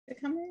to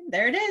come in.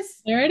 There it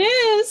is. There it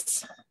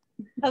is.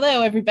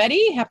 Hello,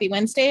 everybody. Happy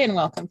Wednesday and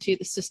welcome to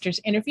the Sisters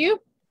Interview.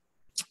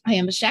 I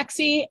am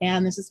Bashaxi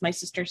and this is my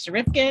sister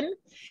Sarifkin.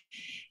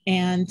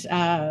 And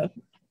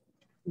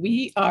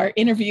we are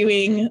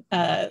interviewing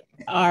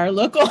our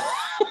local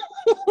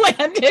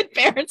landed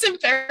barons and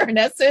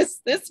baronesses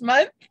this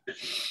month.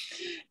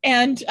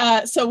 And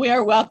so we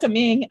are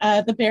welcoming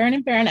the Baron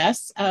and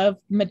Baroness of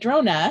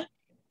Madrone,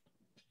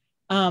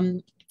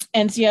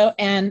 Enzio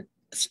and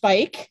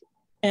Spike.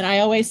 And I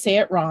always say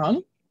it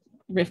wrong.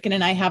 Rifkin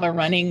and I have a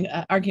running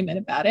argument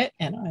about it,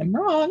 and I'm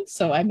wrong,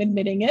 so I'm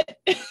admitting it.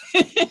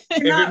 If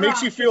it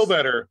makes you feel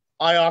better,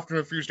 I often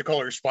refuse to call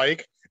her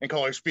Spike and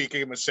call her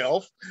Speaking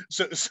myself.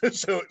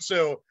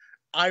 So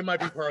I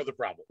might be part of the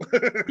problem.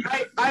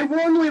 I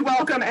warmly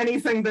welcome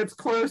anything that's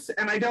close,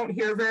 and I don't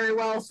hear very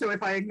well. So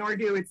if I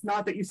ignored you, it's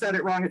not that you said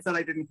it wrong; it's that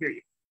I didn't hear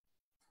you.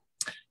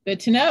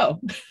 Good to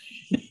know.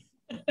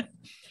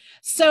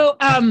 So,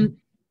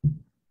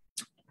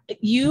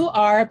 you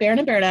are a Baron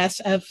and Baroness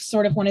of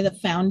sort of one of the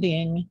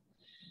founding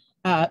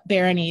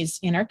baronies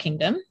in our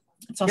kingdom.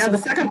 It's also the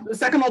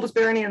second oldest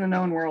barony in the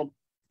known world.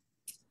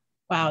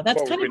 Wow,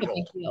 that's kind of a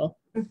big deal.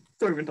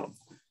 So we've been told.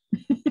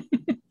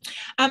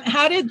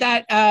 How did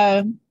that?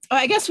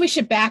 I guess we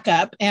should back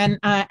up. And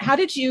how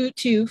did you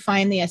two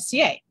find the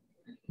SCA?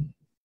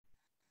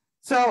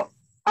 So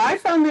I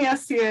found the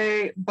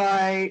SCA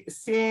by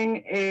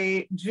seeing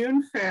a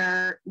June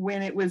fair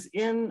when it was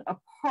in a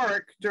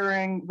park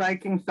during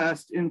Viking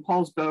Fest in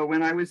Paulsbo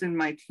when I was in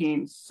my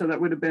teens. So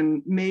that would have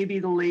been maybe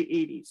the late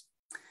 80s.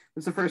 It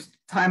was the first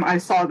time I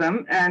saw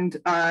them. And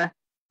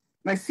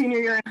my senior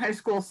year in high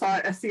school saw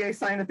an SCA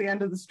sign at the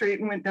end of the street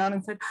and went down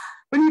and said,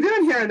 "What are you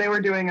doing here?" And they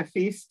were doing a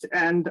feast,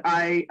 and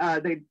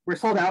they were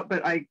sold out,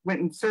 but I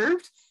went and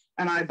served.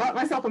 And I bought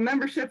myself a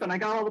membership and I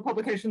got all the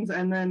publications,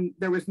 and then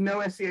there was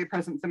no SCA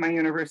presence in my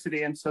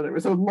university. And so there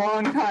was a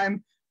long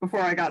time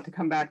before I got to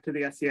come back to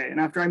the SCA. And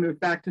after I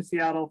moved back to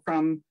Seattle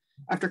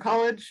after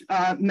college,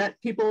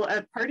 met people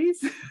at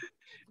parties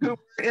who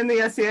were in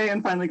the SCA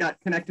and finally got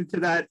connected to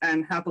that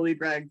and happily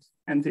dragged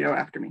Enzio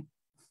after me.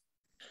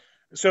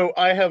 So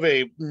I have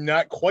a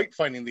not quite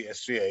finding the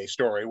SCA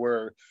story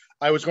where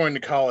I was going to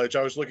college.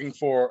 I was looking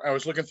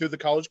through the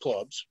college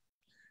clubs,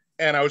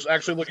 and I was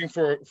actually looking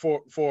for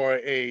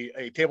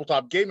a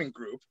tabletop gaming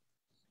group,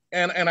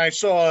 and I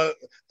saw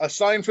a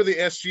sign for the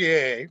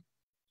SGA,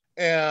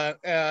 and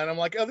I'm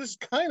like, oh, this is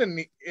kind of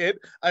neat.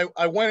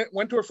 I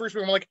went to a first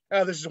meeting. I'm like,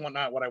 oh, this is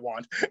not what I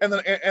want. And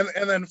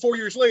then 4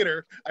 years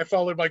later, I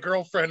followed my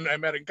girlfriend I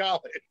met in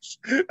college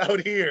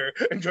out here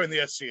and joined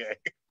the SCA.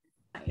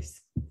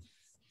 Nice.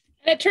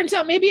 And it turns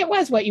out maybe it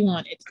was what you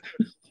wanted.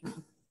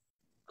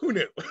 Who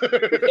knew?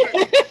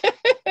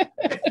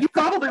 You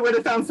probably would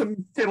have found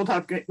some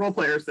tabletop role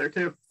players there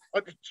too.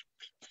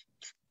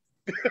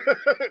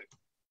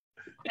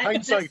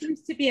 That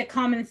seems to be a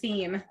common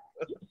theme.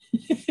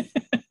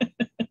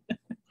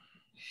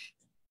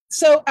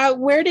 So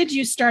where did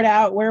you start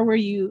out? Where were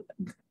you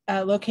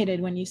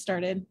located when you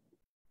started?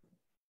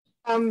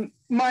 So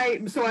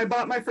I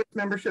bought my first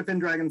membership in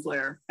Dragon's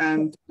Lair,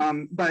 and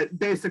but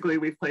basically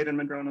we've played in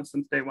Madrone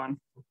since day one.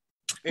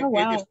 Oh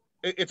wow.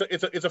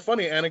 It's a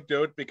funny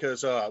anecdote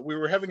because we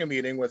were having a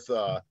meeting with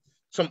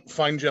some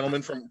fine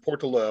gentleman from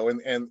Portolo,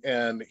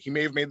 and he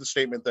may have made the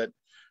statement that,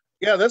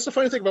 yeah, that's the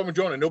funny thing about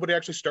Madrone. Nobody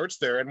actually starts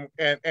there,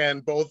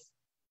 and both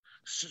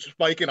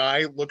Spike and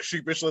I look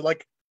sheepishly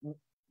like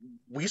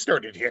we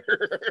started here.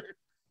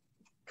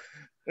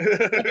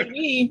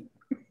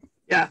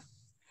 Yeah.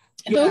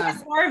 Who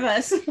was more of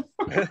us?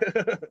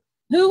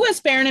 Who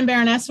was Baron and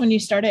Baroness when you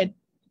started?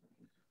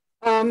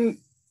 Jalen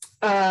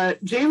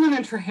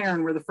and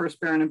Traherne were the first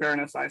Baron and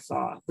Baroness I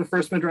saw. The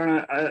first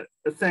Madrone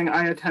thing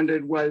I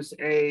attended was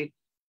a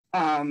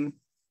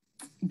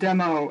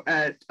demo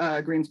at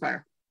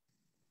Greenspire.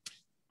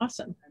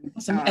 Awesome.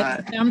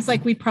 It sounds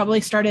like we probably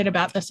started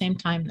about the same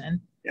time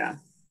then. Yeah.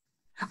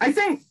 I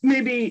think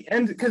maybe,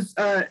 and because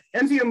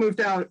Enzio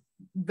moved out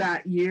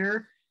that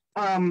year,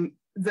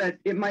 that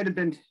it might have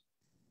been.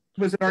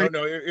 Was it already?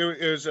 No,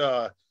 it was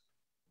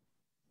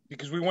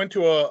because we went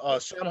to a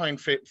Samhain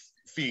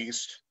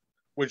feast,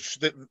 which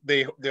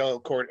they all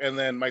court, and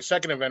then my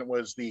second event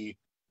was the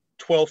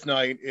 12th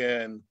night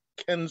in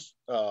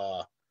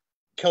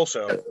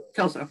Kelso,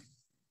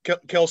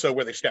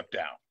 where they stepped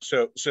down.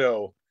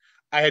 So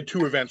I had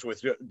two events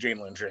with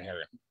Jane Lynch and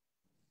Harry.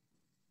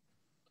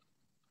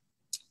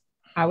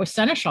 I was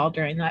seneschal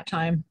during that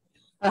time.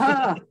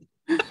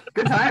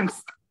 Good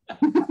times.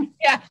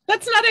 Yeah,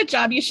 that's not a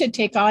job you should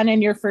take on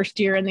in your first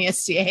year in the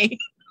SCA.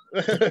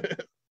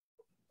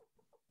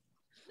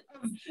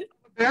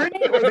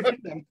 Barony or the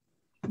kingdom?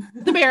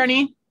 The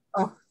barony.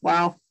 Oh,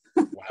 wow.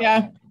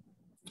 Yeah.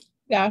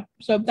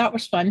 So that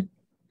was fun.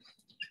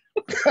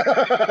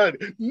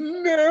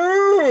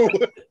 No.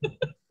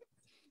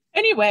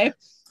 Anyway,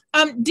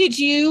 did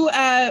you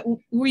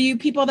were you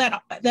people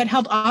that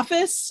held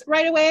office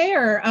right away,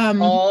 or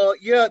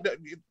yeah,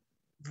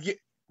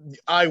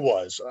 I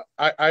was.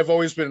 I've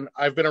been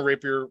a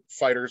rapier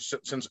fighter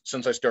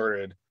since I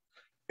started,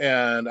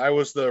 and I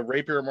was the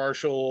rapier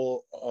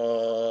marshal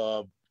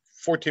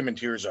for Tim and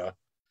Tirza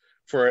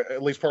for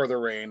at least part of the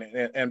reign,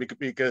 and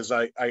because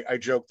I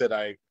joke that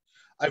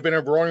I've been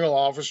a baronial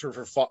officer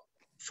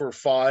for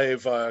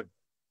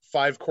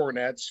five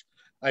coronets.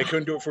 I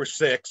couldn't do it for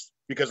 6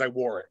 because I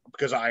wore it,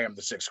 because I am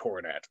the 6th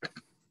coronet.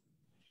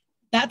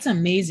 That's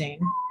amazing.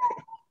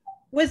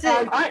 Was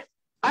it?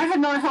 I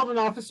had not held an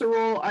officer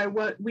role.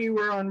 We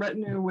were on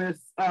retinue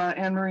with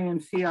Anne Marie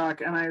and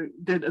Fiac, and I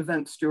did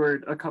event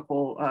steward a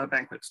couple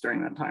banquets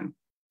during that time.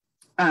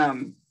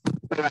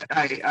 But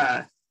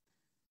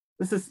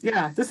this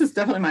is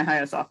definitely my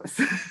highest office.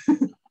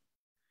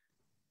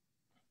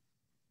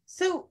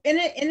 So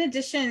in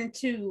addition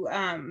to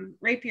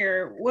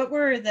rapier, what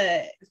were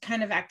the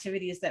kind of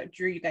activities that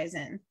drew you guys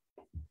in?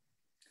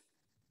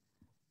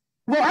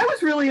 Well, I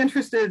was really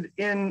interested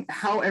in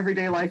how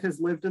everyday life is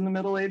lived in the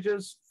Middle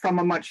Ages from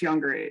a much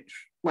younger age.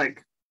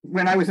 Like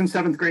when I was in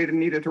 7th grade and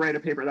needed to write a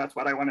paper, that's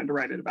what I wanted to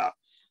write it about.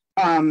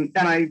 And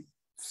I,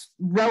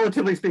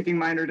 relatively speaking,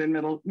 minored in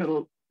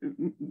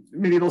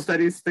medieval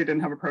studies. They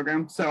didn't have a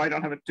program, so I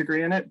don't have a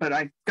degree in it, but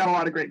I got a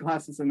lot of great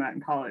classes in that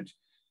in college.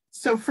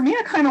 So for me,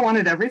 I kind of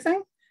wanted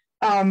everything.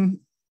 And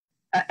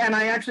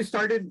I actually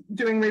started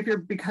doing rapier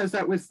because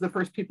that was the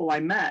first people I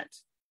met.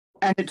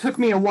 And it took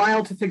me a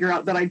while to figure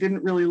out that I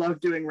didn't really love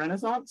doing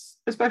Renaissance,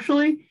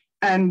 especially,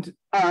 and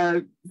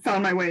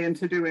found my way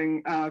into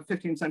doing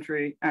 15th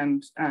century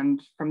and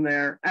from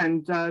there,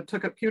 and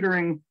took up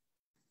pewtering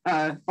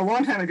a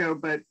long time ago,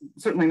 but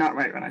certainly not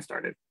right when I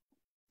started.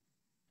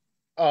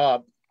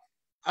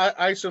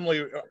 I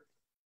similarly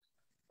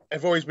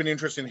have always been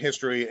interested in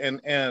history,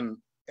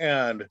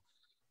 and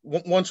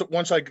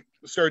once I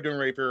started doing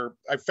rapier,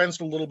 I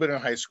fenced a little bit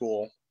in high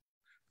school.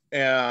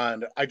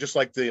 And I just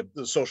like the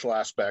social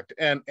aspect,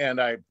 and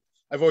I've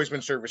always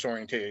been service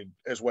oriented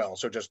as well.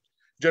 So just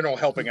general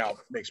helping out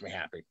makes me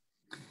happy.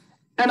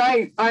 And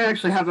I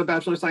actually have a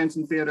Bachelor of Science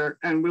in Theater,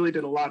 and really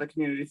did a lot of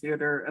community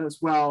theater as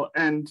well.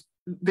 And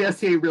the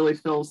SCA really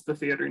fills the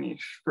theater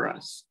niche for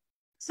us.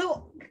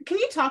 So can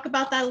you talk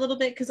about that a little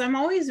bit? Because I'm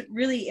always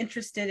really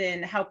interested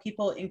in how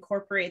people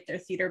incorporate their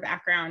theater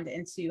background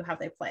into how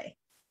they play.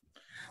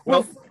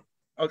 Well,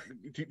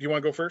 do you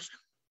want to go first?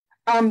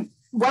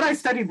 What I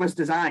studied was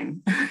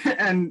design,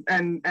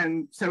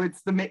 and so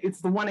it's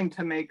the wanting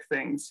to make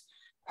things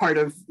part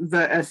of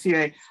the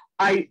SCA.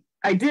 I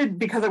did,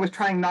 because I was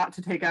trying not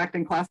to take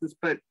acting classes,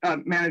 but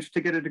managed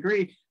to get a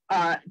degree.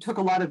 Took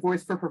a lot of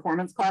voice for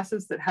performance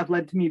classes that have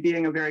led to me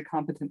being a very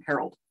competent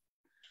herald.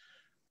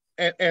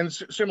 And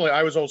similarly,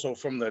 I was also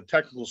from the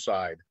technical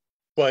side,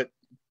 but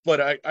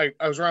I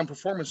was around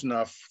performance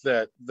enough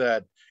that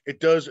it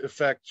does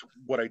affect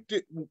what I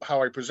did,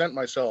 how I present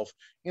myself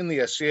in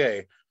the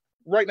SCA.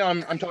 Right now,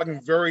 I'm talking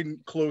very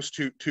close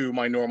to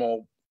my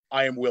normal.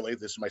 I am Willie.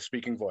 This is my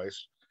speaking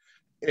voice.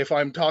 If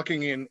I'm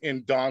talking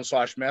in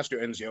Don/Master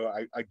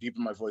Enzio, I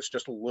deepen my voice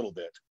just a little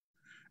bit,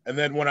 and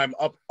then when I'm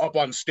up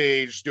on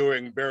stage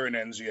doing Baron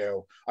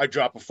Enzio, I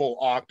drop a full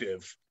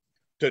octave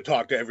to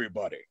talk to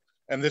everybody,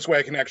 and this way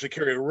I can actually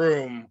carry a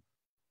room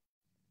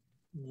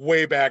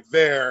way back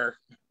there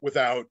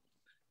without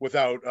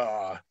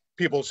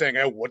people saying,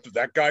 "Oh, what did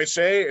that guy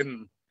say?"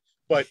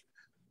 But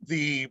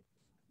the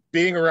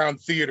being around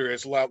theater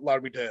has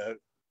allowed me to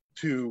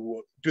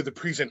do the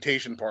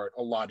presentation part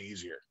a lot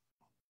easier.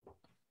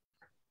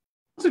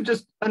 Also,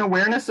 just an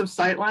awareness of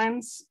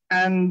sightlines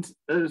and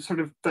sort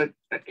of the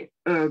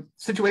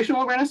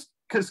situational awareness,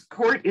 because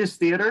court is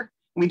theater.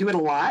 And we do it a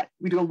lot.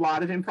 We do a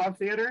lot of improv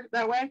theater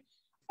that way.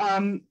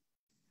 And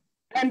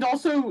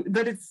also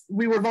that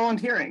we were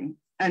volunteering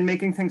and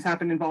making things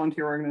happen in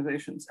volunteer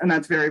organizations. And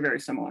that's very, very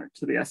similar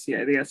to the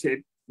SCA. The SCA,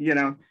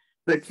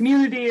 the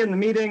community and the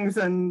meetings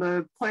and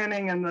the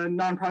planning and the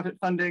nonprofit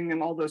funding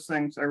and all those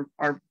things are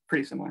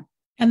pretty similar.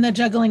 And the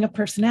juggling of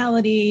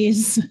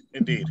personalities.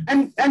 Indeed.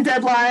 And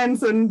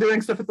deadlines and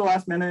doing stuff at the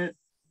last minute.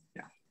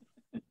 Yeah.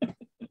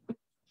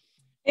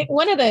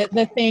 One of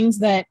the things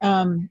that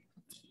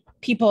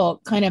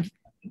people kind of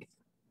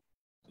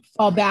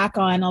fall back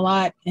on a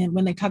lot, and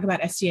when they talk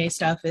about SCA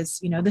stuff,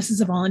 is, this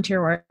is a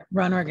volunteer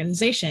run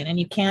organization, and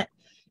you can't,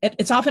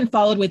 it's often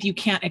followed with, you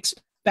can't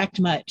expect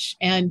much.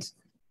 And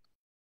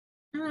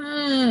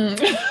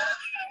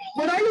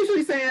what I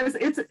usually say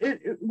is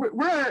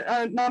we're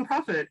a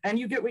nonprofit and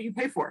you get what you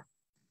pay for.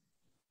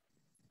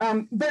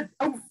 But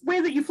a way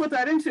that you flip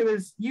that into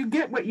is you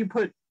get what you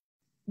put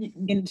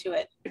into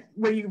it.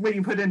 What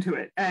you put into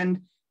it.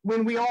 And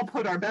when we all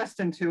put our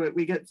best into it,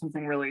 we get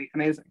something really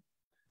amazing.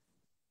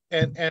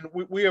 And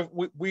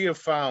we have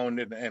found,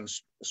 and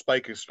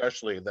Spike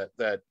especially,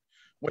 that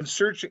when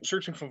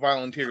searching for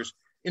volunteers,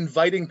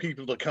 inviting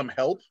people to come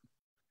help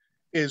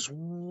is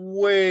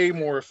way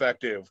more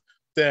effective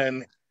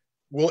than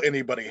will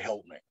anybody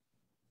help me,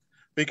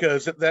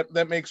 because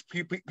that makes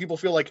people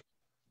feel like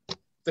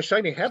the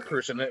shiny hat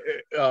person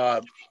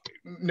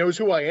knows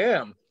who I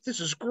am. This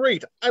is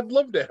great. I'd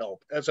love to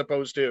help, as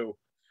opposed to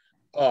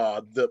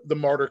the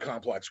martyr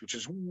complex, which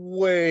is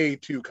way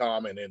too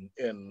common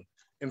in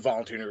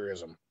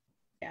volunteerism.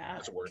 Yeah,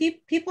 That's a word.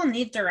 people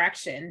need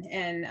direction,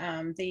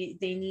 and they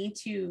need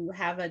to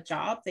have a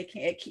job.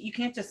 You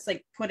can't just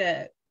like put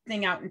a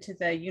thing out into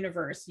the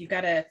universe. You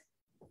got to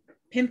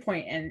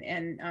pinpoint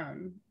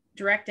and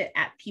direct it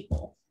at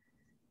people.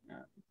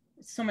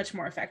 It's so much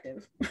more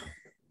effective.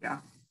 Yeah.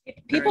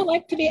 People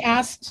like to be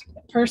asked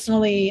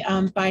personally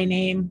by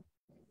name.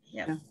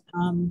 Yeah.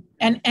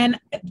 And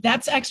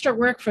that's extra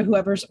work for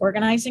whoever's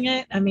organizing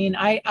it. I mean,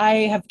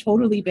 I have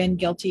totally been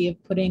guilty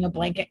of putting a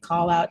blanket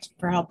call out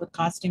for help with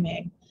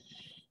costuming.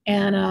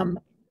 And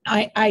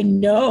I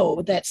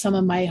know that some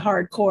of my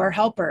hardcore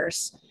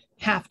helpers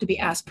have to be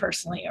asked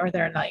personally, or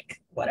they're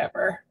like,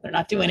 whatever, they're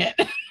not doing it.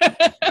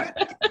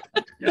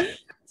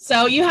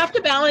 So you have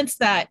to balance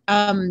that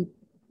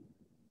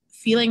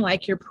feeling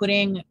like you're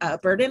putting a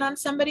burden on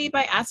somebody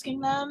by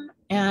asking them,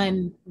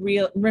 and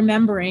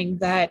remembering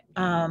that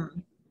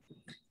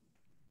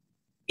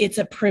it's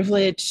a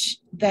privilege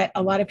that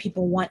a lot of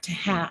people want to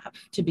have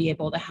to be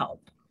able to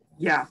help.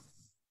 Yeah.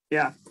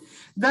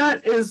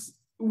 That is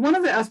one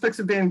of the aspects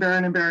of being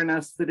Baron and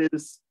Baroness that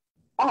is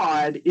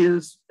odd,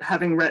 is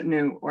having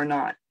retinue or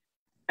not.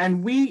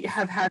 And we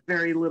have had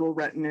very little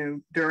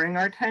retinue during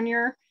our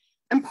tenure.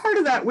 And part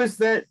of that was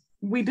that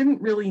we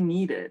didn't really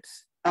need it.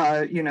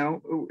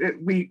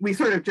 We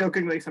sort of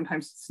jokingly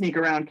sometimes sneak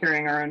around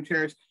carrying our own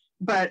chairs,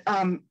 but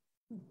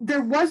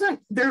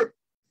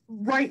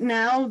right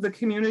now, the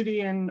community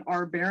in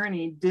our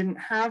barony didn't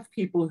have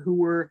people who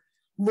were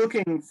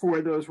looking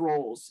for those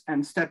roles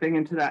and stepping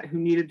into that, who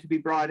needed to be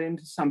brought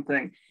into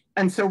something.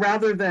 And so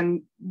rather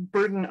than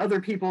burden other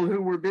people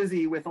who were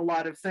busy with a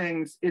lot of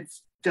things,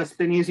 it's just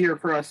been easier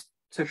for us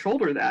to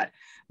shoulder that.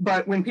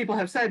 But when people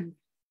have said,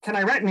 can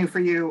I retinue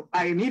for you?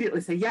 I immediately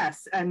say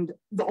yes. And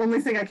the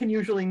only thing I can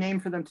usually name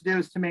for them to do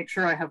is to make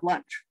sure I have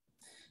lunch.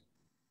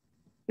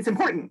 It's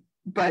important,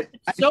 but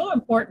it's so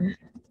important.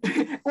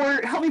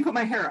 Or help me put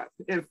my hair up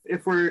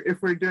if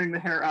we're doing the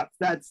hair up.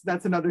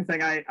 That's another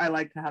thing I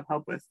like to have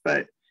help with.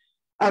 But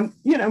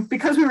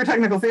because we were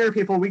technical theater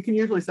people, we can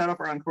usually set up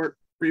our own court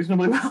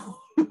reasonably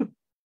well.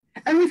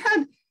 And we've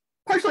had,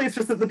 partially it's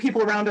just that the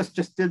people around us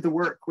just did the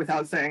work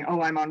without saying,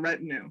 oh, I'm on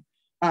retinue.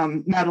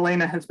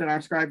 Madalena has been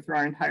our scribe through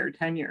our entire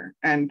tenure,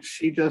 and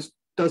she just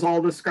does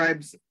all the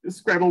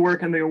scribal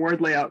work and the award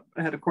layout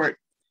ahead of court.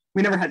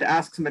 We never had to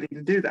ask somebody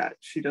to do that.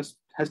 She just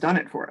has done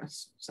it for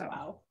us. So.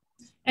 Wow.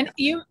 And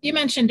you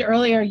mentioned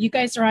earlier, you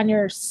guys are on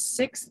your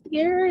 6th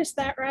year, is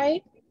that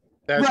right?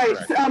 That's right.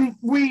 Correct.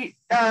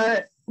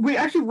 We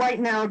actually right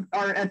now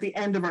are at the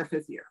end of our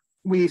 5th year.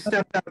 We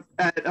stepped up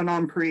at an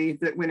Ampri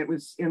that when it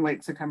was in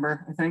late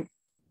September, I think.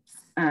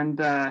 And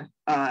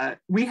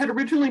we had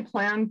originally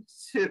planned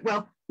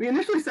we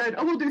initially said,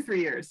 oh, we'll do 3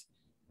 years.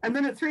 And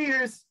then at 3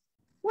 years,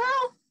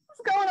 well,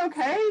 it's going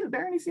okay. The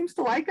barony seems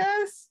to like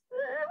us.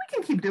 We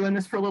can keep doing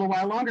this for a little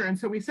while longer. And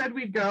so we said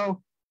we'd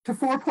go to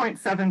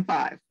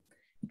 4.75.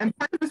 And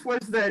part of this was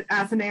that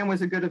Athenaeum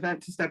was a good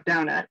event to step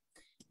down at.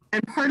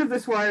 And part of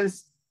this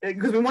was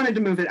because we wanted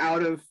to move it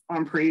out of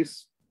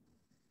Ampris,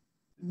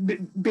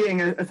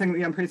 being a thing that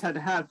the Ampris had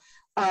to have.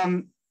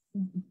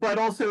 But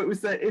also it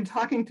was that in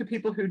talking to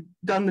people who'd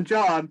done the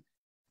job,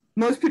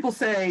 most people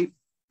say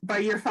by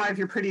year 5,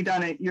 you're pretty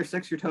done. At year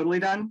 6, you're totally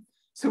done.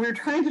 So we were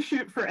trying to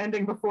shoot for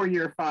ending before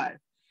year 5.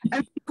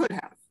 And we could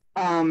have.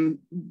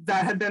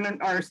 That had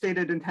been our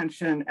stated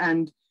intention.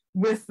 And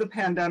with the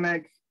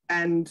pandemic,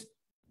 and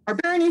our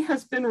barony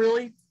has been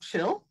really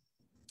chill.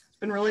 It's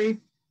been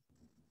really,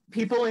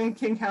 people in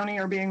King County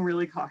are being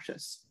really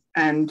cautious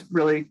and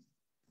really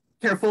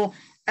careful.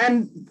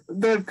 And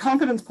the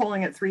confidence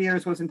polling at 3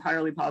 years was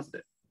entirely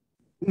positive.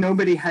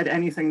 Nobody had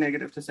anything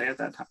negative to say at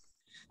that time.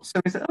 So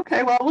we said,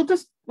 okay, well,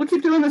 we'll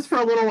keep doing this for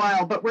a little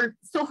while, but we're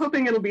still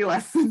hoping it'll be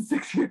less than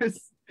 6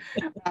 years.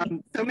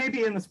 So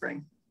maybe in the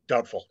spring.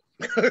 Doubtful.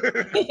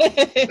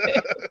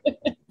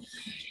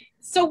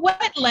 So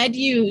what led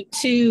you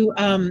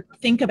to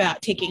think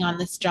about taking on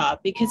this job?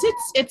 Because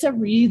it's a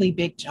really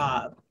big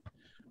job.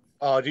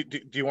 Do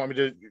you want me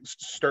to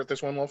start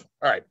this one, love?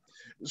 All right.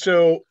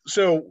 So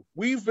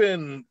we've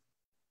been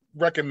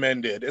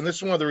recommended, and this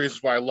is one of the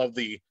reasons why I love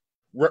the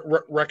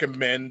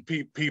recommend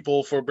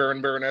people for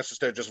Baron Baroness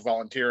instead of just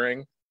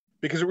volunteering,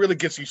 because it really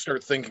gets you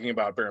start thinking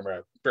about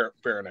Baron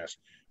Baroness.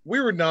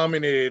 We were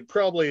nominated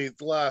probably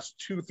the last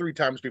 2-3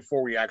 times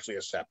before we actually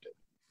accepted.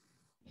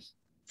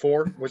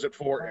 4? Was it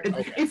 4?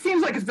 Okay. It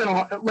seems like it's been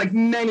like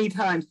many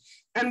times.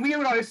 And we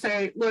would always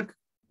say, look,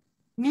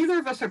 neither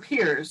of us are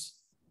peers.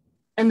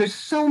 And there's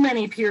so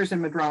many peers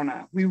in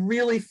Madrone. We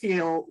really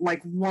feel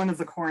like one of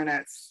the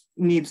coronets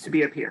needs to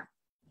be a peer.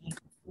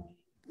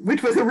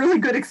 Which was a really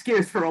good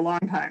excuse for a long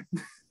time.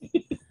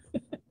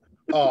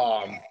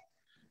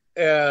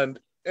 And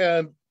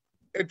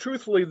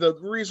truthfully, the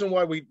reason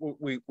why we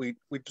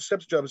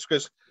accept the job is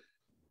because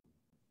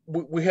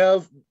we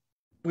have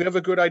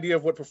a good idea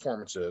of what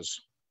performance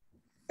is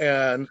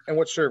and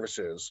what service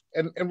is,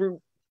 and we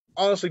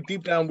honestly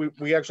deep down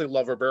we actually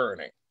love our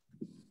barony,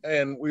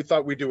 and we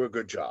thought we'd do a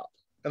good job,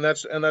 and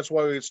that's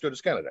why we stood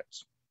as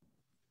candidates.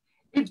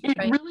 It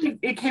Right. really,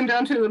 it came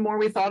down to, the more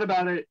we thought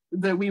about it,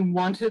 that we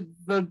wanted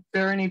the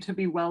barony to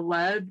be well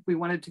led. We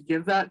wanted to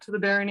give that to the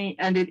barony.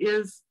 And it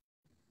is,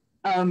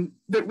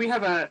 that we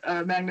have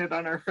a magnet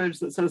on our fridge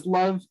that says,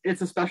 "Love,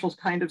 it's a special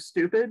kind of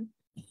stupid."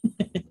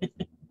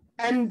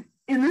 And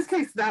in this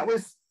case, that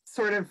was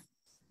sort of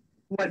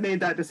what made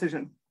that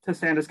decision to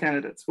stand as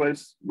candidates,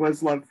 was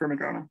love for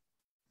Madrone.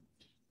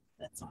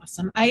 That's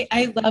awesome.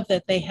 I love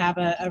that they have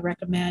a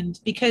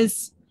recommend,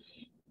 because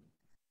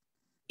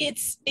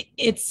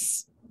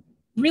it's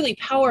really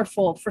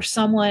powerful for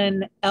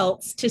someone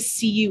else to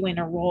see you in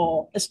a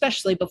role,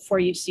 especially before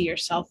you see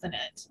yourself in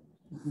it.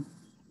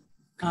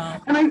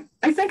 And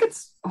I think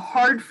it's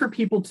hard for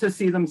people to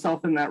see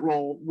themselves in that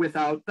role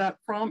without that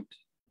prompt.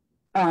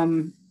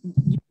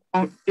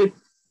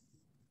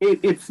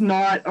 It's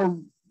not a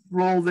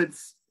role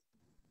that's,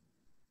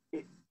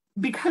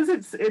 because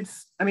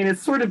it's I mean,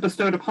 it's sort of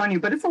bestowed upon you,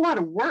 but it's a lot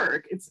of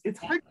work. It's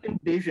hard to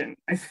envision,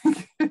 I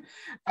think,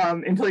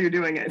 until you're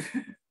doing it.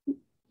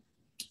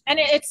 And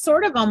it's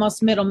sort of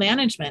almost middle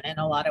management in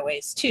a lot of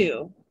ways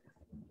too.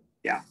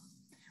 Yeah,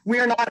 we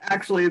are not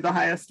actually the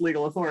highest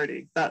legal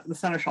authority, that the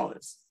seneschal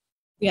is.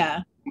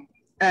 Yeah.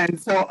 And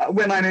so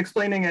when I'm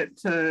explaining it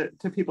to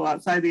people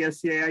outside the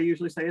SCA, I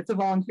usually say it's a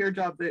volunteer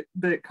job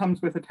that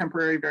comes with a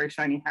temporary, very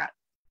shiny hat.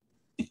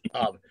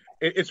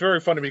 It's very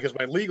funny because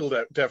my legal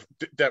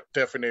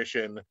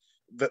definition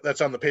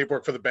that's on the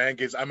paperwork for the bank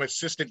is I'm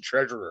assistant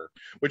treasurer,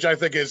 which I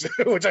think is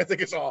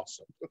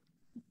awesome.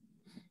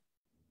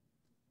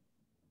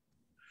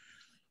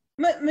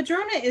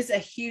 Madrone is a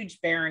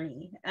huge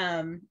barony.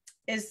 Are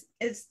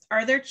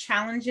there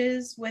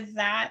challenges with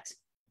that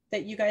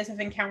you guys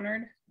have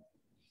encountered?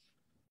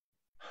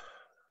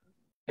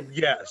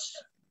 Yes.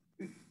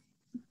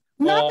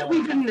 Not that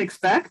we didn't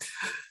expect.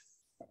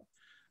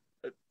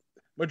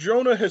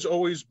 Madrone has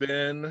always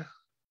been,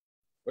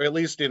 or at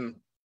least in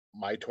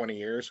my 20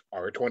 years,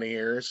 our 20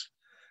 years,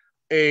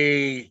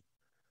 a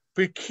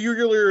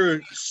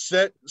peculiar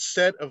set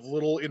of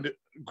little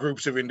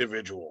groups of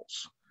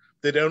individuals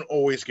that don't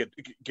always get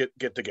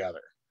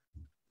together.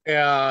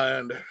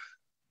 And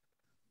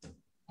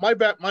my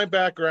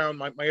background,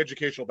 my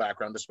educational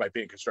background, despite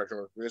being construction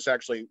worker, is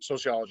actually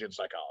sociology and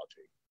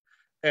psychology.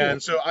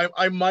 And so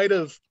I might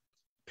have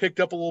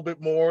picked up a little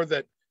bit more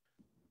that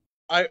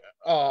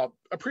a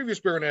previous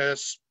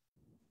baroness,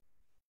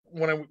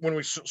 when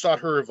we sought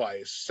her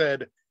advice,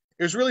 said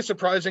it was really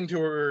surprising to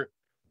her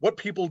what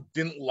people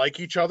didn't like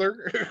each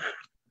other.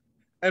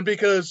 And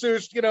because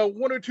there's,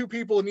 one or two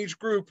people in each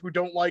group who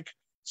don't like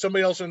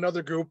somebody else in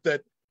another group,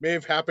 that may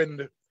have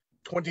happened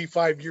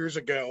 25 years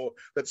ago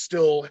that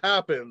still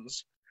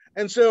happens.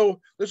 And so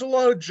there's a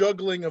lot of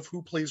juggling of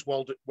who plays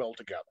well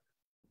together.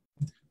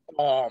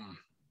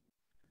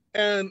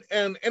 And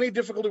any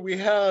difficulty we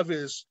have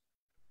is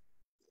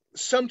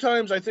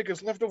sometimes I think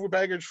it's leftover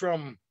baggage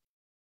from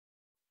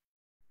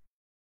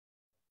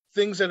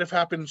things that have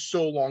happened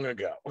so long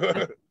ago.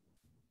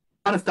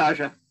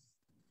 Anastasia.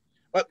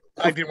 But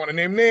I didn't want to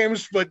name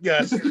names, but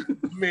yes,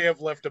 may have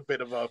left a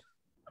bit of a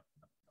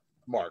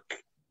mark.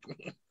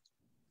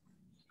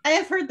 I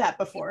have heard that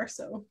before,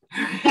 so.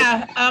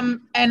 Yeah,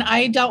 and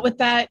I dealt with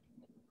that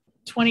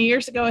 20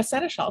 years ago as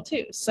seneschal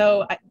too.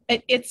 So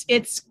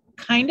it's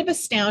kind of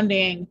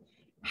astounding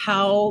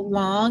how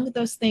long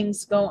those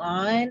things go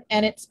on.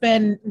 And it's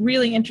been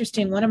really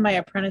interesting. One of my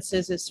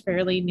apprentices is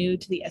fairly new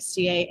to the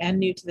SCA and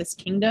new to this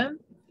kingdom.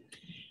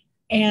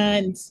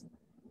 And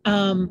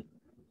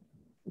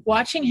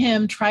watching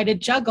him try to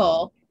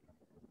juggle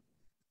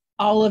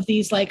all of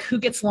these, like who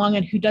gets long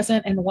and who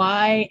doesn't and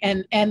why.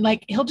 And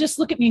like, he'll just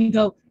look at me and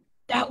go,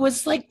 that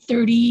was like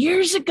 30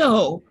 years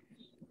ago.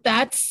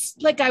 That's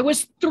like, I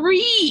was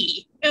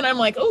 3. And I'm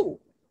like,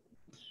 oh,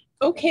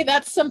 okay,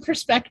 that's some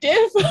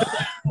perspective.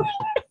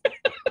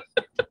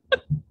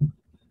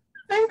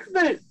 I think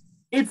that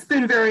it's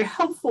been very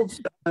helpful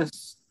to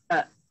us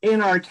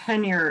in our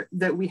tenure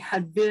that we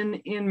had been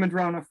in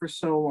Madrone for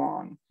so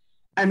long,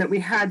 and that we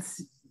had,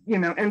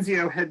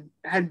 Enzio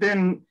had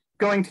been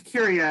going to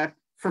Curia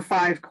for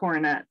 5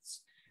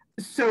 coronets.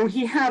 So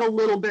he had a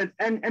little bit,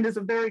 and is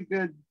a very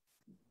good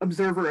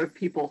observer of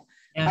people.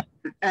 Yeah.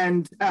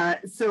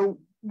 So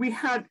we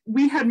had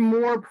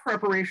more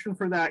preparation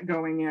for that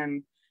going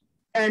in.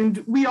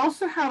 And we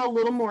also had a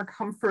little more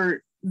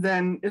comfort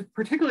than,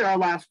 particularly our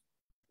last,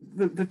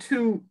 the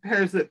 2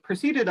 pairs that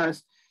preceded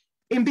us,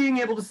 in being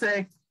able to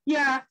say,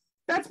 yeah,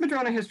 that's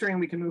Madrone history and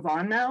we can move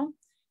on now.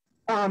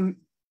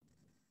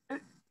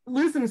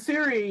 Liz and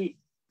Siri,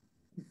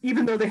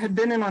 even though they had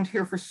been in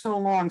Ontario for so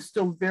long,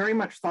 still very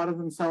much thought of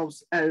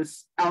themselves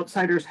as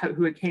outsiders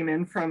who had came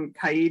in from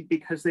Caid,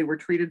 because they were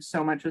treated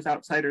so much as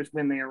outsiders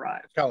when they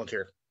arrived.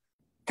 Callantyre,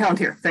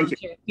 thank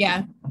you.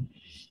 Yeah.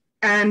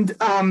 And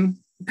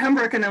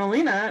Pembroke and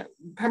Emelina,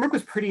 Pembroke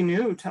was pretty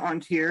new to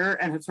Ontario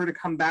and had sort of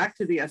come back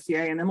to the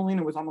SCA, and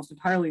Emelina was almost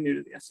entirely new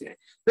to the SCA.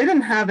 They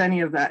didn't have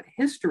any of that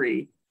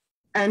history.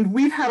 And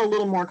we've had a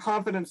little more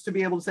confidence to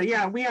be able to say,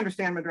 yeah, we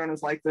understand Madrone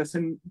is like this,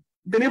 and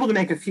been able to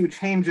make a few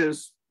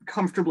changes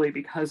comfortably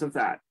because of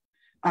that.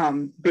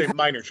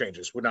 Minor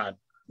changes. We're not.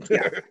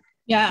 Yeah.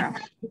 Yeah.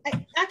 I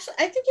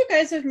think you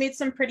guys have made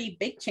some pretty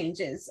big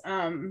changes,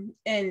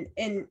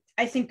 in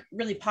I think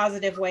really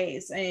positive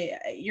ways.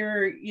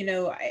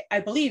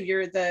 I believe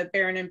you're the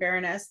Baron and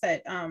Baroness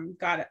that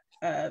got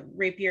a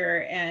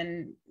rapier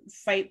and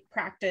fight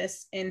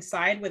practice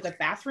inside with a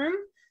bathroom,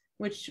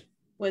 which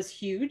was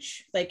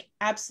huge, like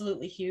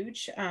absolutely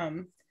huge.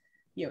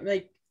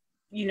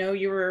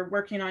 You were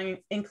working on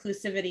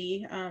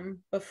inclusivity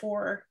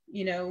before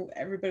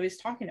everybody was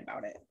talking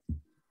about it.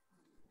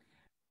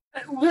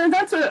 Well,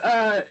 that's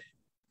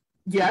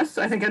yes,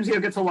 I think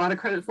Enzio gets a lot of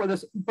credit for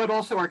this, but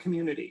also our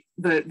community.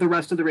 The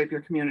rest of the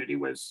rapier community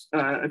was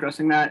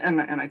addressing that, and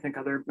I think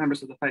other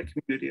members of the fight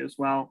community as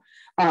well.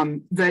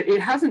 That it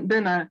hasn't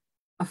been a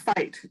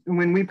fight.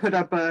 When we put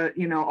up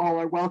all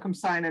our welcome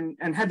sign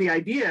and had the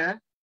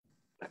idea,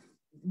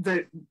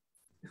 that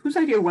whose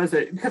idea was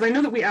it? Because I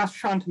know that we asked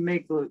Sean to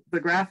make the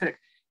graphic,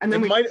 and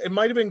then it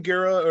might have been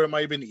Gara, or it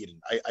might have been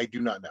Eden. I do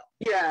not know.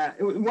 Yeah,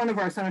 one of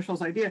our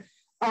Seneschal's idea.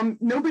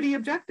 Nobody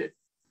objected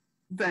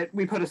that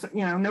we put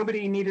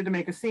nobody needed to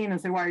make a scene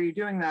and say, why are you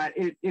doing that?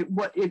 It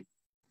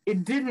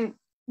didn't,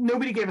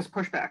 nobody gave us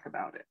pushback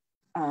about it,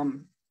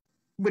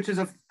 which is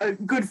a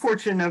good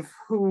fortune of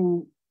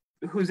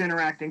who's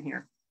interacting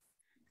here.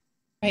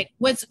 Right.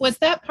 Was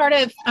that part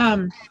of,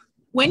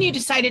 when you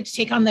decided to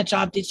take on the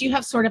job, did you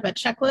have sort of a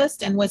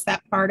checklist, and was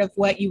that part of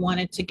what you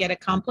wanted to get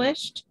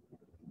accomplished?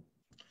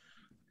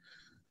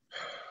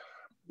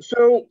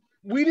 So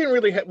we didn't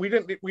really we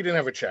didn't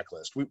have a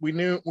checklist. We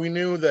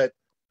knew that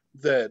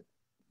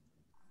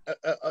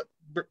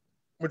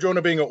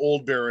Madrone being an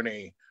old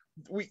barony,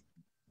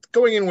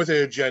 going in with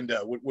an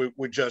agenda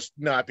would just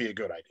not be a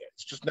good idea.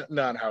 It's just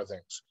not how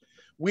things.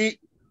 We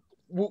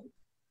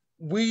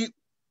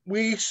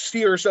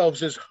see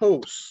ourselves as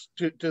hosts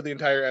to the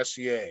entire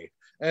SCA,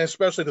 and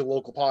especially the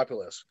local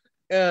populace.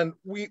 And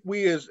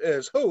we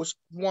as hosts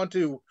want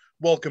to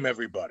welcome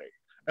everybody,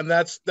 and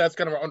that's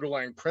kind of our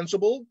underlying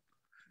principle.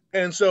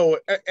 And so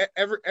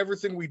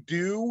everything we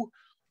do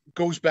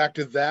goes back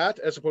to that,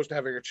 as opposed to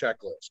having a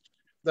checklist.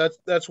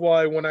 That's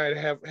why when I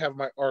have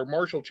our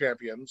martial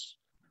champions,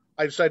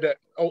 I decided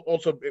to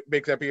also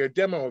make that be a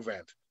demo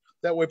event.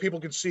 That way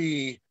people can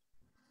see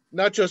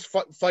not just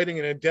fighting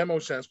in a demo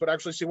sense, but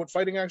actually see what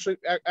fighting actually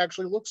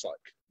looks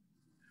like.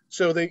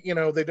 So they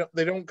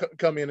don't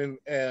come in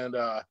and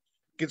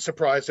get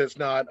surprised that it's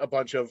not a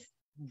bunch of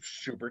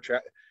super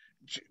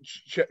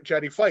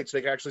chatty fights.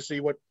 They can actually see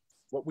what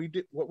we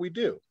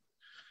do.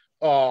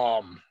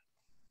 And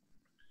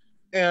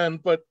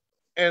the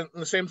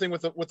same thing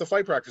with the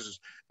fight practices.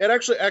 It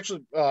actually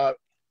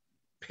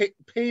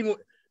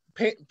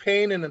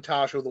Payne and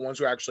Natasha are the ones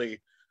who actually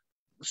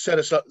set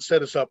us up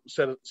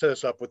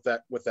with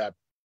that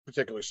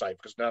particular site,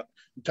 because now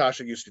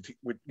Natasha used to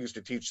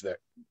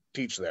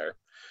teach there,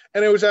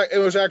 and it was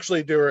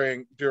actually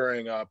during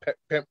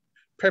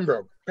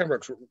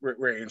Pembroke's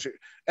range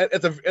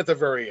at the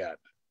very end,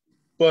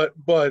 but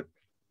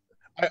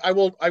I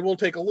will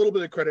take a little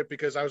bit of credit,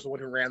 because I was the one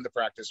who ran the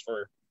practice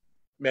for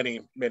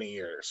many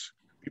years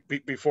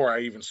before I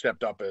even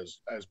stepped up as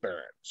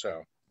Baron.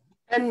 So,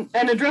 and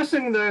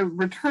addressing the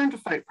return to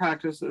fight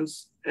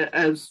practices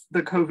as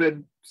the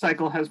COVID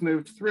cycle has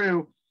moved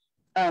through,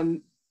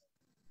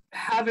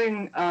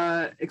 having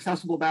an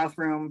accessible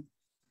bathroom,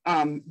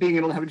 being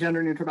able to have a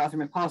gender neutral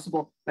bathroom if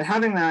possible, but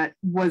having that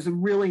was a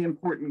really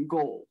important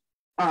goal.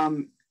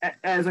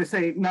 As I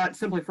say, not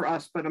simply for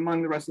us, but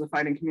among the rest of the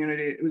fighting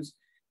community. It was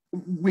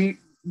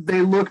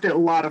they looked at a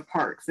lot of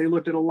parks, they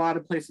looked at a lot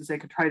of places they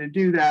could try to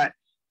do that,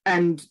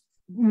 and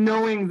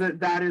knowing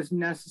that is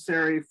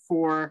necessary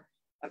for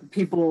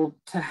people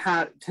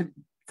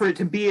for it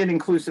to be an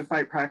inclusive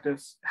fight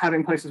practice,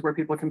 having places where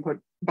people can put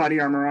body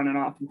armor on and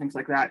off and things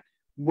like that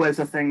was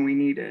a thing we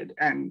needed.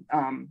 And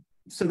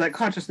so that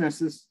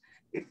consciousness is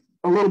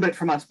a little bit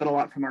from us, but a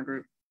lot from our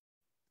group.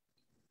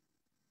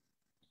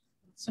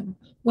 So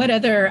what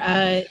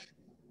other,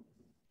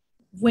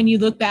 when you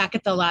look back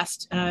at the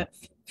last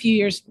few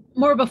years,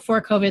 more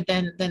before COVID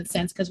than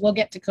since, because we'll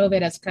get to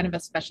COVID as kind of a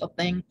special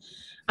thing,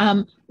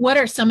 what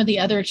are some of the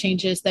other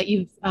changes that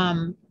you've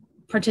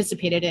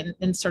participated in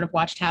and sort of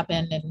watched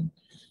happen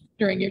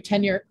during your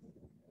tenure?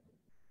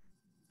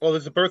 Well,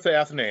 there's the birth of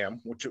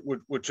Athenaeum,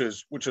 which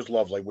is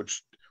lovely,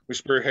 which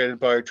was spearheaded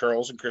by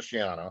Charles and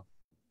Christiana,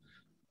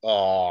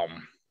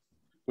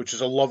 which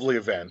is a lovely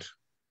event.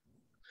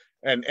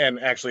 And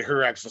actually,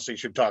 Her Excellency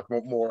should talk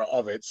more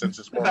of it, since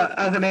it's more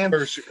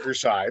her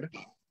side.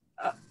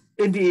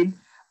 Indeed.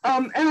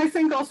 And I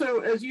think also,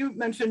 as you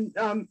mentioned,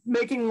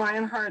 making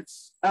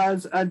Lionhearts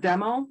as a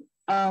demo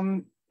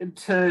to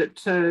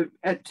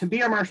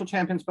be our martial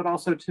champions, but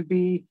also to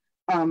be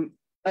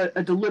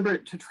a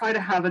deliberate, to try to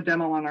have a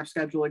demo on our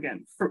schedule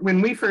again.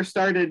 When we first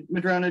started,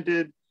 Madrone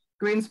did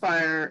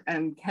Greenspire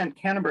and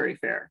Canterbury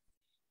Fair,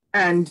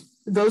 and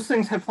those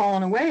things had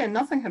fallen away and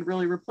nothing had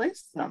really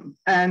replaced them.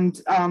 And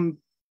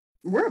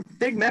we're a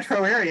big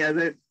metro area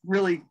that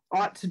really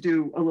ought to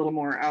do a little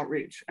more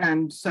outreach.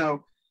 And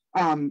so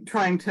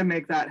trying to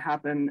make that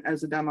happen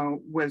as a demo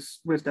was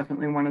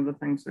definitely one of the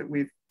things that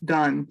we've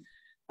done.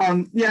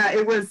 Yeah,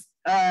 it was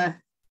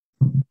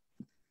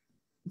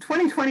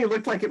 2020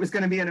 looked like it was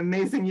going to be an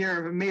amazing year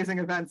of amazing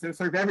events, and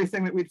sort of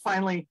everything that we'd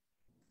finally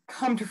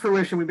come to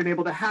fruition. We've been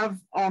able to have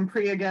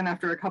Prix again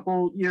after a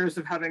couple years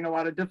of having a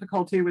lot of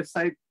difficulty with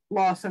site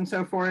loss and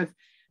so forth.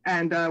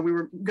 And we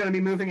were going to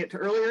be moving it to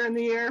earlier in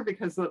the year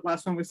because the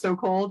last one was so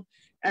cold.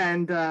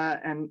 And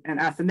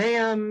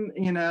Athenaeum,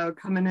 you know,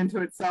 coming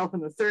into itself in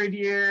the third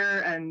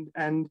year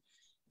and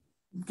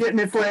getting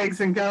its legs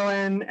and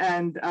going.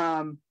 And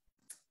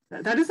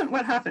that isn't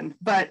what happened,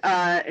 but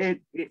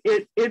it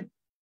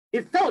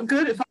felt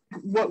good. It felt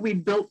like what we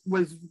built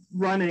was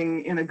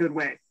running in a good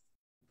way.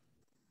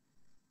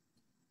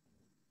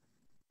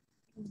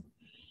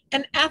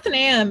 And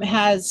Athenaeum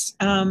has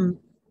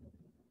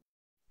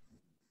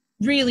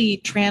really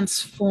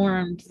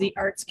transformed the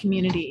arts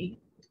community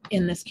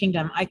in this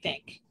kingdom, I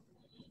think.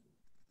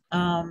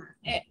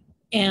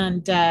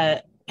 And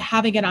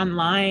having it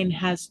online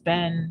has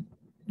been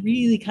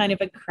really kind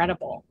of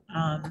incredible.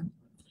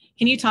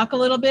 Can you talk a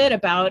little bit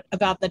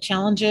about the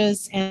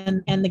challenges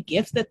and the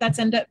gift that's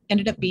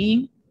ended up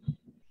being?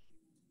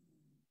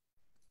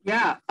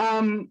 Yeah.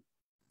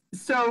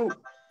 So,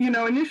 you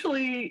know,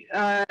 initially,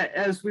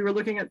 as we were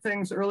looking at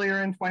things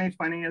earlier in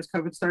 2020, as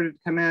COVID started to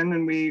come in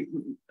and we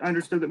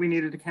understood that we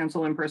needed to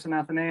cancel in-person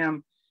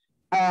Athenaeum,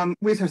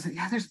 we sort of said,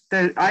 yeah,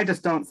 I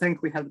just don't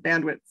think we have the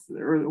bandwidth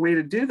or the way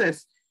to do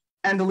this.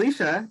 And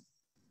Alicia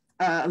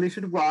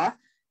Dubois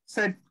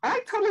said, I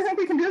totally think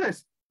we can do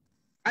this.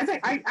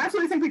 I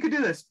absolutely think we could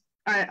do this.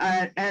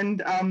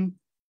 And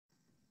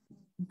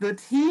the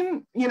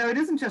team, you know, it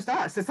isn't just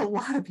us, it's a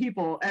lot of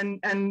people.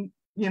 And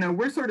you know,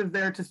 we're sort of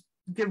there to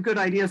give good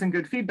ideas and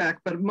good feedback,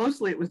 but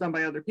mostly it was done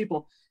by other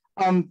people.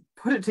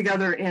 Put it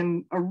together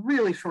in a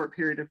really short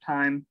period of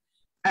time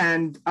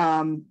and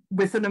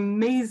with an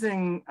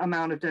amazing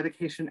amount of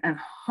dedication and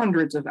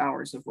hundreds of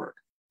hours of work,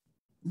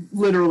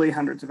 literally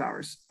hundreds of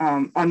hours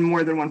on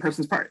more than one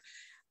person's part.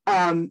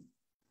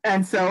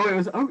 And so it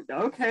was, oh,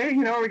 okay,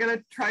 you know, we're going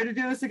to try to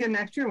do this again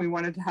next year. We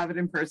wanted to have it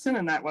in person,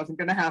 and that wasn't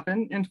going to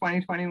happen in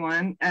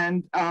 2021.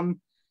 And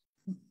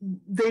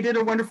they did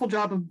a wonderful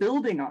job of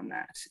building on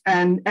that.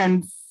 And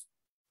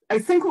I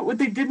think what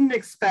they didn't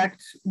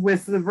expect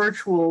with the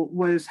virtual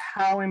was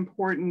how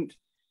important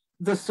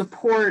the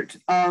support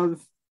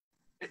of,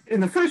 in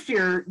the first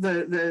year,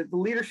 the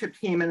leadership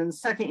team, and in the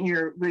second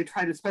year, they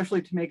tried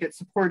especially to make it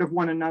support of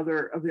one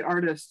another, of the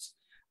artists,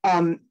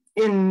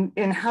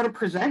 in how to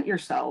present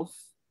yourself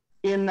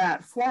in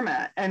that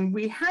format. And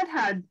we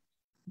had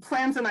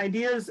plans and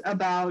ideas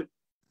about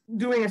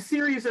doing a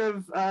series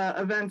of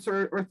events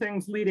or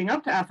things leading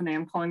up to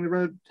Athenaeum, calling the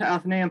road to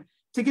Athenaeum,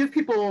 to give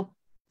people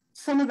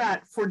some of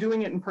that for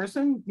doing it in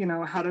person, you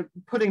know, how to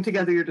putting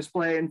together your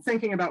display and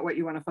thinking about what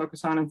you want to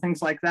focus on and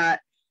things like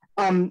that.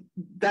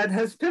 That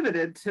has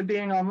pivoted to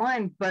being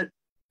online, but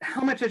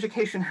how much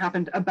education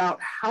happened about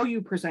how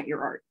you present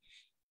your art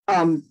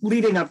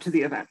leading up to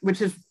the event,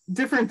 which is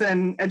different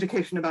than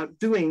education about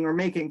doing or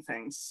making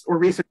things or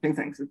researching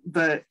things.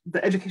 The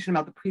education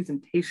about the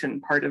presentation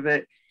part of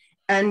it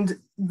and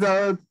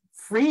the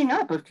freeing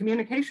up of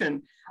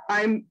communication.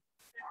 I'm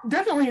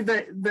definitely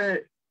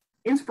the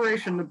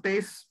inspiration, the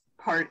base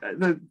part,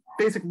 the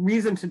basic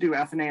reason to do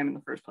Athenaeum in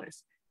the first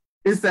place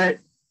is that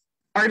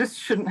artists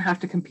shouldn't have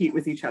to compete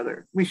with each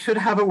other. We should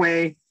have a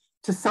way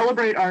to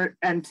celebrate art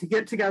and to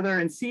get together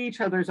and see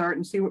each other's art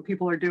and see what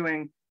people are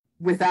doing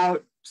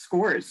without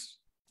scores,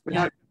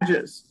 without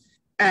judges.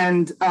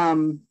 And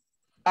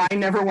I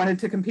never wanted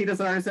to compete as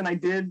an artist, and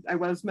I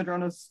was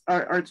Madrone's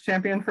arts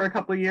champion for a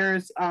couple of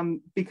years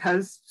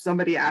because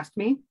somebody asked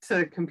me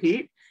to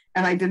compete,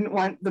 and I didn't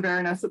want the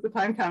Baroness at the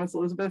time, Countess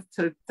Elizabeth,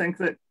 to think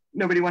that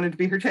nobody wanted to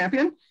be her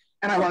champion,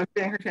 and I loved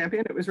being her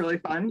champion. It was really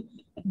fun.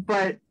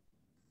 But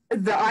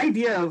the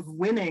idea of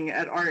winning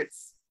at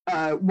arts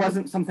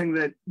wasn't something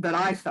that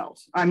I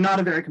felt. I'm not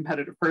a very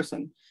competitive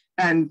person,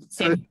 and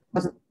so it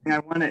wasn't something I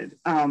wanted.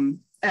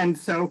 And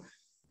so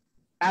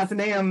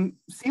Athenaeum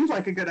seemed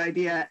like a good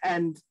idea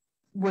and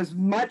was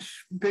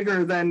much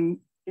bigger than,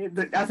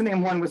 the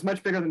Athenaeum 1 was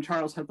much bigger than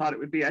Charles had thought it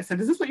would be. I said,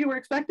 is this what you were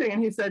expecting?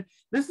 And he said,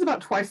 this is about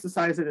twice the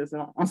size it is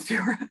on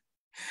Stiora.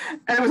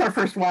 And it was our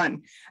first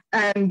one.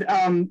 And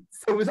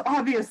so it was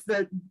obvious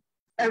that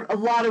a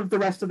lot of the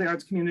rest of the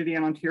arts community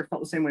in Ontario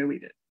felt the same way we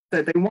did,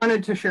 that they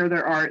wanted to share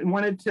their art and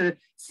wanted to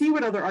see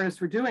what other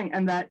artists were doing.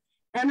 And that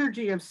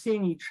energy of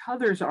seeing each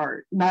other's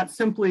art, not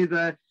simply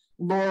the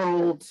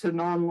laurel to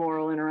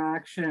non-laurel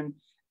interaction,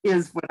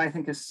 is what I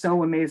think is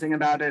so amazing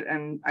about it.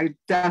 And I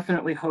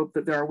definitely hope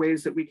that there are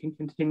ways that we can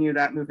continue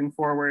that moving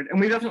forward. And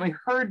we definitely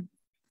heard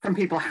from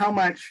people how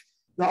much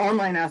the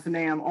online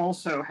Athenaeum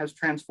also has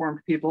transformed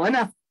people,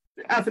 and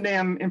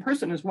Athenaeum in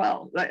person as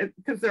well,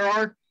 because there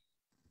are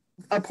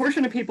a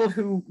portion of people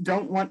who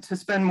don't want to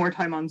spend more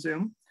time on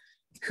Zoom,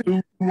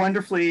 who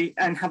wonderfully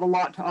and have a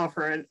lot to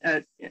offer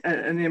at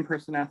an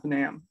in-person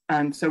Athenaeum.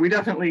 And so we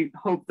definitely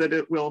hope that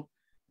it will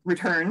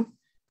return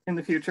in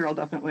the future. I'll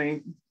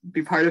definitely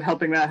be part of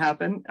helping that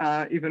happen,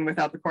 even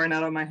without the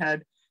coronet on my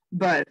head.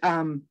 But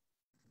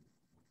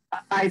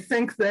I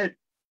think that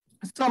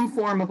some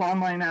form of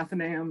online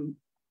Athenaeum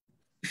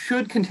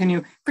should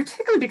continue,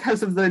 particularly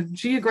because of the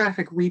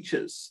geographic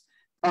reaches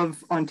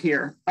of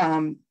Ontier.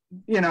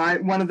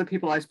 One of the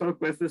people I spoke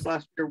with this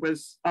last year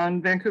was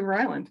on Vancouver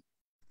Island,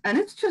 and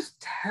it's just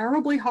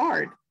terribly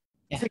hard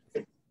to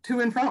get to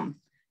and from.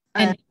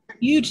 And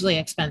hugely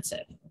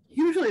expensive.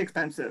 Hugely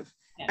expensive,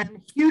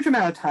 and huge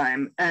amount of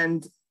time.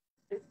 And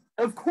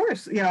of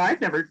course,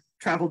 I've never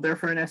traveled there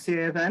for an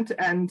SCA event,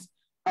 and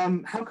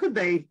how could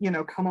they,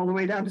 come all the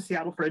way down to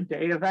Seattle for a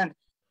day event?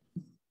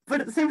 But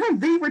at the same time,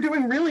 they were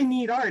doing really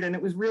neat art, and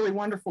it was really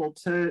wonderful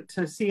to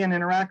see and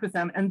interact with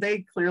them. And they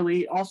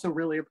clearly also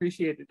really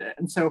appreciated it.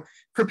 And so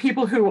for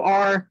people who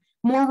are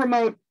more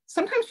remote,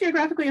 sometimes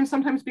geographically and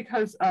sometimes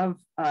because of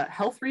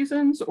health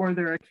reasons, or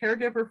they're a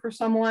caregiver for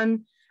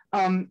someone,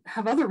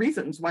 have other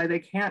reasons why they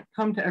can't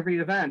come to every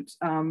event.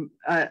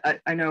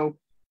 I know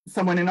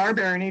someone in our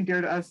barony,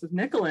 dear to us, is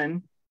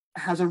Nicolin,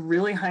 has a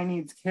really high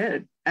needs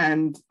kid.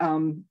 And,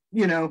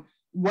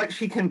 what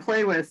she can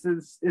play with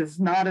is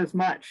not as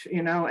much,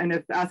 and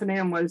if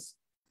Athenaeum was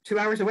 2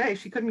 hours away,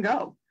 she couldn't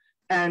go.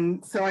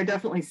 And so I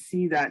definitely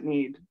see that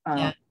need.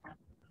 And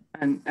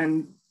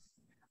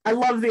I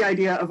love the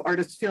idea of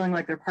artists feeling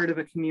like they're part of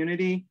a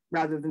community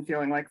rather than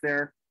feeling like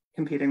they're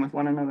competing with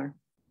one another.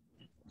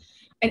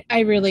 I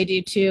really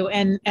do too.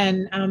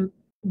 And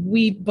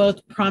we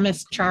both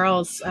promised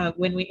Charles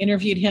when we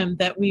interviewed him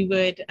that we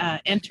would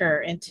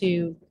enter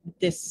into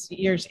this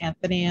year's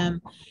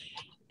Athenaeum.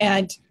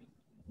 And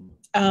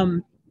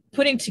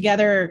putting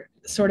together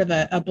sort of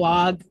a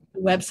blog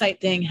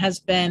website thing has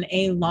been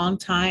a long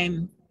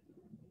time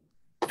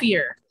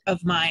fear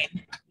of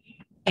mine.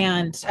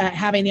 And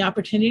having the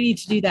opportunity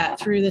to do that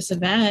through this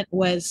event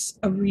was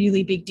a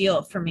really big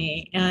deal for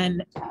me.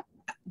 And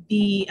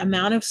the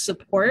amount of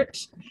support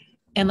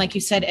and, like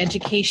you said,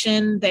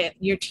 education that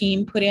your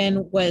team put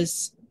in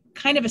was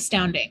kind of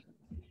astounding.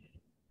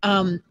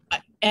 And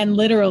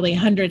literally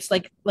hundreds,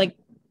 like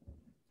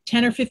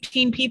 10 or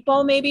 15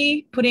 people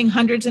maybe putting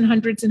hundreds and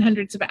hundreds and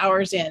hundreds of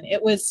hours in.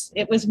 It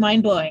was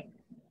mind-blowing,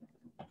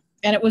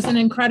 and it was an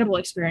incredible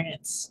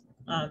experience.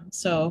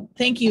 So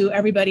thank you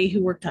everybody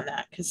who worked on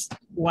that, because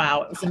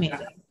wow, it was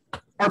amazing.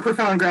 Our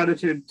profound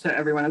gratitude to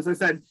everyone. As I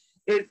said,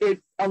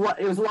 it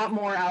was a lot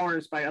more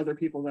hours by other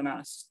people than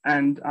us,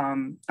 and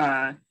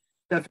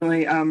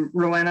definitely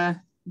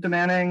Rowena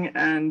DeManning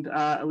and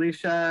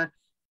Alicia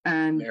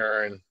and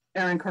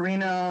Aaron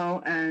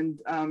Corino,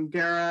 and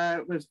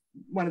Gara was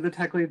one of the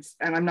tech leads,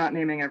 and I'm not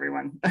naming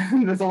everyone.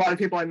 There's a lot of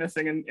people I'm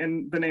missing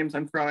in the names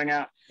I'm throwing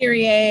out.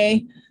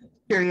 Kyrie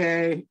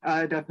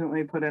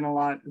definitely put in a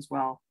lot as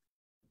well.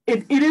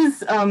 It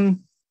is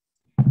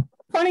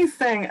funny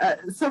thing.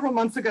 Several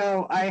months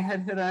ago, I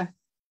had hit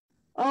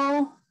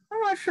I'm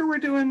not sure we're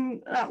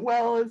doing that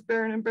well as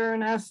Baron and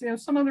Baroness.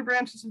 Some other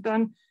branches have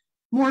done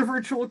more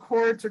virtual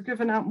courts or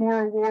given out more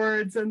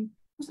awards, and I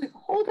was like,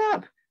 hold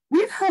up.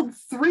 We've held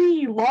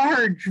 3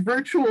 large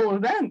virtual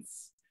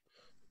events.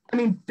 I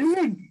mean,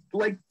 big,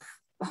 like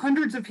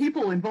hundreds of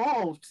people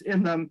involved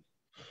in them.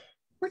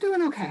 We're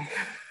doing okay.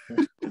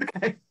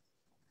 Okay.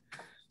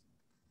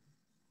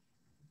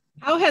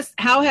 How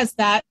has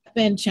that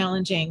been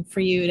challenging for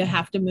you to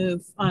have to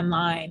move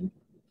online?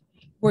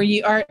 Are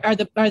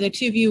the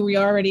two of you, were you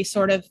already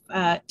sort of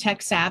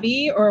tech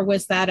savvy, or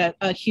was that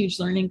a huge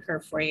learning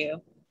curve for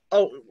you?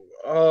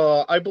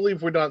 I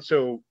believe we're not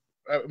so.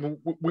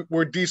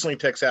 We're decently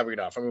tech savvy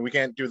enough. I mean, we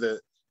can't do the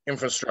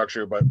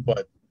infrastructure, but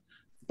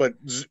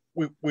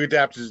we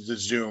adapted to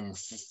Zoom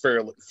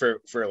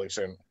fairly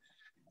soon.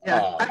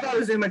 Yeah, I got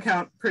a Zoom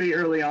account pretty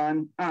early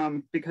on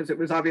because it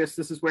was obvious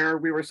this is where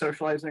we were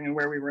socializing and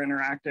where we were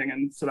interacting,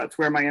 and so that's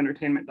where my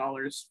entertainment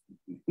dollars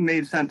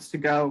made sense to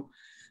go.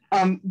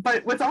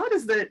 But what's odd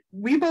is that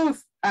we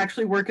both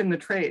actually work in the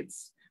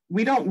trades.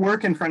 We don't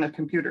work in front of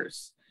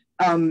computers,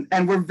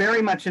 and we're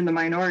very much in the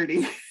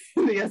minority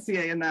in the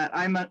SCA in that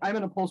I'm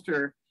an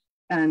upholsterer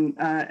and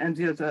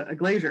Enzio's a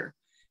glazier.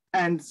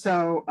 And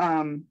so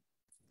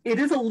it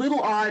is a little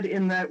odd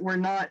in that we're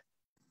not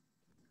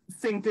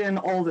synced in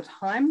all the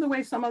time the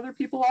way some other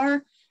people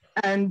are.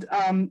 And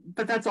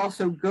but that's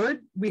also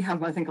good. We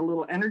have, I think, a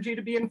little energy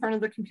to be in front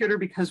of the computer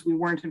because we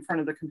weren't in front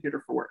of the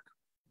computer for work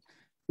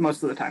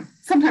most of the time.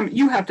 Sometimes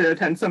you have to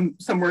attend some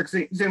work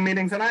Zoom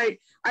meetings, and I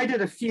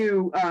did a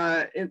few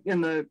in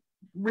the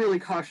really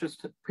cautious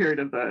period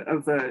of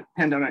the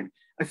pandemic.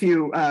 A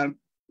few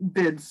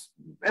bids,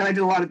 and I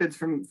did a lot of bids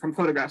from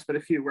photographs, but a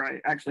few where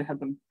I actually had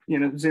them,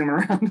 zoom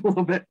around a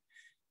little bit.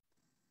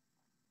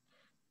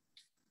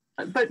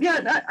 But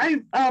yeah,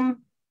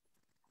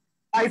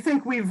 I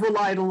think we've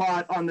relied a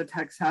lot on the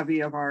tech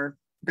savvy of our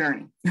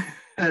barony.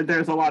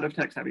 There's a lot of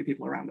tech savvy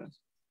people around us.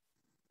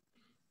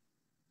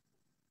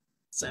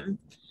 Awesome.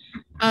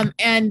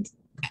 And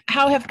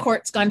how have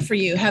courts gone for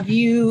you? Have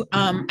you?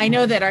 I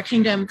know that our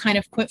kingdom kind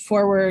of put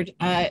forward.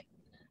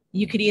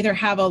 You could either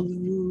have a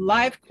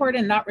live court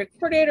and not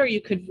record it, or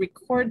you could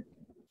record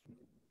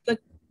the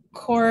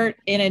court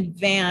in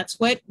advance.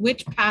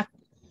 Which path?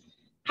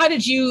 How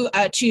did you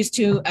choose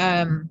to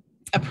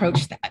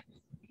approach that?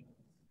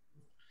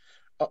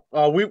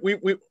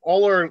 We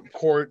all our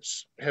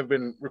courts have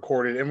been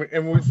recorded,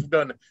 and we've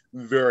done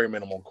very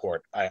minimal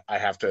court. I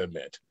have to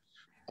admit,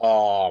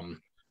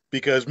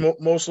 because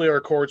mostly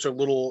our courts are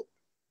little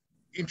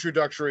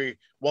introductory.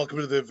 Welcome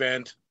to the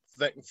event.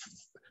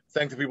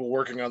 Thank the people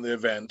working on the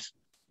event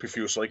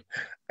profusely,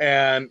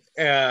 and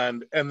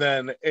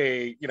then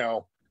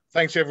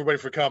thanks to everybody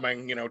for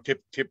coming.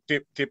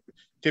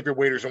 Tip your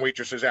waiters and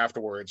waitresses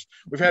afterwards.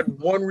 We've had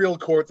one real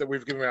court that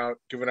we've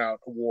given out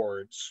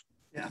awards.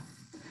 Yeah.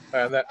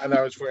 And that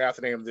was for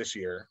Athenaeum this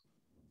year.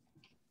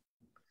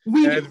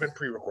 And it's been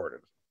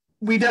pre-recorded.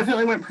 We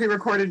definitely went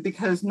pre-recorded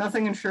because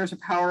nothing ensures a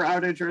power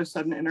outage or a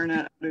sudden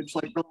internet outage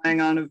like relying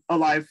on a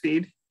live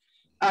feed.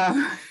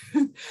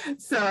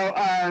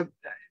 So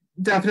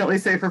definitely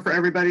safer for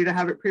everybody to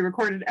have it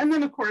pre-recorded. And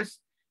then of course,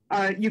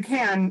 you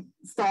can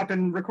stop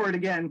and record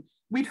again.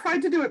 We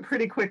tried to do it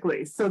pretty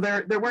quickly. So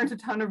there weren't a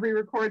ton of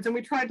re-records, and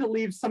we tried to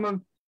leave some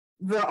of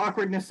the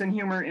awkwardness and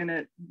humor in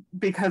it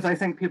because I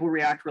think people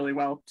react really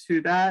well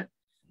to that.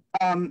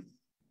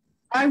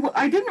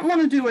 I didn't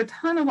want to do a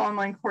ton of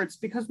online courts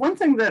because one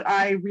thing that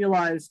I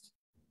realized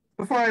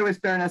before I was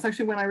Baroness,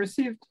 actually when I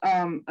received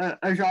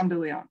a Jean de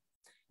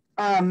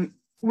Leon,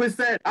 was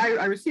that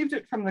I received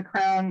it from the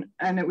Crown,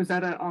 and it was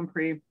at an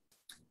Ampris,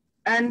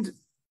 and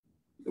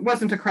it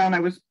wasn't a Crown I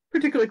was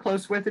particularly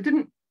close with.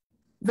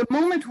 The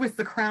moment with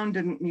the Crown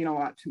didn't mean a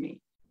lot to me,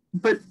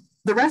 but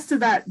the rest of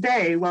that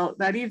day, well,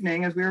 that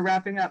evening, as we were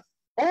wrapping up,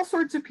 all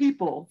sorts of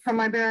people from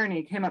my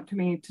barony came up to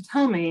me to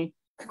tell me,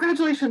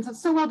 congratulations,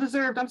 that's so well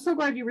deserved. I'm so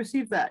glad you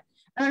received that.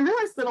 And I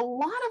realized that a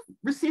lot of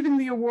receiving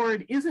the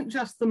award isn't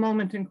just the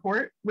moment in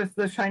court with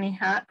the shiny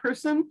hat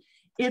person.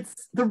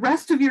 It's the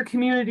rest of your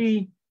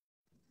community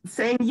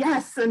saying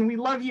yes, and we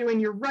love you,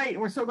 and you're right,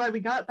 and we're so glad we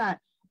got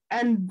that.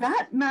 And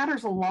that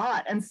matters a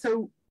lot. And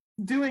so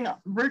doing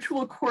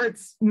virtual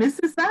courts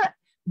misses that.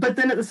 But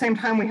then at the same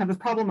time, we have this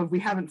problem of we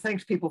haven't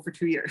thanked people for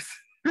 2 years,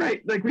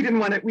 right? Like we didn't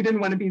want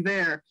to be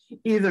there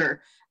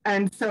either.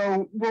 And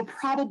so we'll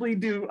probably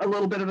do a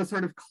little bit of a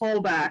sort of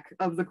callback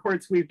of the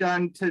courts we've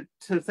done to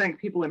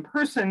thank people in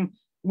person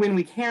when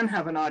we can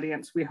have an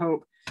audience, we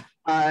hope,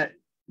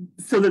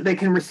 so that they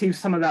can receive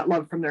some of that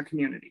love from their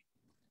community.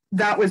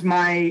 That was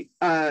my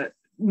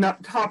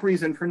top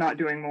reason for not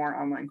doing more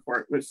online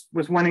court, was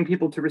wanting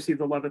people to receive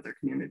the love of their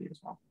community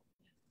as well.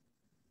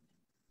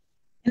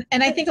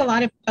 And I think a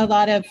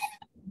lot of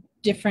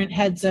different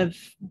heads of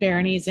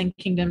baronies and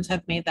kingdoms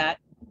have made that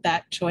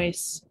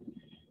choice.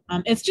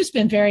 It's just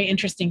been very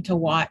interesting to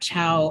watch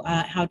how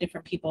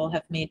different people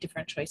have made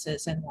different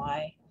choices and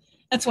why.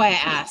 That's why I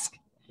ask.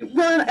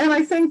 Well, and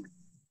I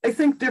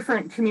think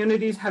different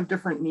communities have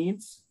different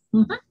needs.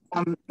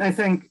 Mm-hmm. I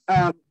think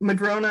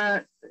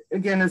Madrone,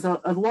 again, is a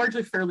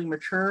largely fairly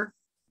mature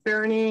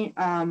barony.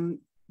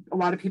 A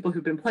lot of people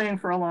who've been playing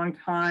for a long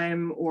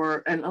time,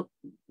 and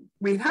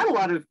we've had a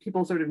lot of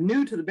people sort of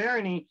new to the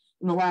barony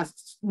in the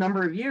last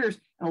number of years,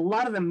 and a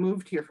lot of them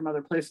moved here from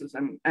other places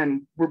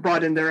and were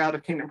brought in their out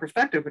of kingdom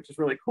perspective, which is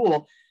really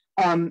cool.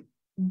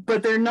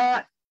 But they're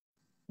not,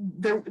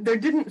 there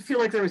didn't feel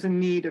like there was a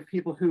need of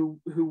people who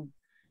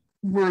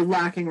were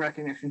lacking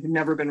recognition, who'd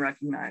never been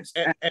recognized.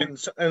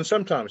 And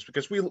sometimes,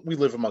 because we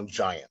live among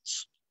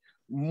giants,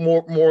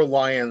 more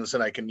lions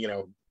than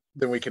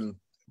than we can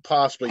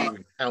possibly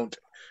even count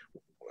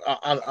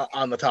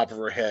on the top of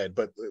her head.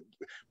 But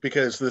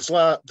because this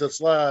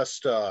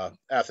last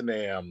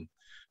Athenaeum,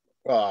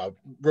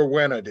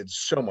 Rowena did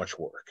so much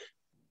work,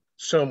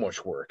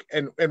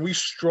 and we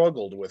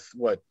struggled with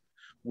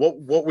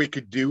what we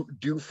could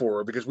do for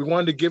her, because we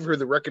wanted to give her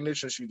the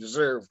recognition she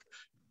deserved,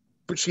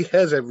 but she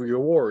has every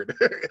award,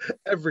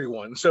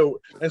 everyone. So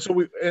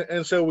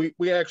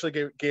we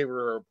actually gave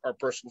her our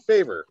personal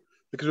favor,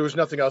 because there was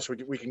nothing else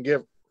we could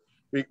give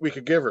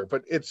her.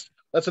 But it's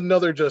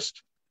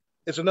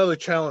another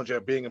challenge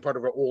of being a part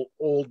of an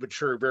old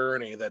mature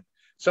barony, that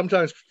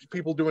sometimes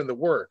people doing the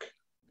work,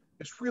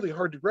 it's really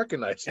hard to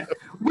recognize them.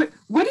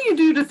 What do you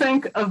do to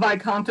thank a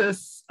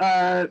Viscountess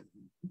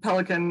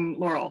Pelican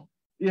Laurel?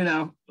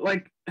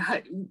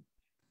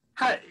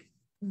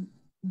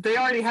 They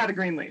already had a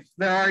green leaf.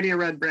 They're already a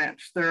red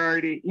branch. They're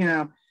already,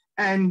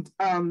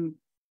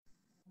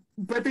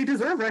 but they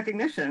deserve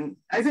recognition.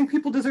 I think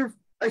people deserve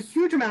a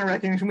huge amount of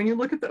recognition. When you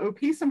look at the OP,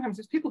 sometimes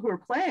there's people who are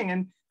playing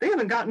and they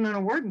haven't gotten an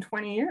award in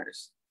 20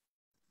 years.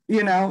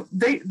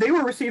 They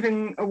were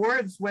receiving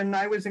awards when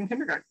I was in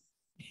kindergarten.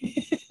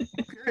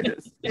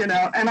 And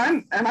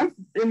I'm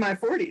in my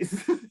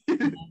 40s.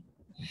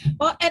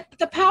 Well, at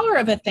the power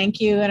of a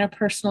thank you and a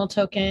personal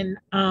token,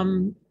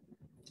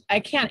 I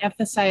can't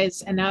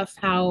emphasize enough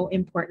how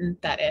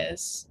important that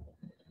is.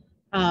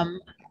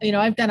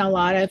 I've done a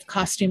lot of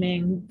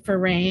costuming for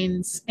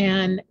Reigns,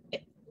 and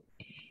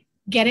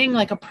getting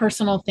like a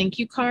personal thank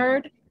you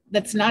card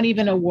that's not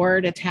even a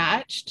word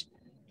attached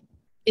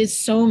is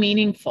so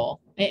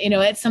meaningful.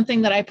 It's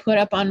something that I put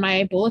up on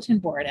my bulletin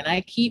board and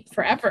I keep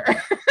forever.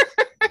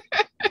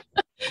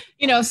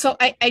 So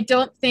I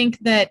don't think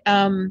that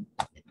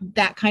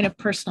that kind of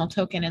personal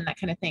token and that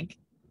kind of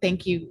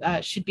thank you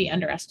should be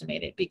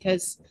underestimated,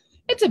 because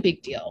it's a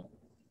big deal.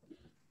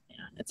 Yeah.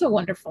 it's a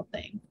wonderful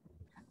thing.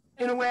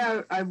 In a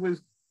way, I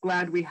was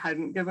glad we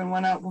hadn't given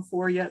one out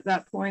before yet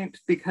that point,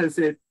 because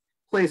it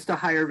placed a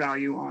higher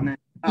value on it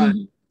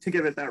to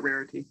give it that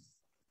rarity.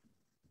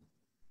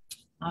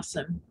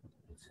 Awesome.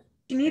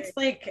 She needs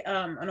like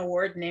an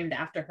award named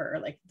after her,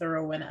 like the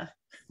Rowena.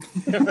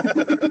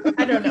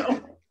 I don't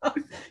know.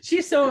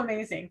 She's so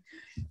amazing.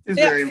 It's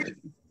very amazing.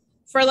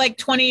 For like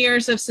 20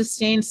 years of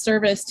sustained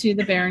service to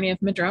the barony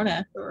of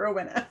Madrone. The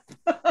Rowena.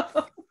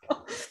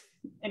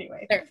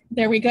 Anyway.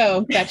 There we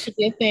go. That should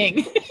be a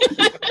thing.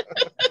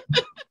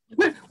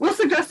 We'll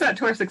suggest that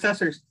to our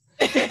successors.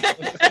 If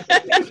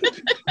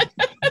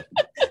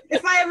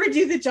I ever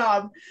do the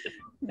job.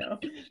 No.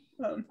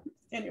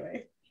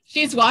 Anyway.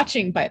 She's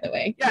watching, by the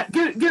way. Yeah,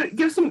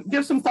 give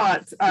some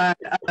thoughts.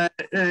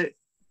 If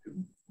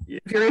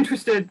you're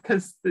interested,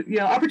 because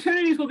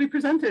opportunities will be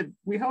presented,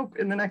 we hope,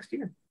 in the next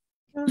year.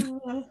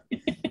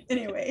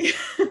 Anyway.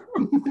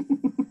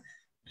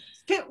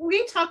 Can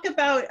we talk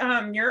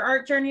about your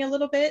art journey a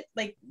little bit?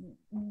 Like,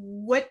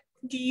 what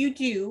do you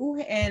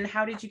do and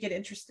how did you get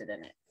interested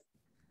in it?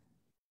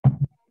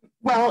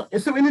 Well,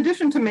 so in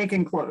addition to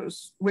making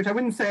clothes, which I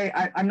wouldn't say,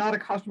 I'm not a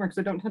costumer because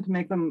I don't tend to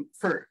make them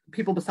for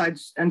people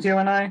besides Enzio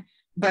and I,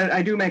 but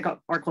I do make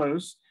up our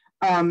clothes.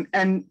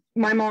 And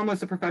my mom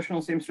was a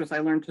professional seamstress. I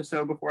learned to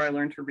sew before I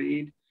learned to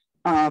read.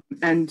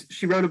 And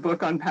she wrote a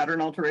book on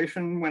pattern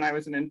alteration when I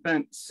was an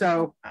infant.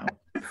 So I have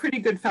a pretty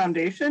good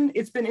foundation.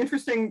 It's been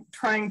interesting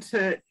trying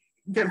to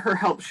get her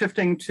help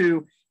shifting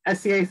to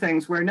SCA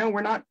things where, no,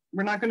 we're not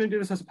going to do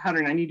this as a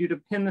pattern. I need you to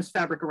pin this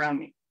fabric around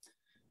me.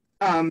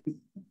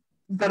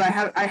 But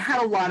I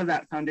had a lot of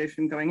that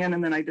foundation going in,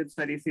 and then I did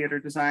study theater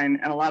design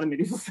and a lot of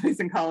medieval studies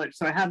in college.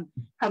 So I had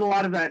a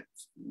lot of that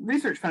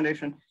research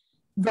foundation.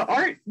 The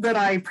art that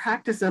I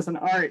practice as an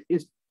art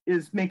is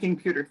making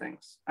pewter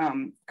things,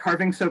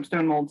 carving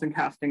soapstone molds and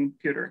casting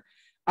pewter.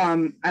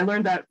 I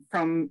learned that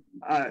from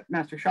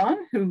Master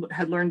Sean, who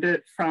had learned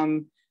it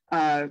from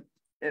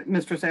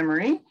Mistress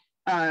Anne-Marie,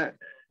 Her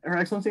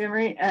Excellency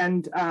Anne-Marie,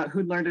 and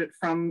who'd learned it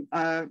from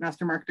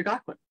Master Mark de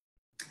Gauquelin.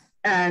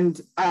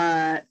 And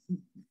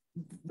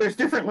there's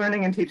different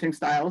learning and teaching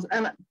styles.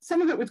 And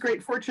some of it was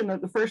great fortune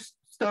that the first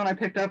stone I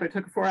picked up, I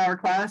took a 4-hour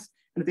class.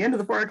 And at the end of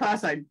the 4-hour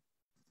class, I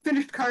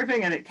finished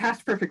carving and it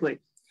cast perfectly.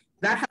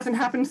 That hasn't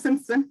happened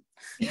since then.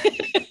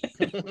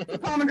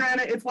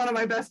 Pomegranate, it's one of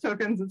my best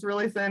tokens. It's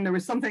really thin. There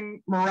was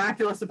something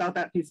miraculous about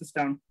that piece of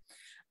stone.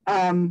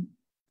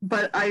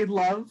 But I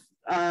love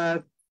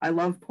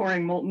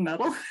pouring molten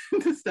metal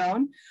into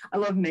stone. I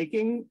love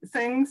making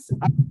things.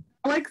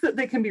 I like that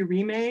they can be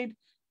remade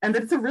and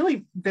that it's a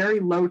really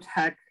very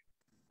low-tech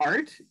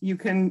art. You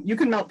can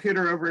melt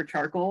pewter over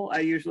charcoal. I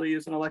usually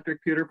use an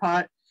electric pewter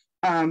pot.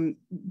 And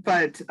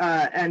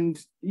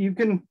you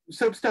can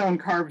soapstone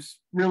carves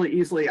really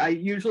easily. I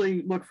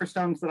usually look for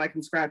stones that I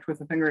can scratch with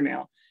a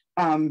fingernail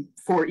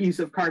for ease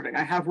of carving.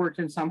 I have worked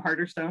in some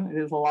harder stone. It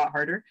is a lot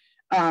harder.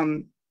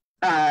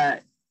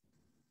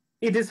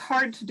 It is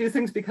hard to do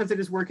things because it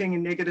is working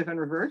in negative and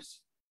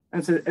reverse.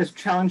 It's a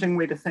challenging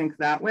way to think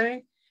that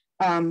way.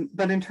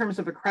 But in terms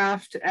of a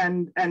craft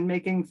and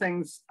making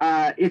things,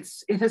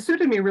 it has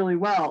suited me really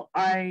well.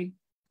 I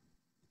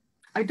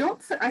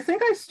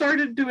think I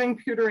started doing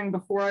pewtering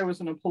before I was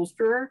an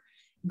upholsterer,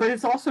 but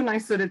it's also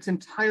nice that it's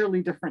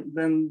entirely different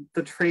than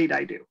the trade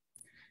I do.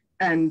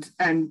 And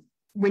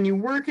when you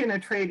work in a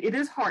trade, it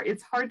is hard.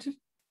 It's hard to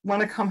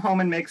want to come home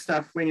and make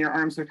stuff when your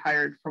arms are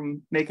tired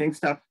from making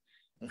stuff.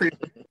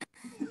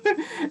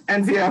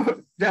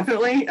 Enzio,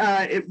 definitely,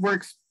 it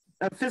works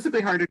a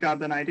physically harder job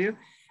than I do.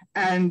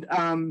 And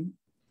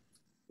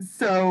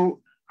so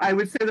I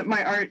would say that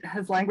my art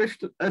has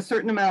languished a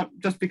certain amount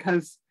just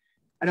because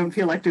I don't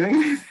feel like doing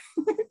anything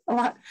a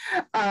lot.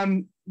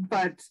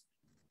 But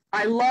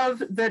I love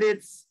that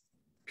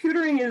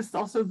pewtering is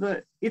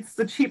also it's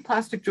the cheap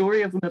plastic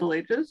jewelry of the Middle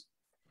Ages.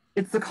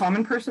 It's the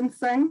common person's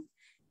thing.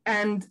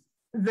 And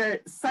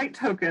the site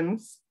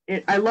tokens,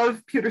 I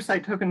love pewter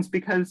site tokens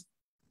because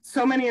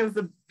so many of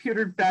the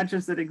pewter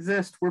badges that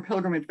exist were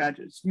pilgrimage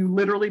badges. You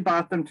literally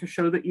bought them to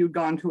show that you'd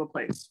gone to a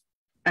place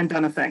and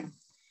done a thing.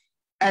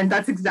 And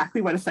that's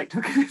exactly what a site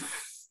token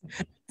is.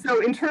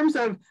 So in terms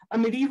of a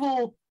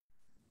medieval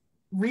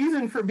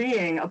reason for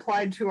being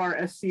applied to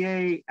our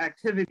SCA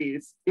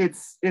activities,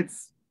 it's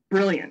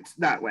brilliant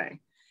that way.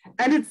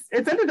 And it's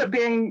ended up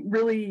being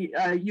really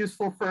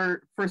useful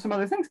for some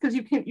other things because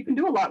you can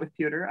do a lot with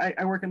pewter.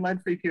 I work in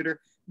lead-free pewter,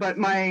 but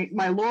my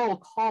laurel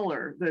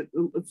collar,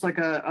 it's like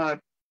a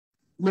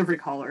livery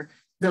collar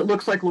that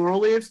looks like laurel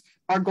leaves,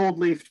 are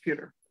gold-leafed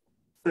pewter.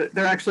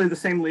 They're actually the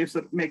same leaves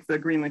that make the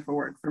green leaf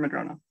award for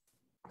Madrone.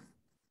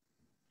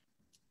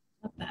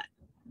 Love that.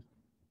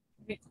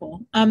 Very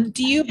cool.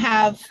 Do you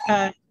have,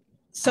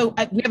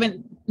 we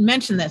haven't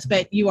mentioned this,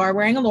 but you are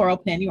wearing a laurel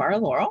pin. You are a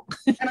laurel.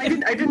 And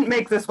I didn't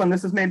make this one.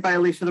 This is made by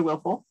Alicia the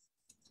Willful.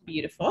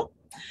 Beautiful.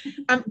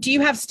 Do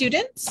you have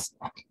students?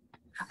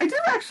 I do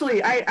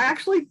actually. I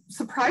actually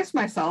surprised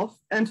myself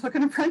and took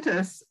an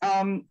apprentice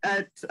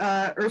at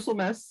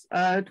Ursulmus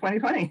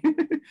 2020.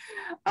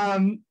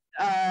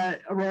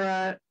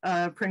 Aurora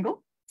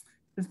Pringle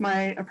is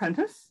my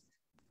apprentice.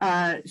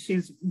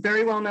 She's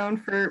very well known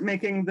for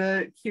making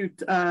the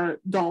cute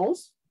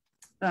dolls,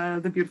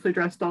 the beautifully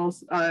dressed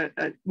dolls.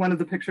 One of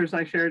the pictures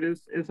I shared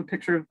is a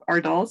picture of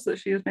our dolls that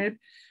she has made.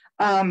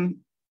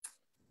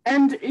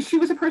 And she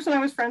was a person I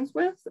was friends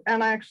with,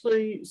 and I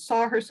actually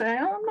saw her say,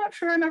 oh, I'm not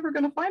sure I'm ever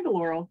going to find a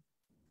laurel.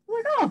 I'm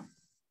like, oh,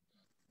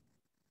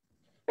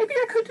 maybe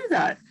I could do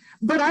that.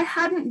 But I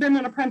hadn't been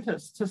an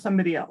apprentice to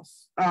somebody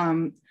else.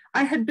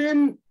 I had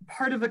been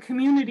part of a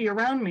community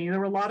around me. There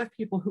were a lot of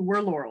people who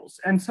were laurels.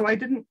 And so I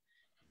didn't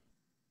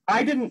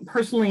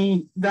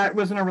personally, that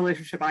wasn't a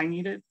relationship I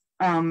needed.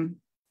 And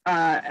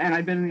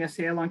I'd been in the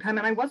SCA a long time,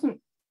 and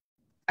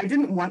I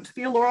didn't want to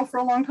be a laurel for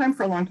a long time.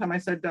 For a long time, I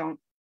said, don't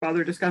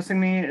bother discussing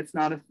me. It's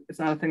not a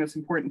thing that's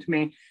important to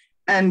me.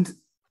 And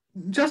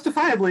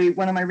justifiably,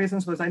 one of my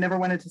reasons was I never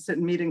wanted to sit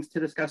in meetings to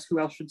discuss who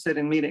else should sit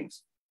in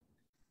meetings.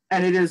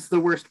 And it is the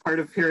worst part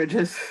of peerage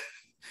is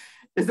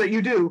that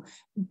you do.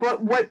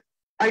 But what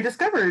I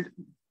discovered,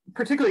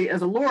 particularly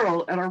as a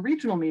laurel at our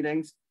regional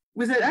meetings,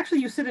 was that actually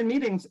you sit in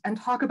meetings and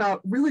talk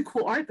about really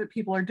cool art that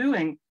people are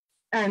doing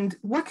and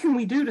what can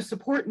we do to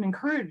support and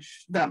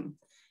encourage them.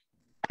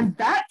 And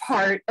that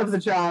part of the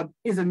job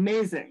is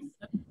amazing.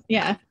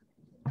 Yeah.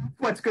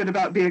 What's good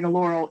about being a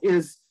laurel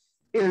is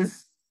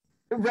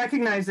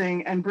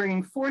recognizing and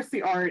bringing forth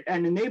the art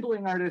and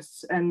enabling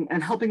artists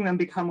and helping them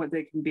become what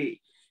they can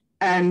be.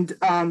 And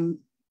I'm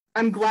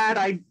glad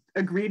I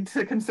agreed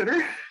to consider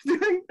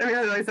doing. I mean,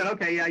 I said,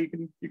 okay, yeah, you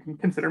can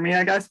consider me,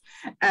 I guess.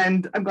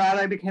 And I'm glad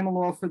I became a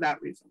laurel for that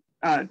reason.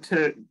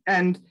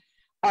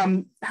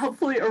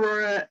 Helpfully,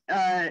 Aurora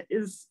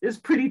is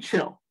pretty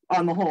chill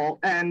on the whole,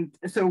 and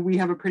so we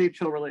have a pretty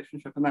chill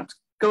relationship, and that's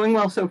going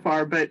well so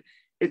far. But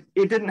it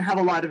didn't have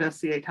a lot of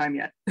SCA time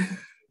yet.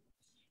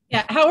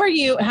 Yeah, how are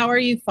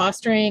you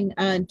fostering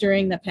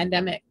during the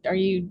pandemic? Are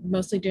you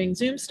mostly doing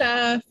Zoom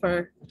stuff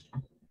or?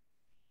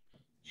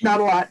 Not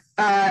a lot,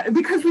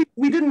 because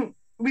we didn't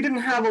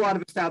have a lot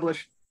of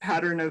established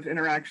pattern of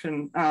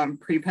interaction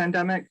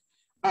pre-pandemic.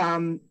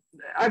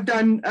 I've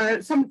done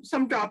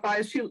some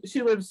drop-bys.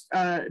 She lives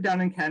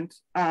down in Kent,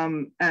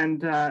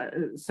 and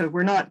so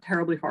we're not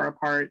terribly far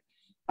apart.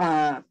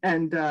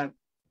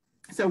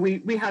 So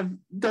we have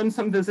done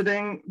some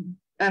visiting,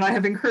 and I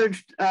have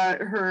encouraged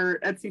her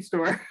Etsy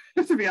store,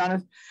 to be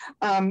honest.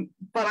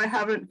 But I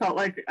haven't felt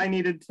like I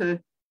needed to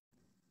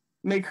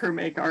make her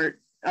make art.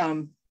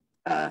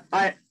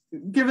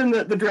 Given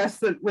that the dress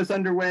that was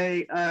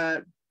underway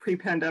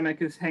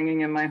pre-pandemic is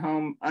hanging in my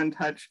home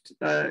untouched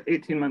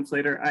 18 months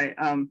later,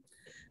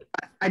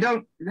 I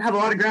don't have a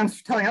lot of grounds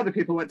for telling other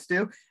people what to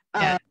do.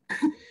 Yeah.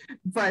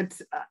 But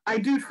I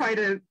do try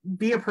to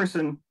be a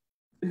person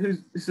who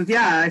says,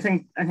 yeah, I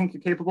think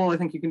you're capable. I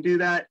think you can do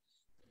that.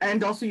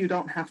 And also you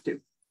don't have to.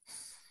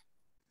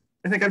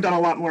 I think I've done a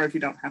lot more if you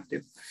don't have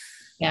to.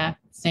 Yeah,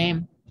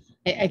 same.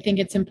 I think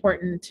it's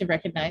important to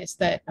recognize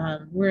that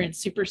we're in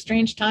super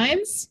strange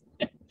times.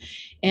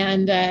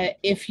 And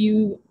if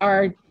you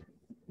are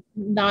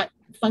not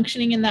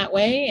functioning in that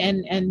way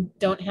and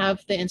don't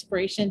have the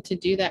inspiration to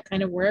do that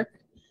kind of work,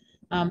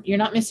 you're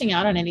not missing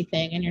out on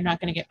anything, and you're not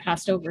going to get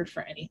passed over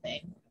for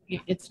anything.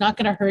 It's not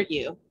going to hurt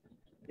you.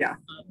 Yeah.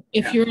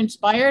 If you're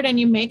inspired and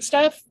you make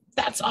stuff,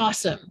 that's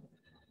awesome.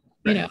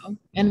 Right. You know,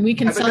 and we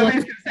can celebrate.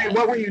 Nobody's going to say,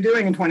 what were you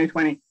doing in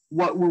 2020?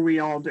 What were we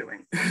all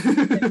doing?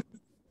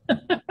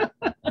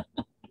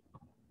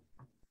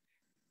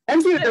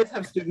 Enzio does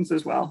have students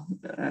as well.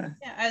 Yeah,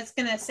 I was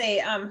gonna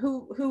say,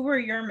 who were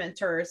your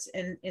mentors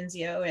in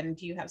Enzio, and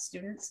do you have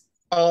students?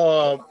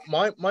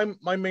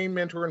 My main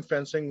mentor in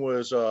fencing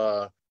was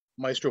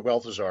Maestro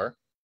Balthazar.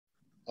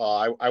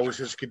 I was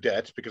his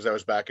cadet because I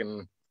was back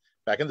in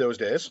those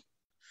days.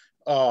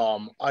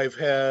 I've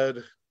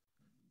had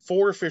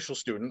 4 official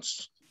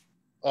students.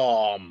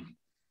 I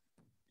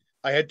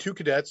had 2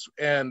 cadets,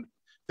 and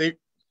they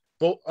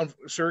both,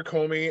 Sir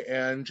Comey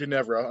and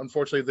Ginevra,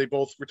 unfortunately, they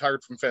both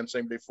retired from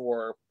fencing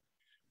before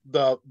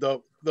the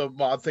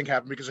mod thing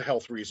happened because of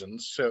health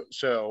reasons.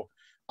 So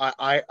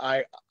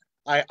I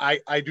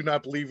do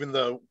not believe in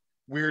the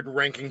weird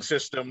ranking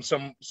system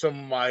some of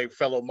my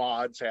fellow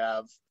mods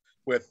have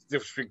with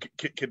different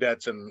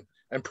cadets and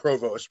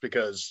provosts,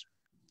 because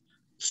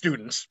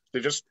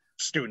they're just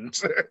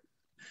students.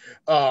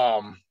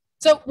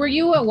 So were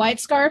you a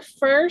white scarf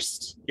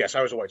first? Yes,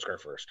 I was a white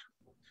scarf first.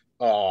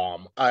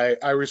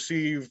 I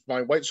received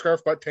my white scarf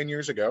about 10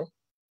 years ago.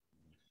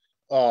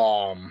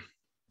 And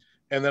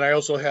then I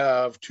also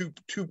have two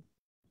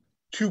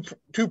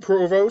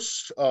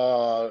provosts,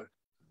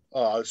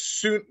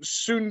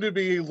 soon to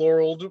be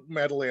laureled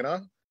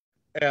Madalena,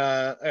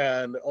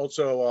 and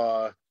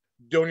also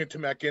Donia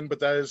Temekin, but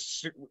that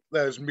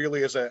is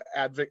merely as an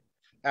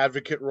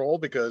advocate role,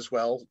 because,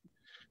 well,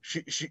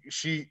 she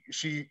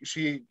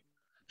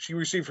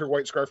received her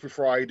white scarf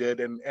before I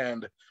did,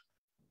 and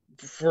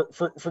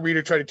for me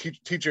to try to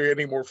teach her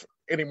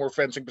any more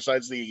fencing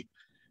besides the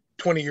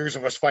 20 years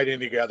of us fighting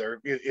together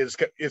is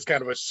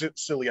kind of a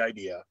silly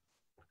idea.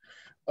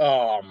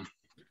 But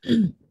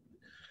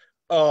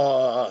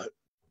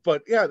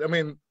yeah, I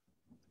mean,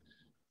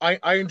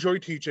 I enjoy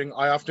teaching.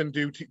 I often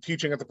do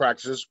teaching at the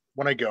practices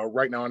when I go.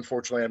 Right now,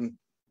 unfortunately, I'm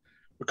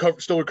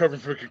still recovering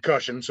from a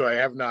concussion, so I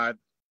have not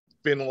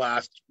been the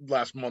last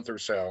month or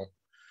so.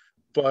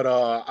 But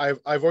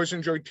I've always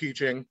enjoyed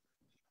teaching.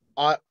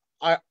 I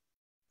I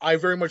I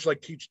very much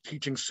like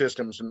teaching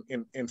systems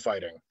in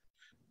fighting,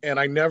 and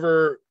I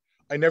never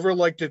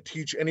like to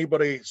teach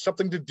anybody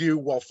something to do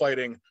while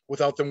fighting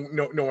without them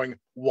knowing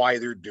why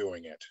they're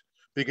doing it.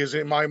 Because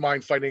in my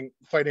mind, fighting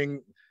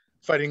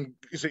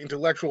is an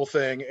intellectual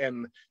thing,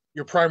 and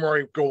your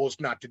primary goal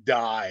is not to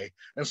die.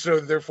 And so,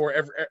 therefore,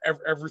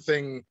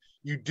 everything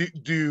you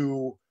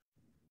do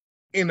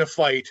in a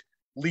fight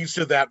leads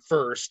to that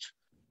first,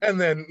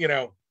 and then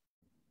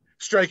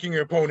striking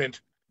your opponent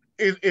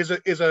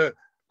is a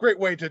great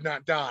way to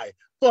not die,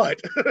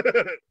 but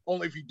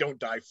only if you don't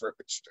die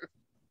first.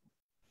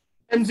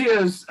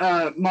 Enzio's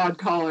mod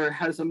collar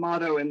has a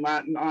motto in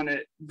Latin on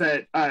it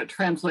that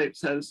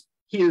translates as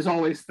 "He is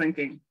always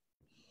thinking."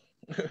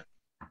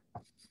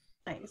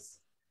 Nice.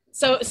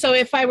 So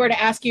if I were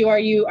to ask you, are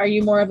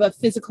you more of a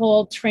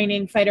physical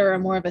training fighter or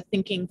more of a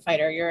thinking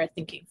fighter? You're a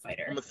thinking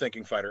fighter. I'm a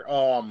thinking fighter.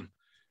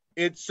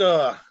 It's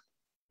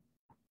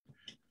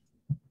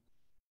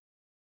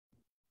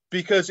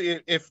because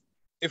if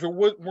it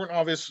weren't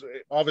obvious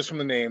from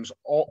the names,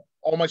 all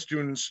my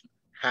students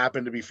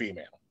happen to be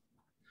female,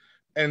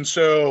 and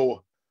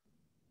so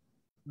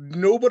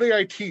nobody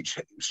I teach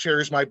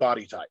shares my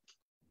body type,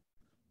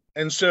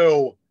 and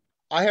so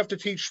I have to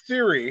teach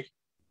theory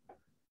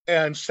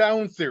and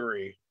sound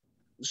theory,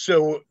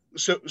 so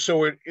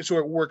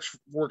it works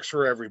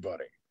for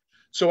everybody.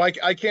 So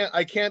I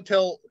can't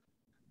tell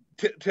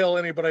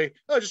anybody,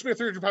 oh, just be a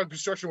 300-pound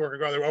construction worker,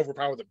 go out there and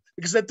overpower them,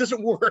 because that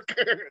doesn't work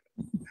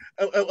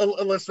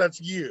unless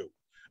that's you.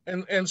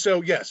 And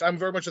so yes, I'm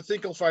very much a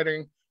thinking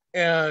fighting,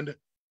 and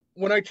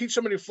when I teach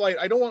somebody to fight,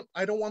 I don't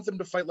want them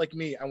to fight like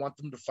me. I want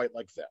them to fight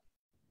like them,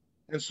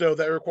 and so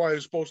that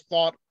requires both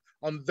thought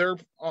on their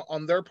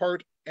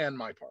part and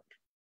my part.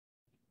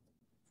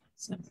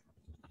 So,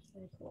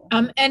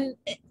 and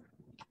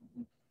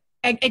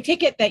I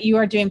take it that you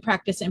are doing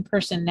practice in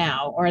person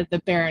now, or the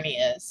barony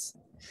is.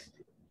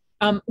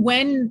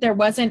 When there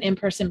wasn't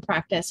in-person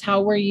practice,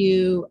 how were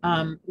you?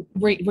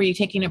 Were you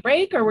taking a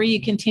break, or were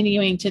you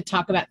continuing to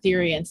talk about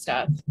theory and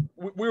stuff?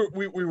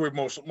 We were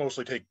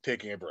mostly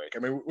taking a break. I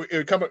mean, it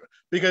would come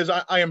because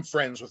I am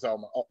friends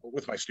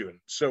with my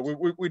students, so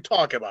we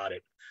talk about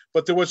it,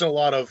 but there wasn't a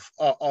lot of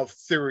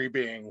theory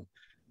being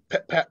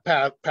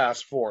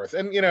passed forth,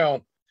 and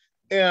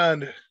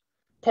and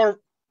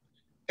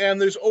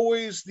there's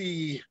always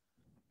the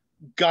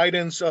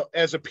guidance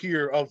as a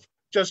peer of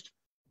just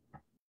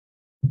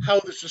how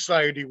the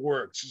society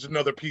works is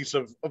another piece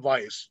of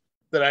advice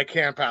that I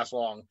can pass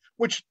along,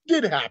 which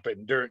did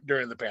happen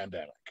during the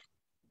pandemic.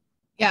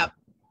 Yeah,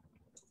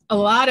 a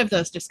lot of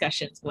those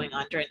discussions going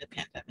on during the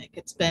pandemic.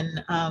 It's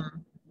been a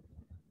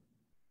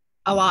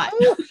lot.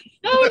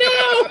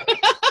 Oh no!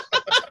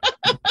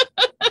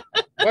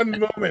 One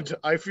moment,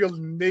 I feel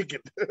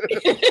naked.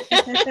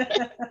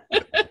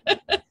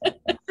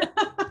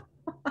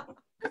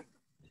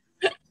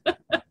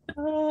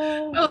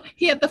 Oh,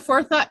 he had the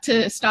forethought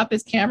to stop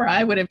his camera.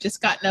 I would have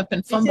just gotten up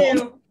and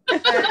fumbled.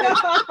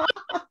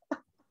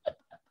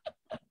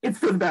 It's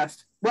for the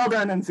best. Well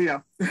done,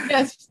 Enzio.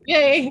 Yes,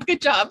 yay,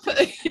 good job.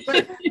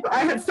 I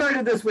had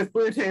started this with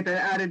blue tape and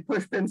added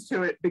push pins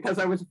to it because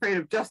I was afraid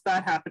of just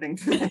that happening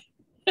today.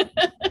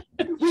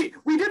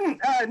 We didn't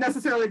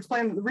necessarily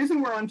explain the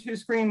reason we're on two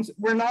screens.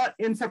 We're not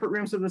in separate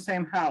rooms of the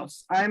same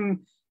house.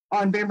 I'm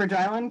on Bainbridge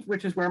Island,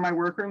 which is where my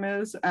workroom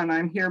is, and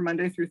I'm here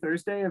Monday through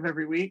Thursday of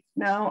every week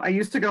now. I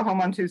used to go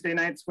home on Tuesday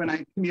nights when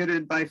I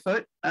commuted by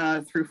foot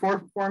through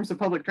 4 forms of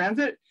public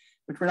transit,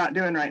 which we're not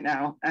doing right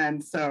now.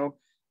 And so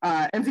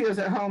Enzio's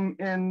at home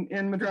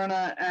in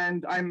Madrone,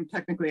 and I'm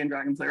technically in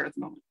Dragon's Lair at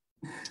the moment.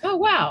 Oh,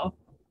 wow.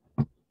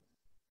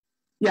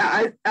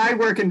 Yeah, I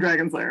work in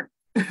Dragon's Lair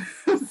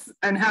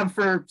and have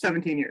for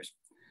 17 years.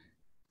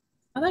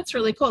 Oh, that's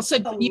really cool. So a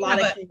lot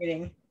of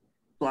commuting.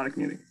 A lot of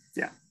commuting,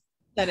 yeah.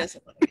 That is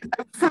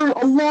for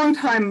a long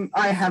time.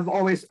 I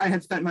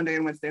had spent Monday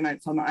and Wednesday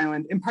nights on the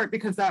island, in part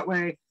because that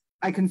way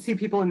I can see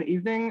people in the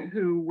evening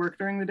who work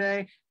during the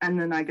day, and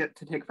then I get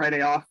to take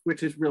Friday off,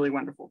 which is really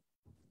wonderful.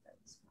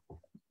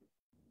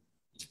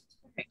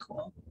 Okay,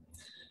 cool.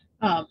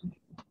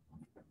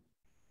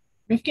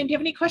 Rifkin, do you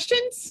have any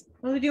questions?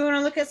 Well, do you want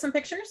to look at some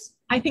pictures?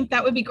 I think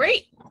that would be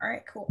great. All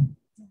right, cool.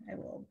 I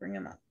will bring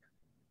them up.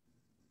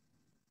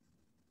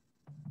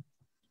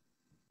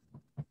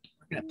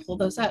 We're going to pull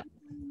those up.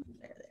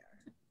 There they are.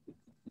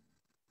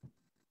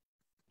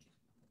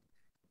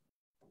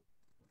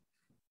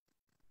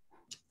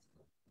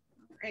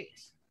 Great.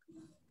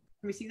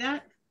 Can we see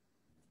that?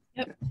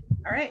 Yep.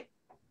 All right.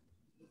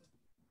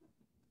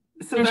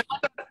 So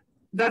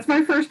that's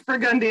my first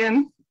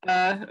Burgundian,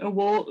 a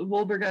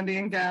wool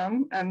Burgundian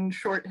gown and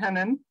short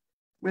hennin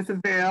with a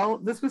veil.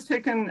 This was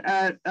taken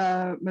at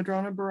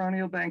Madrone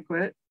baronial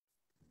banquet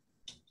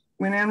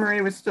when Anne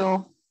Marie was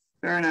still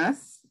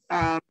Baroness.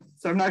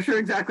 So I'm not sure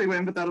exactly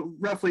when, but that'll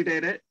roughly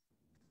date it.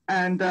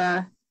 And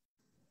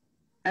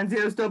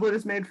Enzio's doublet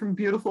is made from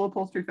beautiful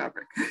upholstery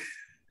fabric.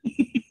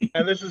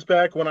 And this is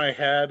back when I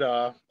had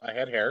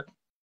hair.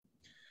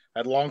 I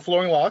had long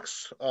flowing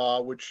locks,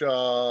 which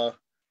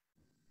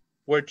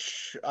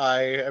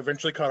I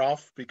eventually cut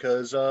off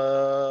because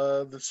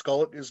the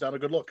skullet is not a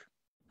good look.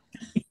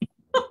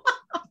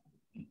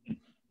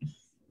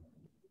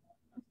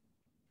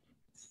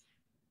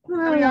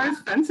 We are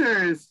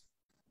Spencers.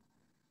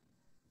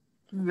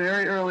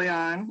 Very early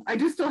on. I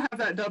do still have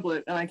that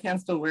doublet, and I can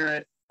still wear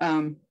it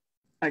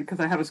because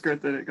I have a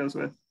skirt that it goes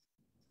with.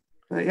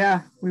 But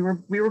yeah, we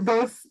were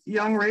both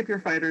young rapier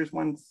fighters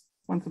once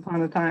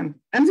upon a time.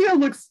 Enzio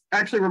looks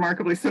actually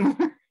remarkably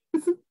similar.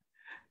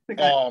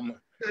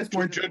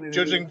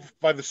 Judging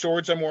by the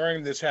swords I'm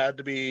wearing, this had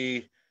to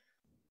be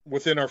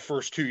within our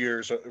first 2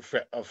 years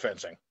of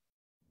fencing.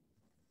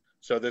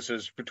 So this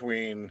is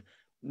between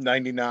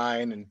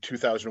 99 and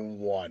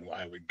 2001,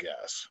 I would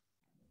guess.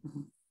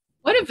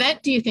 What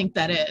event do you think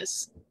that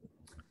is?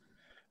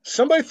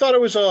 Somebody thought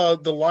it was the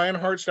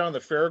Lionhearts down at the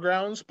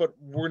fairgrounds, but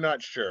we're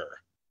not sure.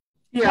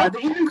 Yeah, the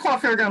Evenclaw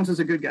Fairgrounds is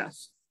a good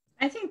guess.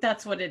 I think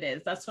that's what it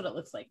is. That's what it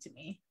looks like to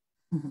me.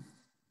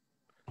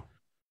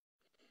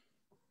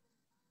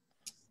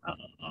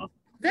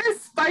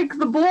 There's Spike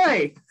the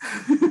boy.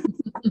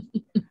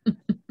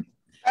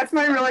 That's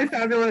my really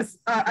fabulous.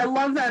 I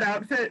love that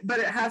outfit, but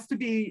it has to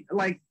be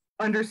like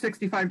under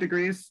 65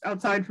 degrees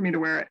outside for me to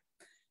wear it,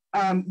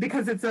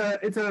 because it's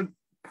a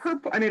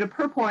I made a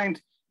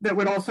purpoint that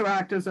would also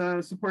act as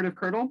a supportive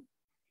kirtle.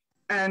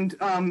 And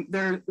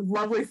they're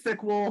lovely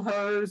thick wool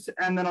hose,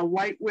 and then a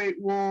lightweight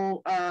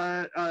wool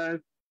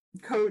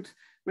coat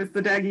with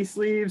the daggy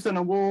sleeves and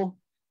a wool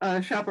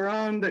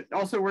chaperone that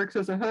also works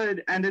as a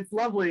hood. And it's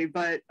lovely,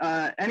 but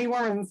any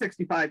warmer than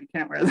 65, you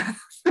can't wear that.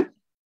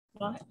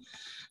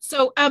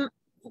 So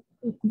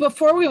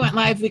before we went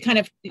live, we kind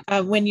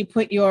of, when you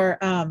put your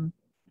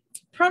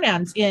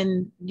pronouns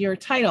in your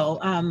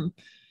title,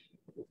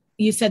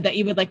 you said that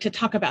you would like to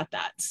talk about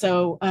that.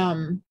 So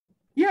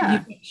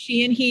yeah,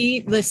 she and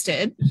he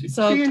listed.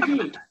 So she and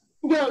he.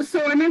 Well,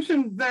 so I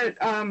mentioned that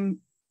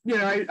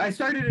I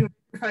started in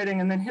fighting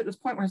and then hit this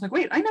point where I was like,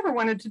 wait, I never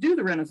wanted to do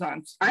the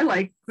Renaissance. I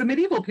like the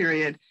medieval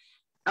period.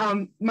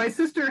 My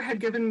sister had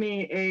given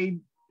me a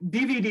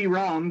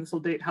DVD-ROM. This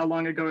will date how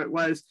long ago it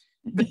was.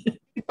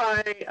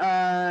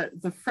 By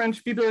the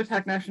French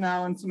Bibliothèque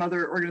Nationale and some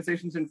other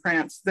organizations in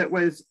France that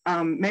was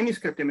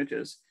manuscript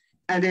images.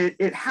 And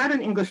it had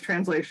an English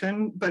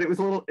translation, but it was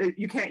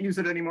you can't use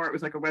it anymore. It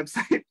was like a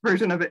website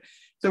version of it.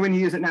 So when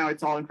you use it now,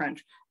 it's all in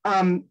French.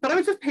 But I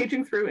was just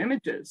paging through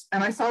images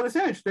and I saw this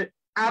image that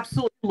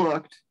absolutely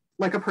looked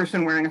like a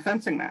person wearing a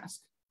fencing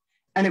mask.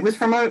 And it was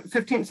from a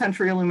 15th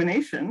century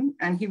illumination,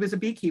 and he was a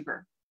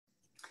beekeeper.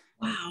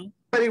 Wow.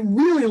 But it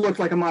really looked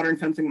like a modern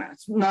fencing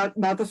mask, not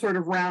the sort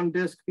of round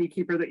disc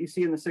beekeeper that you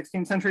see in the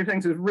 16th century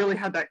things. It really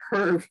had that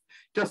curve,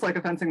 just like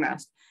a fencing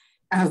mask.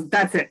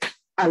 That's it.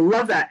 I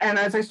love that. And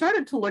as I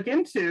started to look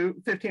into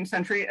 15th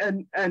century,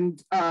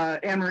 and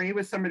Anne-Marie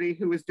was somebody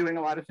who was doing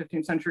a lot of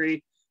 15th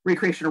century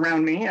recreation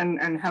around me and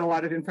had a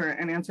lot of info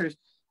and answers.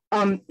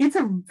 It's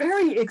a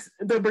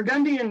the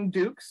Burgundian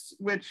dukes,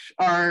 which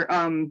are,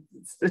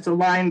 it's a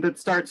line that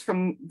starts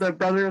from the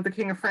brother of the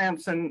King of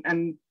France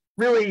and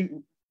really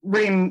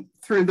reign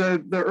through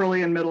the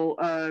early and middle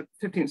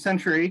 15th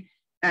century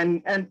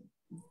and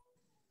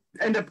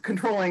end up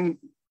controlling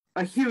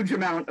a huge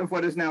amount of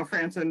what is now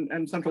France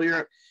and Central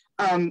Europe,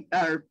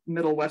 or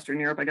Middle Western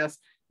Europe, I guess.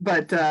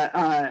 But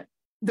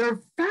they're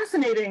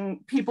fascinating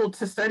people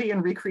to study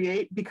and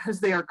recreate because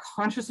they are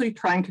consciously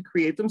trying to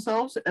create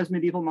themselves as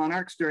medieval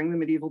monarchs during the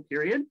medieval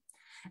period.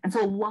 And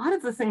so a lot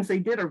of the things they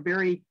did are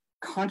very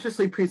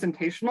consciously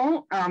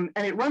presentational, and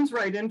it runs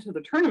right into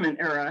the tournament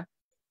era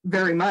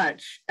very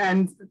much.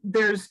 And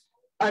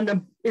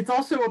it's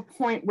also a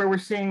point where we're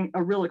seeing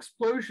a real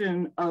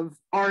explosion of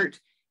art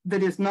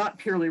that is not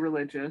purely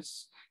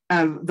religious.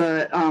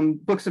 The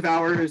books of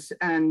hours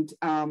and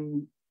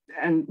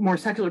more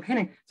secular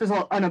painting. So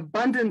there's an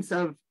abundance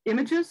of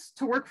images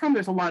to work from.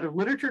 There's a lot of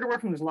literature to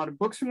work from. There's a lot of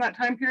books from that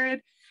time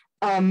period.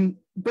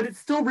 But it's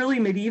still really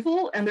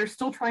medieval, and they're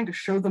still trying to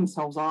show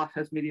themselves off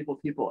as medieval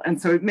people.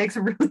 And so it makes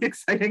a really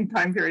exciting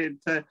time period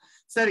to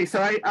study.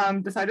 So I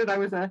decided I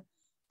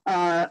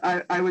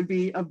would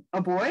be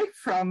a boy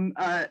from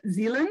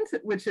Zeeland,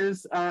 which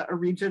is a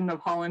region of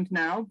Holland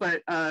now,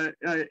 but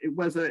it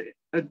was an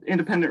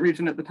independent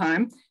region at the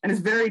time, and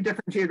it's very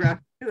different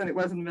geographically than it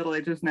was in the Middle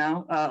Ages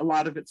now. A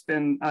lot of it's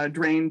been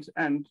drained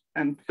and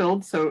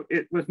filled, so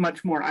it was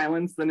much more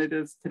islands than it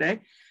is today.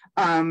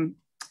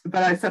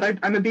 But I said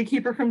I'm a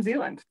beekeeper from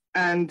Zeeland,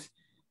 and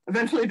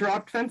eventually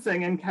dropped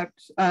fencing and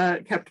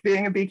kept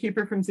being a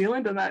beekeeper from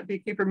Zeeland. And that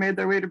beekeeper made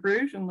their way to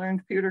Bruges and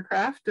learned pewter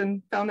craft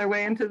and found their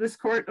way into this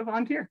court of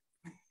Antir.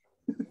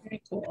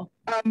 Very cool.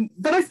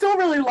 But I still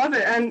really love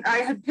it. And I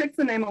had picked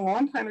the name a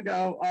long time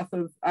ago off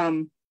of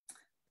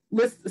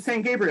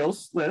St.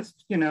 Gabriel's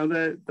list,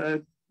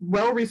 the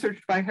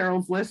well-researched by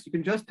Harold's list. You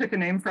can just pick a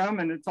name from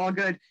and it's all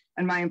good.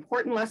 And my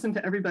important lesson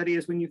to everybody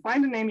is when you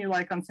find a name you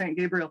like on St.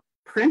 Gabriel,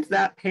 print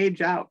that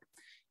page out.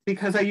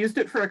 because I used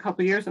it for a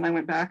couple of years and I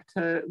went back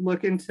to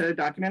look into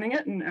documenting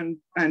it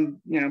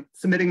and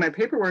submitting my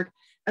paperwork,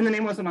 and the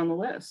name wasn't on the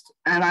list.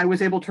 And I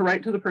was able to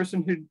write to the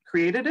person who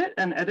created it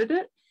and edited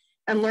it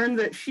and learn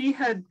that she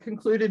had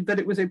concluded that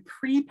it was a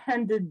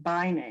prepended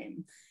by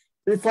name.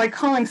 It's like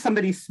calling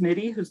somebody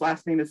Smitty, whose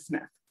last name is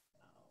Smith.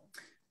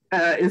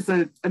 Is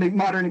a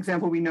modern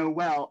example we know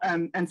well.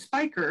 And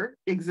Spiker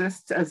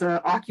exists as an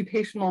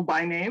occupational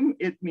by name.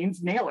 It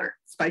means nailer.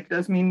 Spike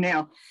does mean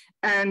nail.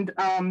 And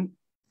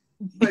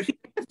but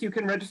you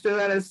can register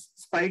that as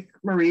Spike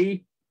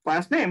Marie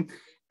last name.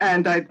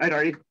 And I'd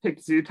already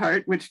picked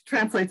Zootart, which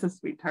translates as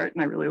sweet tart,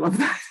 and I really love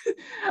that.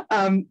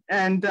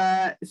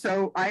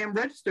 So I am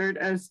registered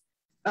as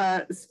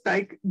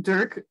Spike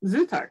Dirk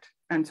Zootart.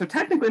 And so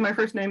technically my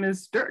first name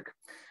is Dirk.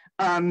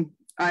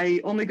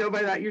 I only go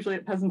by that usually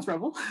at Peasants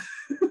Revel,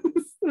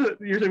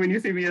 usually when you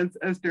see me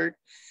as Dirk.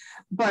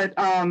 But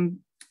I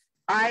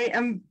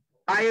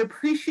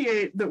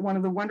appreciate that one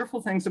of the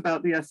wonderful things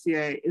about the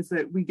SCA is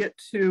that we get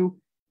to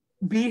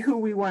be who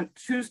we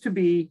choose to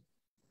be,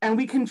 and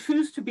we can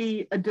choose to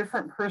be a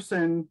different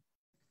person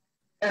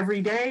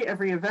every day,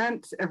 every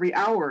event, every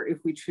hour if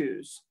we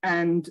choose.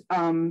 And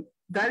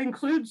that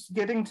includes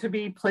getting to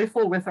be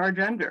playful with our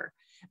gender.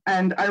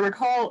 And I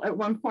recall at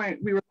one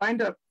point we were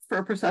lined up for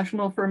a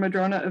processional for a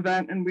Madrone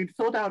event, and we'd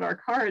filled out our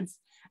cards,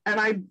 and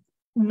I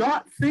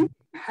not think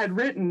had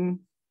written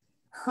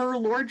her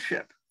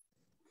lordship.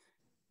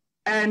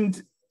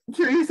 And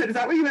Curie said, "Is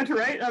that what you meant to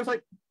write?" And I was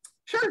like,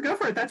 "Sure, go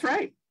for it, that's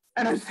right."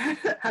 And I just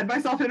had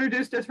myself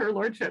introduced as her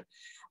lordship.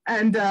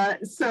 And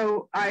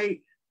so I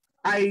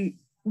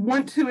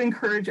want to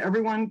encourage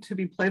everyone to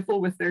be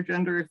playful with their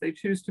gender if they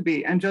choose to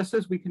be. And just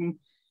as we can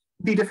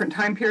be different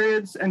time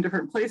periods and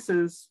different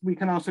places, we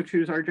can also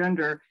choose our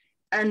gender.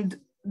 And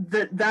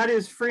that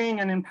is freeing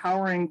and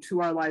empowering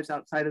to our lives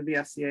outside of the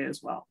SCA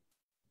as well.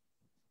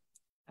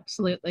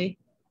 Absolutely.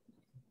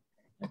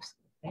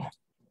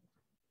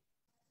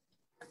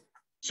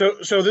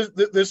 So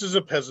this is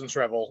a Peasants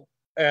Revel,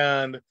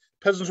 and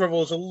Peasants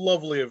Revel is a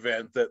lovely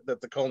event that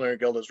the Culinary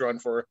Guild has run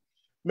for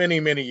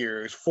many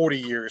years, 40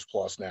 years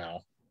plus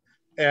now.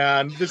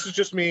 And this is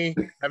just me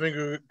having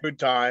a good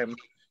time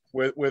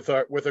with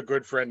a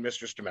good friend,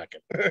 Mr.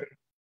 Stemekin.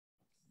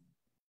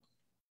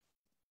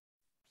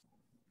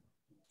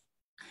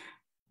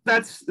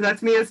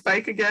 That's me as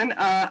Spike again.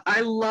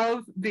 I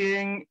love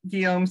being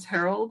Guillaume's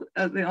herald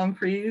at the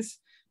Emprise.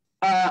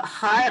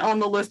 High on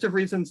the list of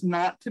reasons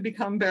not to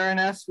become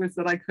Baroness was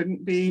that I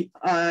couldn't be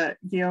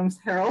Guillaume's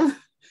herald,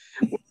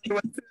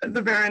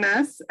 the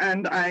Baroness,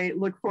 and I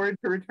look forward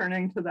to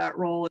returning to that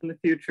role in the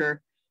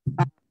future.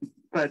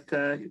 But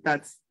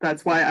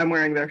that's why I'm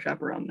wearing their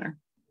chaperone there.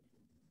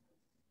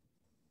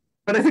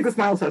 But I think the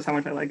smile says how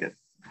much I like it.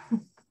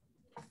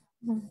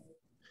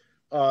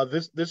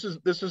 This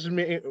is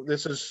me.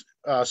 This is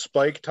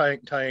Spike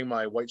tying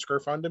my white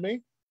scarf onto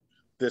me.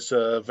 This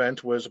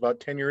event was about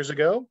 10 years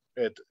ago.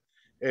 It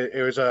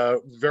was a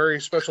very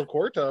special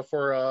court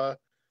for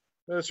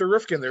Sir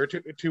Rifkin there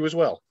too as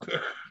well.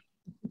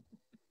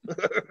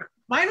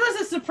 Mine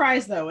was a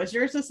surprise though. Was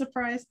yours a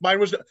surprise? Mine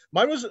was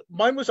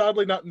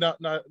oddly not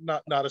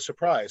a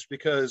surprise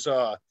because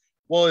it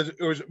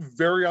was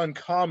very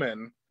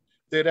uncommon.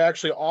 They'd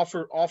actually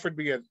offered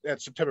me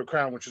at September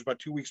Crown, which was about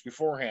 2 weeks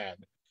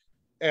beforehand.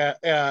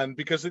 And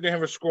because they didn't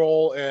have a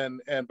scroll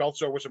and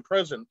Balthazar wasn't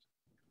present,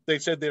 they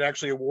said they'd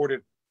actually award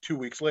it 2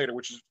 weeks later,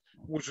 which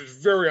was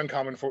very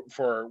uncommon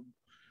for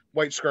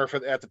white scarf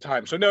at the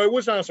time. So no, it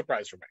was not a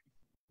surprise for me.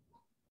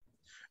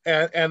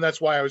 And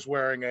that's why I was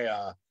wearing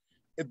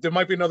there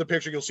might be another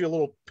picture. You'll see a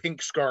little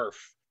pink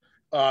scarf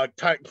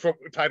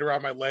tied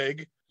around my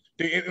leg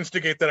to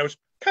instigate that I was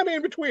kind of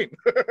in between.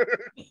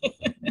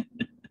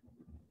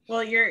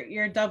 Well,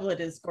 your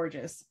doublet is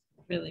gorgeous.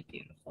 Really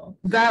beautiful.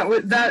 That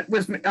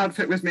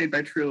outfit was made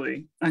by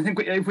Truly. I think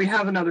if we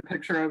have another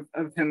picture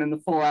of him in the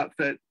full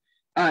outfit,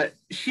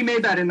 she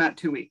made that in that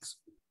 2 weeks.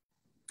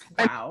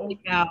 Wow.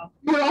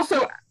 We're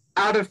also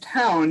out of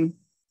town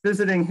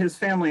visiting his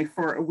family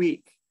for a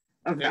week.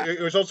 It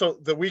was also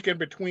the weekend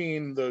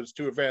between those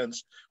two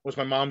events was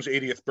my mom's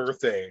 80th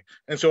birthday.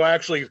 And so I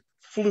actually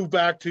flew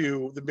back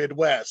to the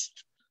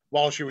Midwest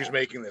while she was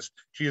making this.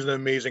 She's an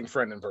amazing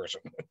friend in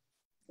person.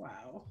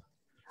 Wow.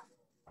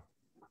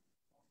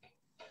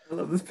 I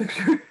love this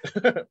picture.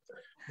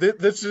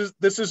 This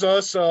is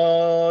us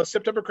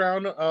September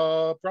Crown,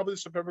 probably the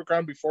September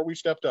Crown before we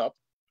stepped up.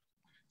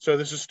 So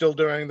this is still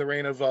during the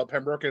reign of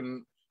Pembroke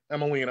and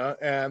Emelina,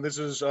 and this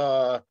is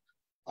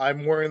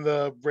I'm wearing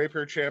the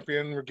Rapier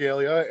Champion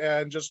regalia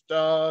and just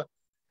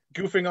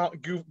goofing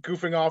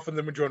off in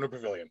the Madrone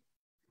Pavilion.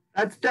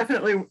 That's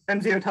definitely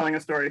Enzio telling a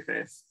story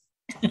face.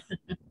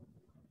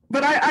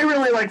 But I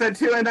really like that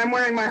too, and I'm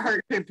wearing my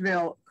heart-shaped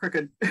veil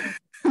crooked.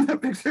 The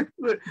picture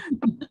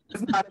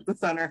is not at the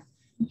center,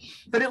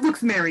 but it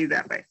looks merry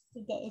that way.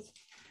 It does.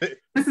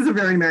 This is a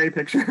very merry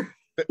picture.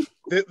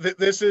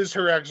 This is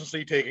Her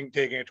Excellency taking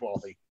a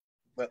 12th.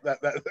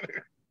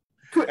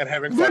 And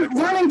having fun.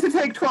 Learning to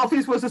take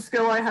 12s was a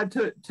skill I had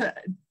to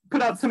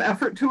put out some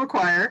effort to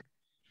acquire.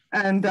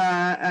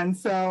 And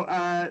so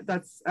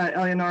that's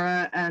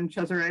Eleonora and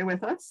Cesare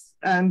with us.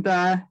 And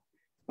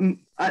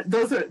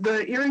those are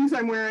the earrings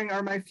I'm wearing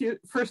are my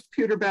first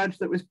pewter badge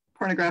that was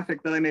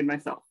pornographic that I made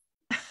myself.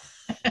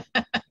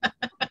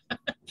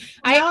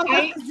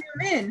 I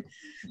zoom in.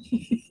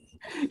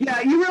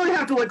 Yeah, you really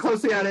have to look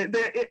closely at it.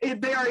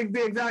 They are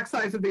the exact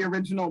size of the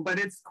original, but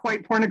it's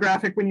quite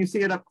pornographic when you see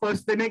it up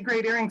close. They make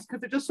great earrings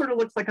because it just sort of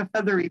looks like a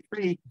feathery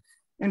tree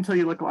until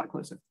you look a lot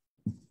closer.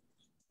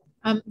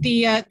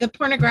 The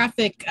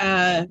pornographic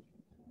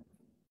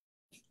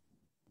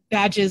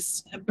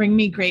badges bring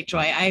me great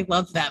joy. I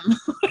love them.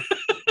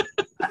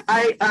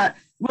 I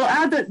will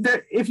add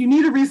that if you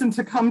need a reason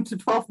to come to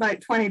 12th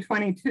Night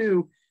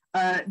 2022,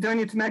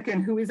 Doña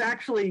Temekin, who is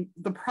actually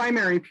the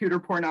primary pewter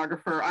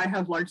pornographer, I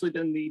have largely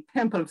been the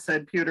pimp of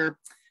said pewter,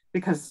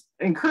 because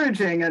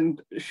encouraging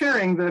and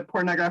sharing the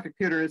pornographic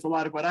pewter is a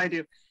lot of what I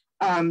do.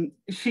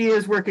 She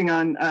is working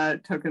on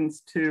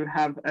tokens to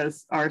have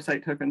as our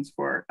site tokens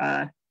for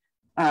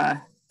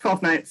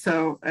 12th Night.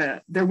 So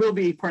there will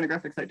be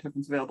pornographic site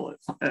tokens available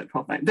at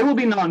 12th Night. There will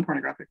be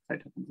non-pornographic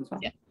site tokens as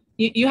well. Yeah.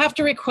 You have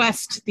to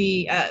request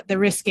the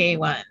risque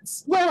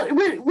ones. Well,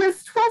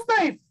 with 12th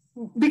Night,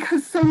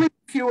 because so many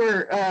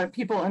fewer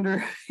people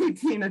under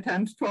 18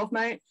 attend 12th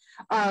Night,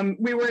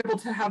 we were able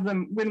to have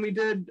them when we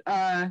did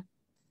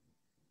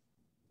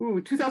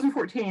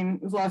 2014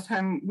 was the last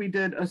time we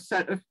did a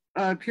set of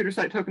pewter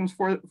site tokens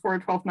for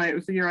 12th Night. It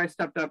was the year I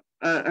stepped up,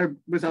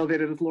 was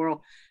elevated as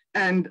Laurel.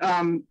 And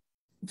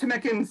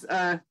Temekin's,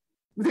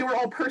 they were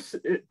all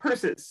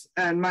purses,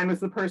 and mine was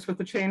the purse with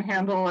the chain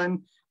handle,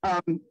 and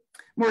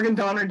Morgan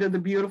Donner did the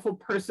beautiful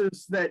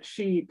purses that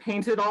she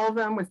painted all of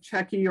them with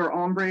checky or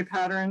ombre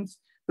patterns.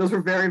 Those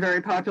were very,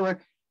 very popular.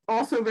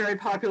 Also very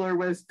popular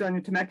was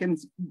Doña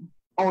Temekin's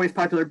always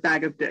popular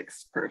bag of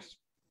dicks purse.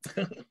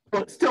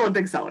 Well, still a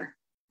big seller.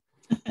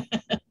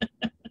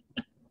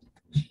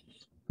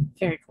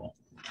 Very cool.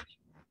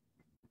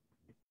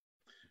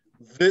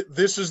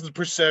 This is the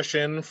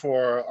procession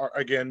for,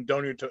 again,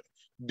 Doña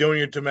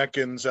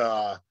Temekin's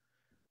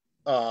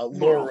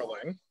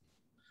laurelling.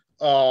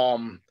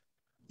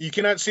 You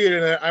cannot see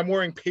it. I'm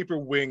wearing paper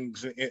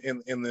wings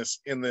in this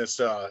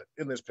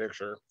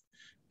picture,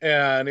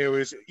 and it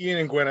was Ian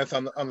and Gwyneth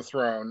on the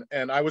throne,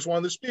 and I was one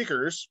of the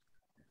speakers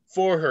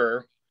for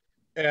her,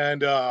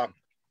 and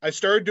I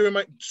started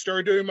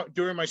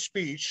doing my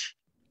speech,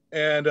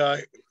 and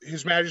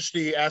His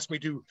Majesty asked me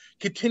to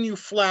continue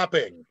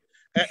flapping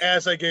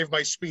as I gave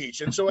my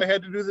speech, and so I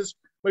had to do this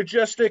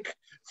majestic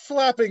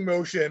flapping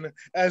motion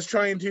as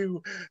trying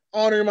to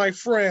honor my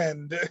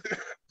friend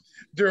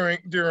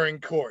during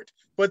court.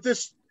 But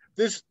this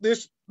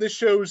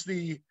shows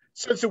the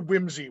sense of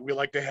whimsy we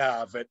like to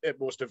have at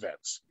most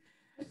events.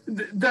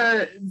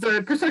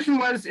 The procession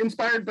was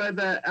inspired by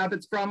the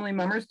Abbott's Bromley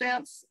Mummers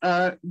dance,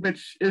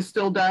 which is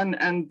still done,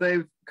 and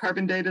they've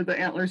carbon dated the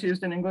antlers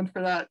used in England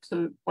for that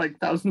to like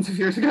thousands of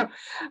years ago.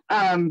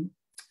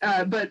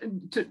 But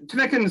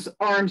Temekin's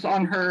arms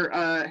on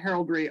her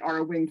heraldry are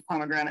a winged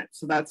pomegranate,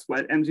 so that's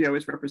what Enzio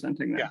is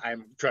representing there. Yeah,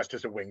 I'm dressed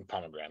as a winged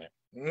pomegranate.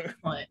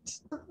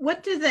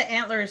 What do the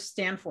antlers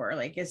stand for?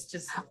 Like, it's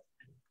just.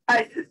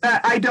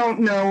 I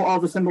don't know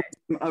all the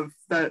symbolism of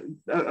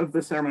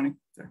the ceremony.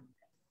 So.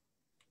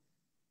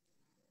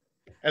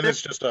 And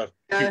it's just a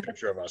cute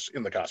picture of us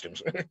in the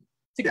costumes. It's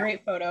a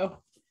great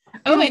photo.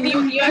 Oh, and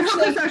you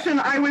actually. In the session,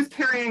 I was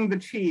carrying the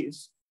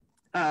cheese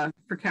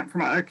for Camp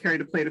Vermont. I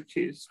carried a plate of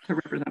cheese to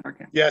represent our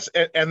camp. Yes,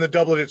 and the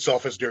doublet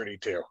itself is dirty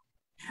too.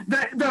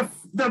 The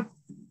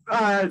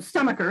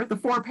stomacher, the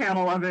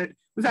 4-panel of it,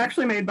 was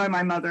actually made by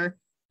my mother,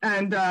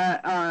 and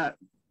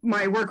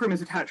my workroom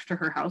is attached to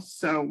her house.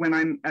 So when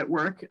I'm at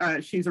work,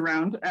 she's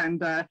around,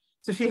 and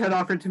so she had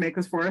offered to make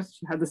this for us.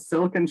 She had the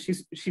silk, and she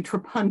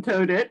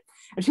trapuntoed it,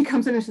 and she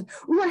comes in and says,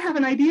 "Oh, I have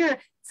an idea.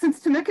 Since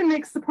Temekin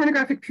makes the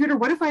pornographic pewter,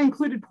 what if I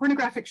included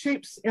pornographic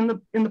shapes in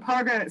the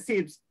pomegranate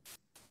seeds?"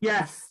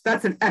 Yes,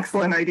 that's an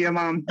excellent idea,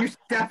 Mom. You should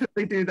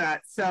definitely do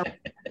that. So,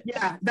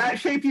 yeah, that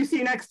shape you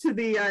see next to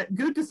the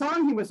Goutte de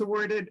Sang he was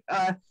awarded,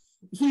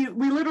 we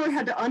literally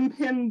had to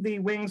unpin the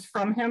wings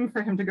from him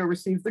for him to go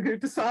receive the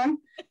Goutte de Sang,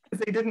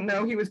 because they didn't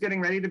know he was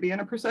getting ready to be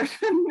in a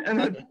procession and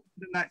in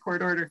that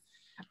court order.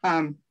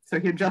 So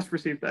he had just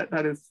received that.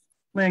 That is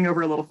laying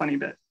over a little funny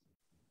bit.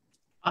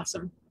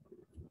 Awesome.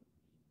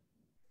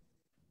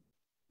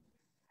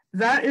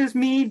 That is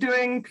me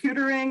doing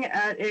pewtering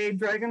at a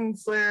Dragon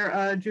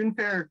Slayer June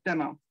Fair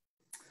demo.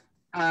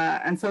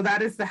 And so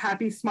that is the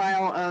happy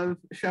smile of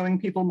showing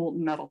people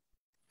molten metal.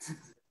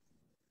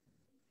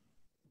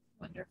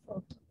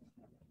 Wonderful.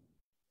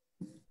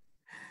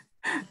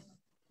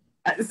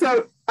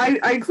 So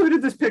I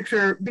included this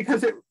picture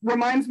because it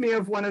reminds me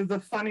of one of the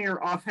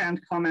funnier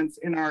offhand comments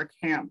in our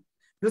camp.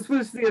 This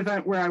was the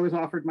event where I was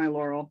offered my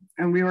laurel,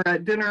 and we were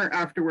at dinner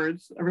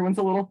afterwards. Everyone's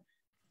a little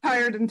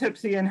tired and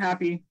tipsy and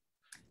happy.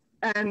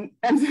 And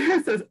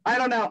Enzio says, "I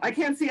don't know. I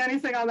can't see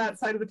anything on that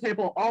side of the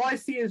table. All I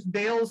see is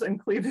veils and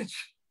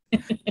cleavage."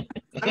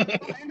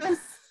 Behind us.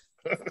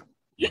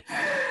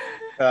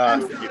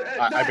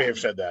 I may have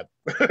said that.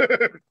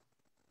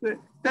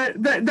 That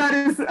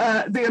is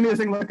the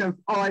amusing look of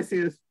all I see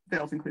is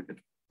veils and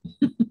cleavage.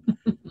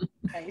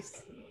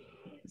 Nice.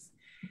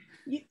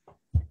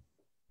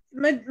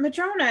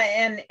 Madrona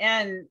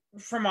and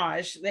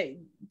Fromage, they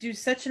do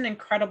such an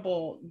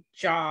incredible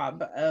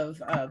job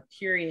of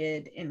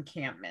period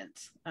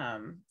encampment.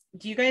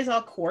 Do you guys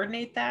all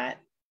coordinate that?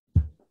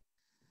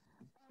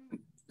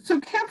 So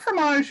Camp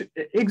Fromage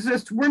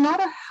exists. We're not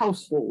a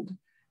household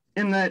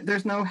in that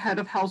there's no head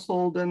of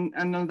household and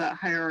none of that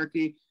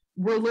hierarchy.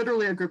 We're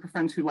literally a group of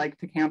friends who like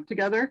to camp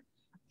together.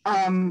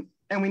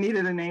 And we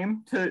needed a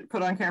name to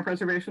put on camp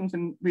reservations,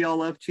 and we all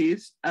love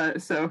cheese.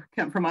 So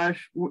Camp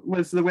Fromage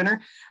was the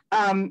winner.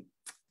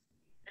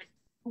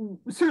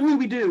 Certainly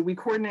we do. We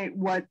coordinate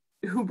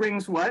who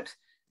brings what.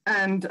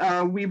 And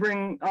we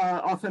bring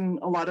often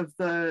a lot of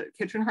the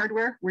kitchen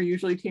hardware. We're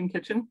usually team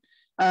kitchen,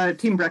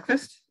 team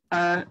breakfast.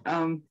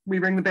 We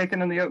bring the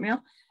bacon and the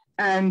oatmeal.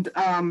 And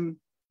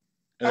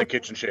the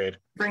kitchen shade.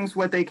 Brings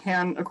what they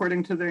can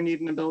according to their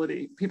need and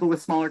ability. People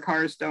with smaller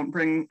cars don't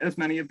bring as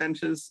many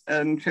benches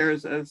and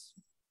chairs as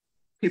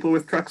people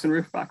with trucks and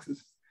roof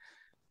boxes.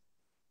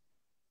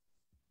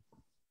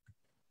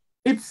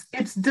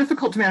 It's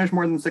difficult to manage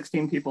more than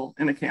 16 people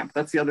in a camp.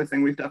 That's the other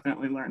thing we've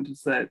definitely learned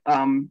is that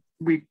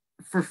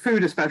for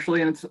food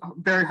especially, and it's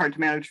very hard to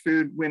manage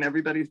food when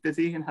everybody's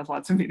busy and has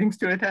lots of meetings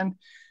to attend.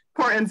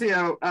 Poor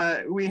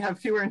Enzio, we have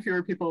fewer and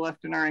fewer people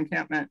left in our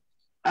encampment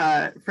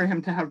for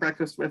him to have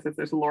breakfast with if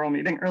there's a Laurel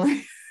meeting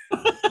early.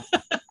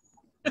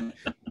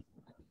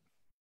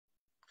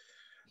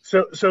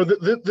 So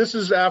this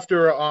is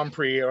after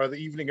Omprix, or the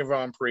evening of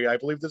Omprix. I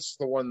believe this is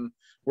the one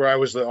where I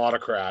was the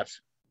autocrat,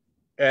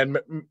 and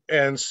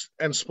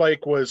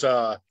Spike was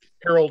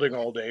heralding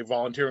all day,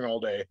 volunteering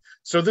all day.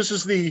 So this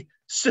is the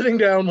sitting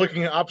down,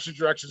 looking in opposite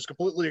directions,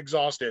 completely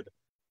exhausted,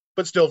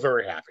 but still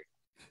very happy.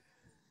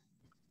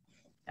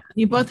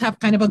 You both have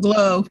kind of a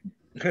glow.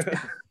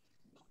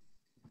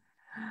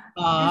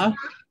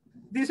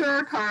 These are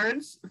our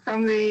cards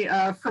from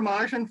the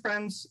Fromage and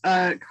Friends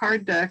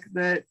card deck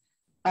that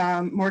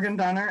Morgan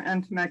Donner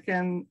and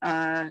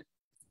Temekin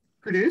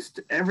produced.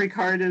 Every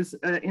card is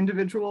an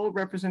individual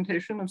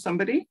representation of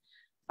somebody.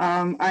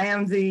 I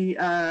am the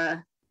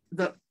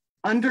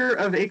Under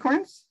of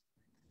Acorns,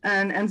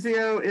 and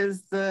Enzio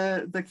is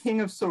the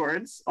King of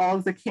Swords. All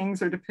of the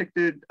kings are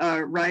depicted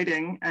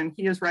riding, and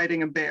he is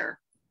riding a bear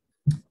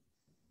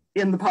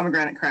in the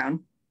pomegranate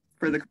crown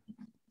for the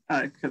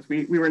because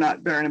we were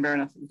not Baron and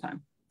Baroness at the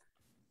time.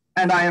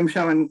 And I am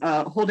shown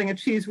holding a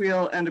cheese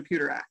wheel and a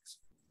pewter axe.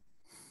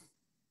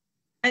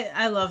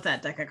 I love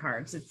that deck of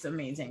cards. It's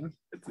amazing.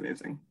 It's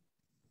amazing.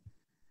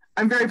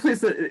 I'm very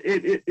pleased that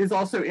it is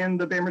also in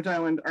the Bainbridge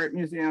Island Art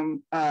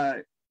Museum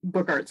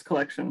book arts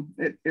collection.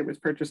 It was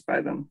purchased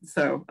by them.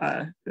 So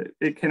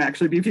it can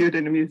actually be viewed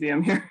in a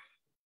museum here.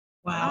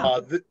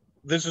 Wow.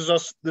 This is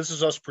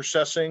us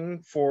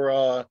processing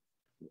for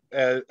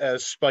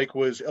as Spike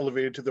was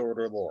elevated to the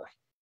Order of Laurel.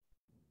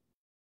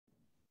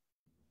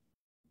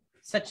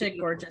 Such a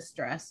gorgeous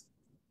dress.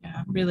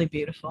 Yeah, really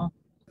beautiful.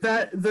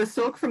 The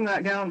silk from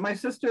that gown, my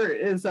sister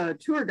is a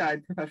tour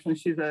guide professionally.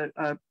 She's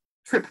a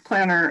trip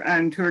planner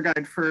and tour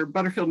guide for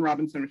Butterfield and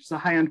Robinson, which is a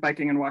high-end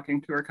biking and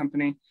walking tour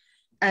company.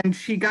 And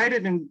she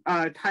guided in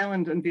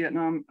Thailand and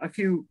Vietnam a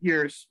few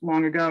years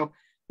long ago.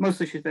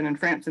 Mostly she's been in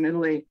France and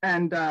Italy.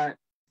 And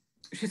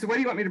she said, what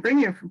do you want me to bring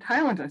you from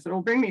Thailand? I said,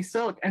 well, bring me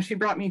silk. And she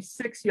brought me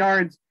 6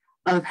 yards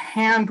of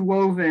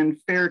hand-woven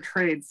fair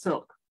trade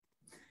silk.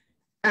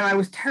 And I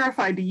was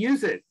terrified to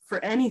use it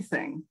for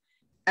anything.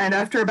 And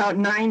after about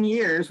 9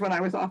 years, when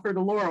I was offered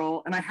a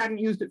Laurel and I hadn't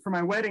used it for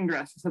my wedding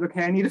dress, I said,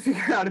 okay, I need to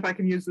figure out if I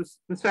can use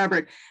this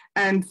fabric.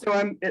 And so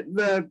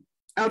the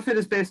outfit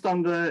is based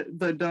on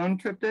the Doan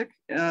triptych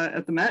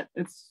at the Met.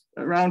 It's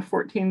around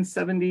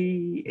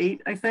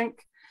 1478, I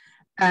think.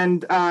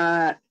 And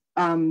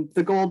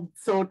the gold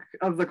silk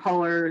of the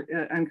collar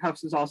and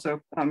cuffs is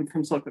also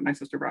from silk that my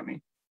sister brought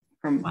me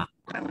from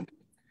Thailand.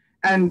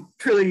 And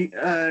Truly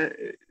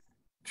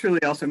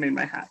also made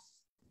my hat.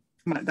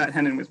 That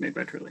hennin was made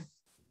by Truly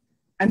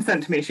and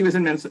sent to me. She was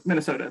in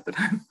Minnesota at the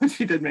time, but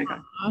she did make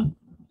it.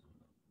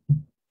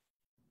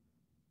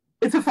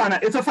 It's a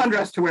fun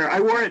dress to wear. I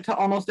wore it to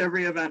almost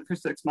every event for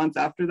 6 months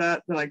after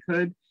that I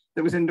could,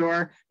 that was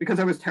indoor, because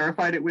I was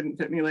terrified it wouldn't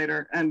fit me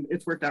later, and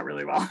it's worked out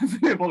really well.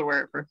 I've been able to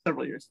wear it for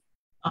several years.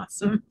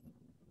 Awesome.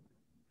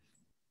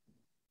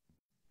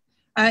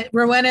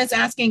 Rowena's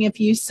asking if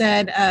you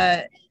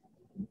said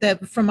the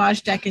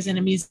Fromage deck is in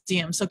a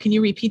museum. So can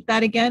you repeat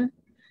that again?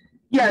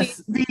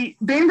 Yes, the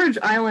Bainbridge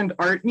Island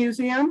Art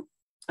Museum,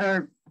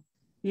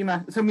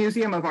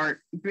 Museum of Art,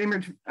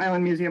 Bainbridge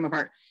Island Museum of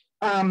Art,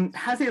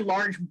 has a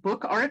large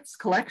book arts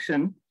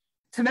collection.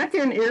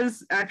 Temekin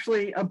is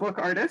actually a book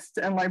artist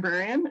and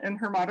librarian in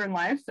her modern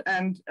life,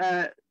 and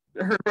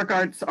her book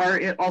arts are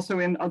also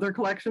in other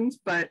collections,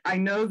 but I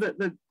know that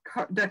the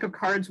deck of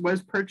cards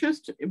was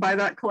purchased by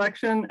that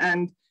collection,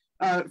 and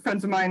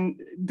friends of mine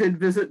did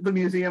visit the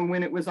museum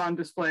when it was on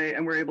display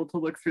and were able to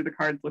look through the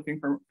cards looking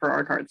for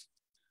our cards.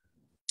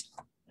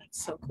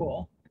 That's so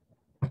cool.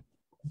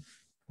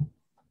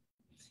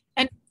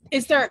 And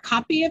Is there a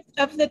copy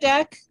of the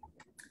deck?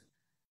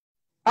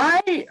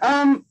 I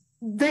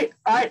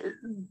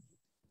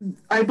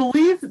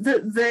believe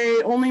that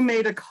they only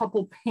made a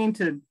couple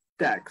painted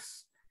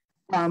decks,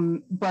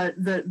 but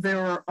that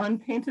there are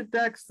unpainted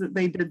decks that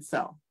they did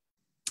sell.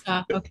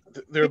 Okay.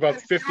 They're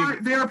about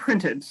 50. They are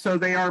printed, so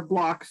they are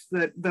blocks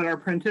that are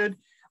printed,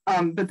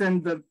 but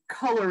then the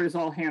color is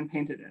all hand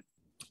painted in.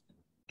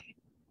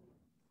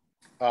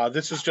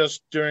 This is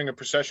just during a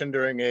procession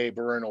during a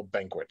baronial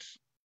banquet.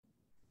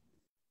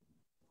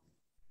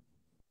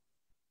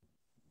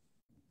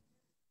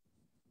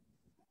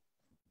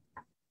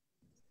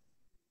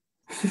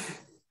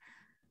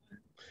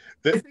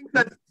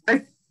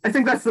 I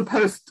think that's the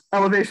post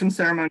elevation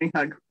ceremony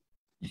hug.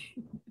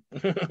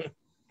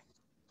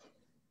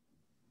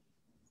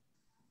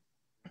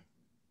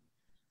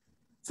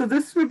 So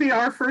this would be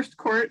our first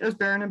court as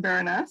Baron and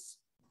Baroness.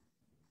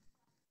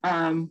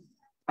 I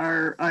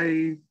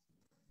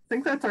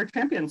think that's our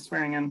champion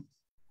swearing in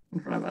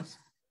front of us.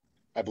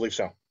 I believe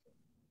so.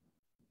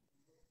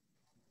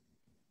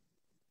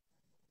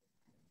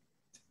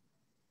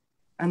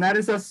 And that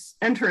is us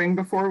entering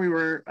before we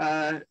were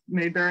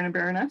made Baron and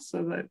Baroness,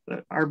 so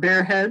that our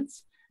bare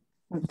heads,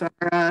 with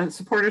our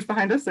supporters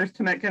behind us. There's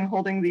Temetkin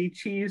holding the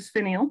cheese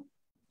finial.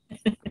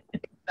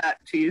 That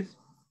cheese.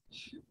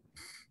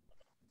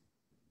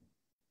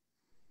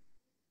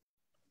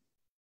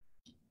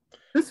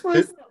 This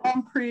was the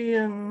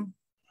Ampri and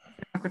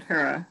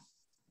Aquaterra.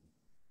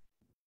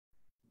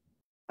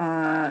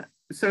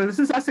 So this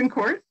is us in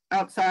court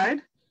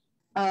outside,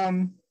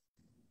 and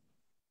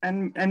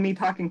me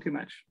talking too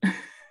much.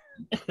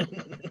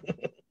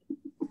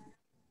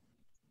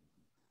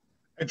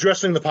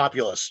 Addressing the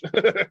populace.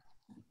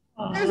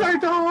 There's our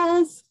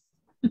dolls.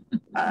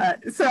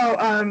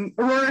 So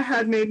Aurora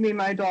had made me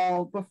my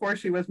doll before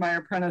she was my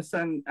apprentice,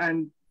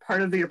 and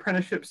part of the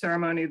apprenticeship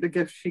ceremony, the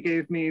gift she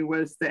gave me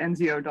was the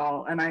Enzio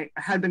doll, and I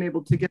had been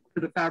able to get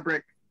the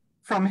fabric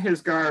from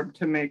his garb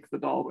to make the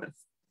doll with.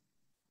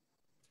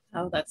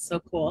 Oh, that's so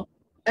cool.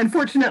 And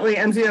fortunately,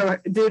 Enzio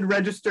did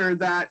register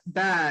that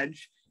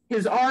badge.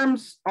 His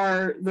arms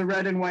are the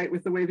red and white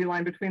with the wavy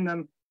line between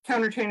them,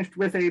 counterchanged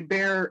with a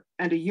bear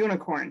and a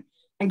unicorn.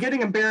 And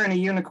getting a bear and a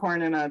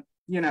unicorn in a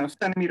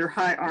centimeter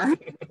high arm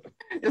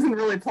isn't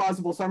really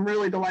plausible. So I'm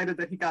really delighted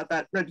that he got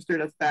that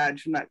registered as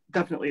badge, and that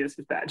definitely is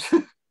his badge.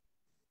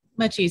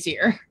 Much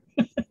easier.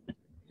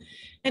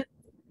 And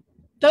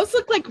those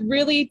look like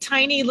really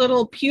tiny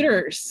little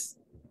pewters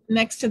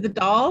next to the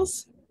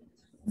dolls.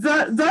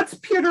 That's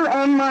pewter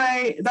on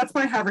that's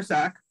my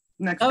haversack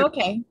next to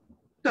okay.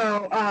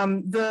 So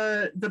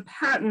the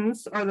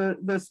patents are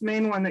this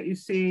main one that you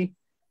see,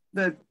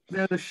 they're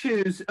the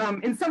shoes.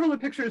 In several of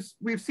the pictures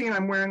we've seen,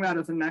 I'm wearing that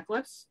as a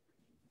necklace.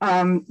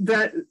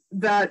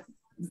 That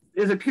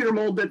is a pewter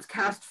mold that's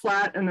cast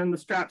flat, and then the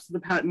straps of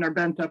the patent are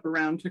bent up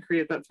around to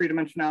create that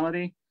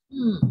three-dimensionality.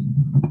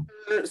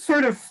 The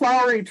sort of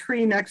flowery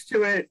tree next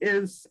to it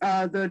is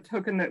the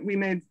token that we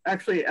made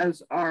actually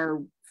as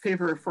our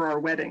favor for our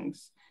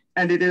weddings.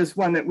 And it is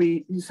one that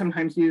we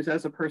sometimes use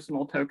as a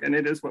personal token.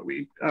 It is what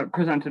we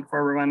presented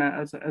for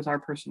Rowena as our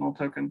personal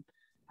token.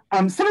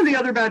 Some of the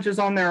other badges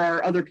on there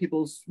are other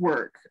people's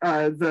work.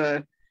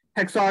 The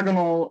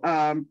hexagonal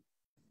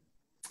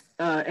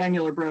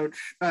annular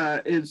brooch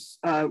is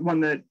one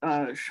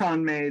that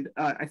Sean made,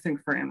 I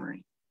think, for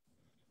Anne-Marie.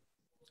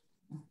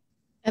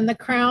 And the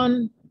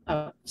crown,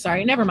 oh,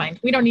 sorry, never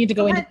mind. We don't need to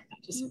go into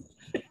badges.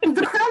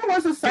 The crown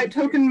was a site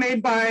token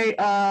made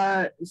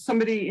by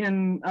somebody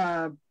in,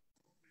 I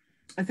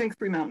think,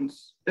 Three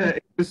Mountains.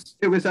 It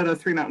was at a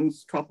Three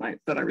Mountains 12th night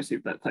that I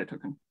received that site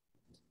token.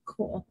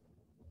 Cool.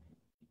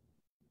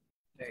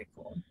 Very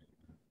cool.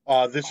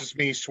 This is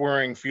me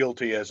swearing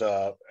fealty as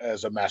a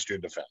master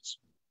of defense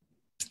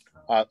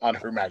on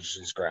Her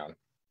Majesty's crown.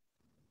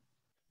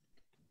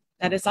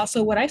 That is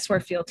also what I swore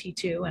fealty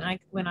to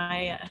when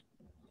I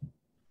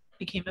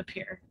became a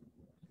peer.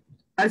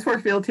 I swore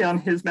fealty on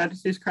His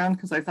Majesty's crown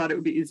because I thought it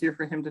would be easier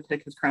for him to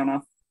take his crown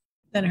off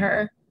than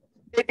her.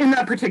 In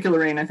that particular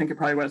reign, I think it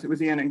probably was. It was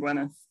Ian and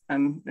Gwyneth,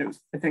 and it was,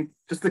 I think,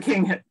 just the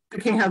king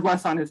had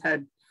less on his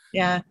head.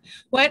 Yeah.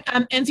 What,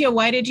 Enzio,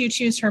 why did you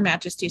choose Her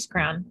Majesty's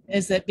crown?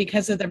 Is it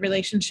because of the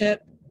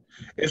relationship?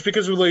 It's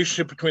because of the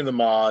relationship between the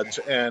mods,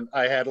 and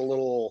I had a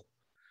little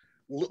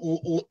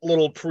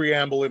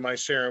preamble in my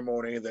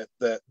ceremony that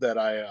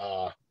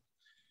I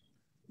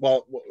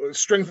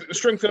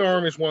strength in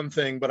arm is one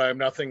thing, but I'm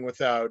nothing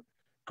without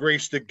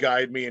grace to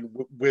guide me and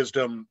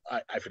wisdom.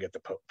 I forget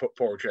the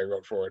poetry I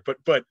wrote for it,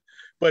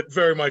 but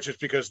very much it's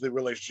because of the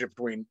relationship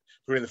between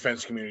the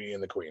fence community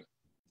and the queen.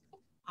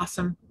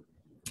 Awesome.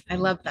 I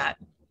love that.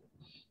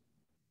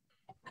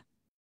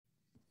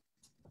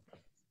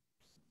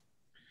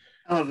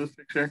 I love this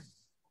picture.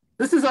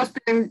 This is us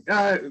being,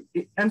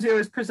 Enzio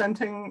is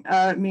presenting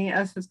me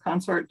as his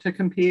consort to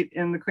compete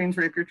in the Queen's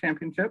Rapier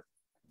Championship.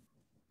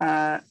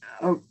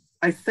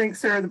 I think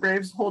Sarah the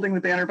Brave's holding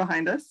the banner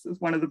behind us. Is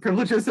one of the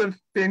privileges of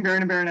being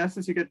Baron and Baroness,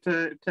 is you get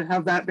to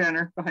have that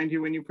banner behind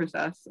you when you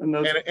process. And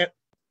those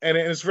and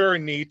it's very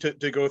neat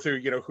to go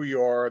through, who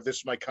you are. This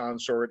is my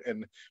consort,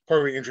 and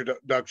part of the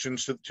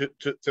introductions to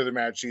the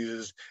Majesties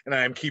is, and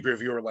I am keeper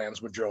of your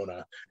lands,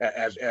 Madrone,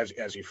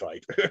 as you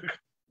fight.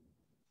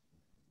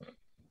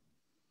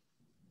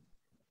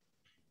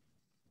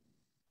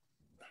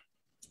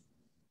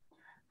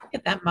 Look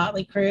at that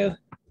motley crew.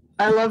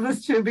 I love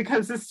this too,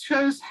 because this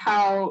shows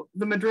how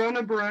the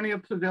Madrone Baronia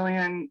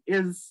Pavilion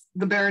is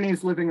the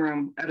barony's living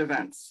room at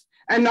events.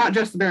 And not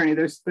just the barony,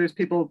 there's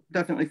people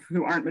definitely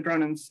who aren't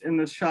Madronans in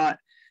this shot.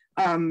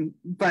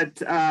 But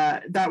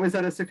that was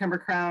at a September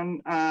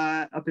Crown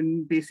up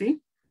in BC.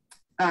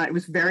 It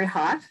was very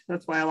hot.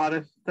 That's why a lot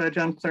of the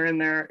gents are in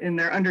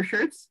their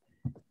undershirts.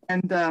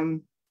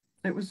 And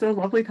it was a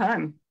lovely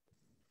time.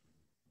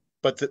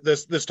 But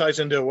this ties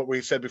into what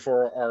we said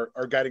before,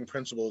 our guiding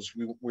principles.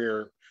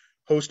 We're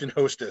host and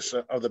hostess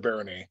of the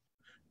barony,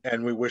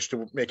 and we wish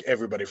to make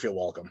everybody feel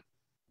welcome.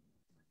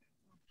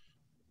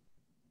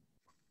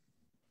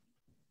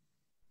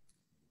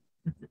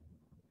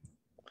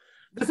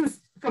 This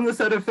is from the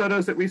set of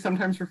photos that we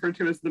sometimes refer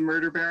to as the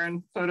murder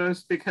baron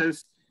photos,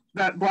 because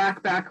that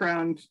black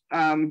background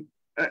around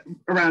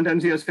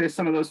Enzio's face,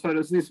 some of those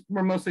photos, these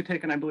were mostly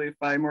taken, I believe,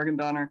 by Morgan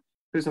Donner,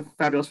 who's a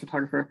fabulous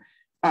photographer.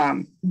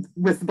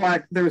 With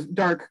black, there was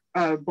dark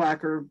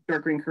black or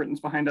dark green curtains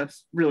behind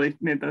us, really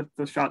made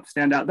the shot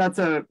stand out. That's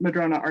a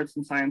Madrone Arts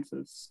and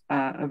Sciences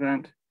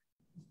event.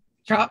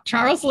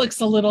 Charles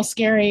looks a little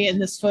scary in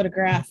this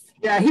photograph.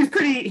 Yeah, he's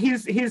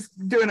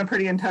doing a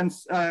pretty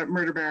intense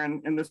murder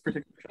baron in this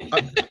particular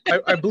shot.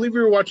 I believe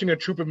we were watching a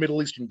troupe of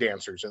Middle Eastern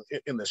dancers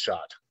in this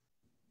shot.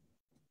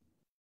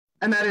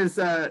 And that is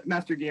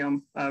Master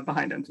Guillaume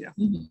behind Enzio.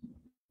 Mm-hmm.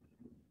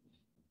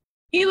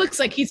 He looks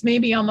like he's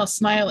maybe almost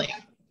smiling.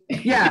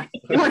 Yeah,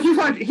 well,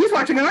 he's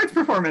watching an arts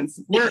performance.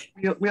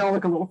 We all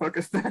look a little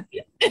focused there.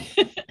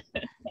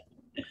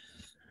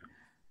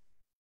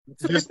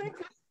 So I think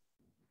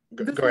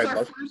this is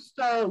our first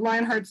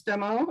Lionheart's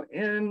demo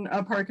in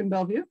a park in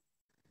Bellevue.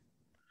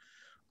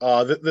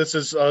 This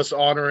is us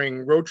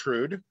honoring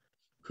Rotrude,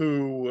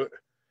 who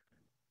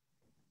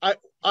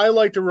I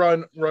like to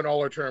run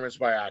all our tournaments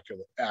by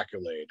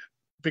accolade,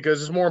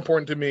 because it's more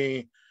important to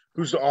me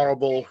who's the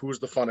honorable, who's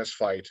the funnest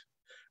fight.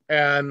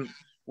 And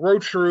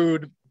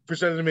Rotrude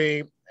presented to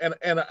me,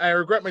 and I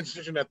regret my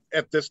decision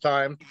at this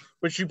time,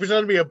 but she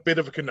presented me a bit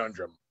of a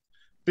conundrum,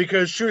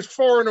 because she was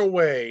far and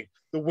away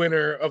the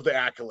winner of the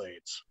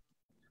accolades.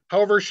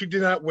 However, she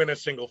did not win a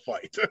single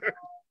fight.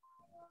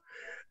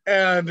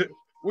 And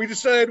we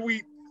decided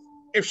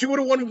if she would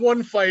have won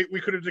one fight,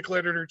 we could have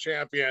declared her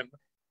champion,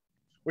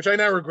 which I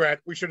now regret.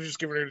 We should have just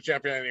given her the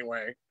champion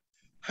anyway.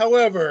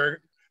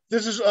 However,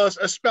 this is us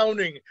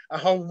expounding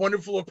how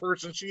wonderful a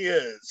person she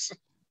is,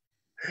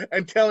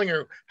 and telling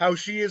her how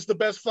she is the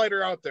best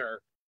fighter out there,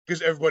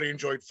 because everybody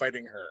enjoyed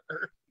fighting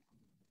her.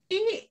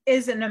 She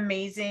is an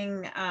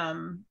amazing,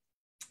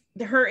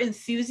 her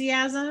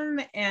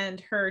enthusiasm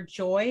and her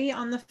joy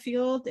on the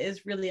field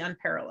is really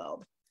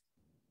unparalleled.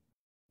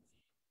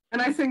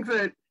 And I think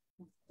that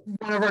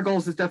one of our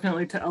goals is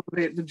definitely to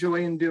elevate the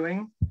joy in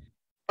doing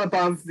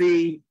above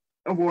the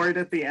award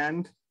at the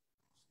end.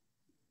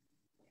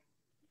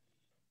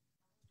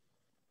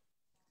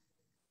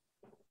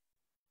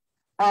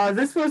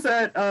 This was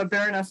at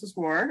Baroness's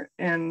War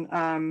in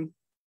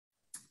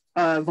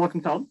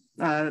Volkenfeld,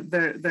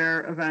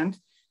 their event.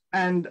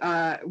 And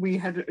we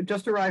had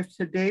just arrived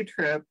to day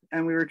trip,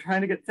 and we were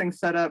trying to get things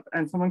set up,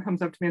 and someone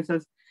comes up to me and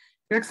says,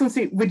 "Your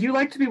Excellency, would you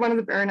like to be one of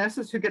the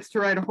Baronesses who gets to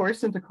ride a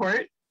horse into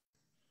court?"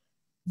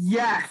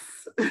 Yes,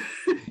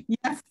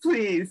 yes,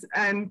 please.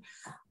 And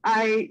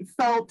I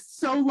felt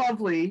so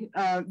lovely.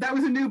 That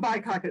was a new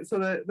bicocket, so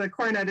the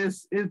coronet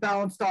is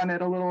balanced on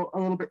it a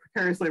little bit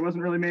precariously. It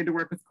wasn't really made to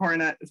work with the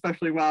coronet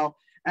especially well.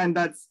 And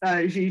that's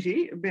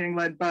Gigi being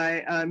led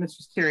by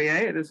Mistress Thierry.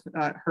 It is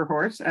her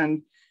horse,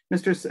 and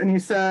Mistress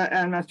Anissa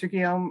and Master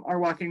Guillaume are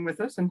walking with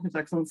us, and His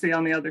Excellency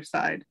on the other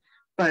side.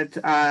 But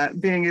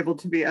being able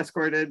to be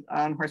escorted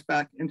on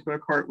horseback into a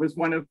court was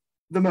one of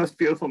the most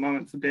beautiful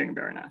moments of being a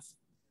Baroness.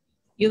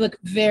 You look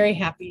very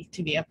happy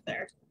to be up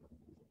there.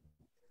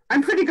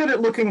 I'm pretty good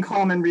at looking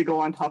calm and regal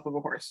on top of a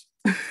horse.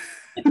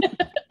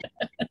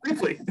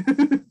 Briefly.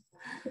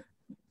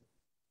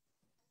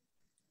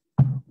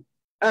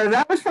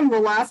 That was from the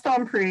last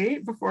Prix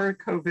before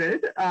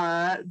COVID,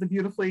 the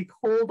beautifully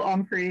cold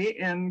Prix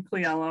in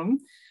Cleellum.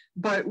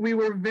 But we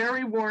were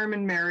very warm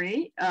and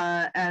merry,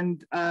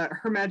 and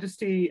Her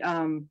Majesty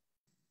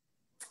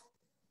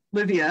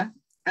Livia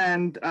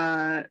and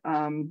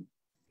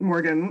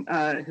Morgan,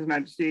 His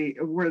Majesty,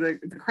 were the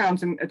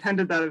crowns and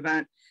attended that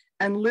event.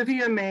 And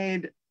Livia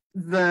made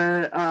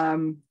the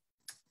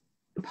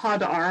pas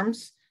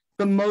d'armes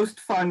the most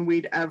fun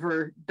we'd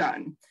ever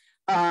done.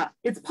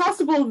 It's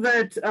possible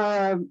that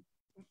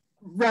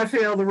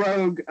Raphael the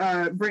Rogue,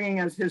 bringing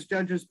as his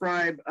judge's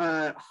bribe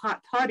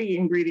hot toddy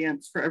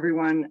ingredients for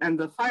everyone, and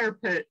the fire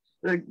pit,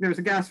 there's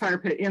a gas fire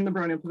pit in the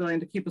Baronia Pavilion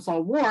to keep us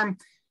all warm.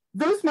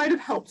 Those might have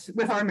helped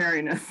with our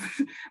merriness.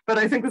 But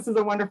I think this is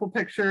a wonderful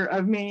picture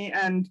of me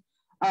and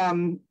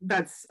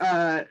That's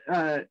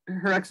Her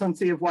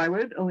Excellency of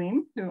Wywood,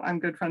 Aline, who I'm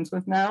good friends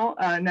with now,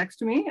 next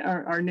to me,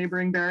 our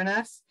neighboring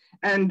Baroness.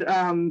 And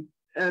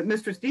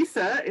Mistress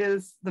Disa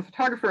is the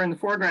photographer in the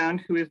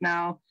foreground, who is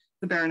now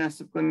the Baroness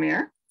of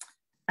Glimmer.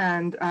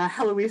 And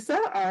Heloisa,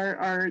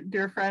 our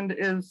dear friend,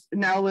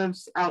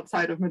 lives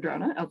outside of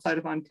Madrone, outside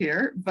of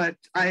Antir, but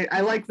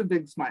I like the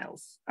big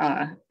smiles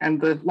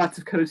and the lots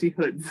of cozy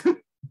hoods.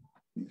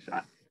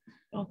 Shot.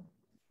 Oh.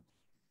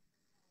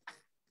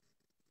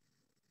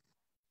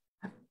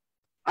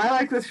 I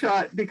like this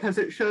shot because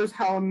it shows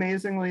how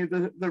amazingly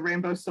the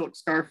rainbow silk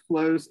scarf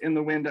flows in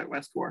the wind at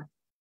West War.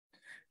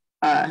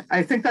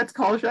 I think that's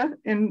Kalja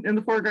in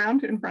the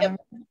foreground in front of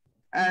me.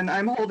 And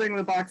I'm holding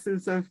the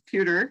boxes of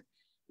pewter.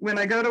 When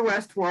I go to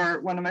West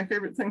War, one of my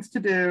favorite things to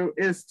do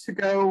is to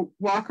go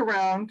walk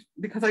around,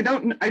 because I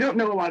don't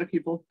know a lot of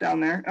people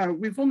down there.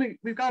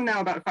 We've gone now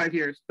about 5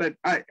 years, but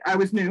I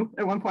was new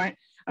at one point,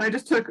 and I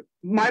just took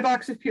my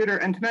box of pewter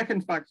and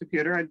Temekin's box of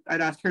pewter.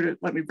 I'd asked her to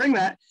let me bring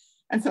that.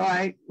 And so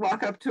I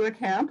walk up to a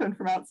camp, and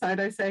from outside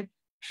I say,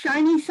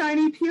 "Shiny,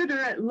 shiny pewter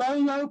at low,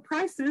 low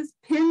prices,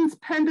 pins,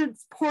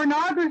 pendants,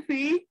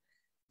 pornography."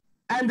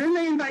 And then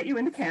they invite you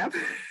into camp.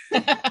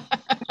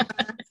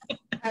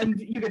 And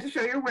you get to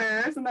show your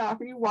wares, and they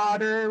offer you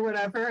water or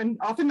whatever. And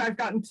often I've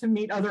gotten to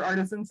meet other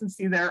artisans and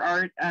see their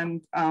art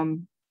and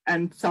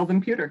sell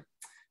them pewter.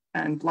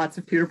 And lots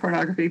of pewter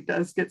pornography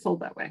does get sold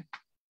that way.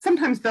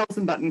 Sometimes bells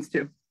and buttons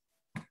too.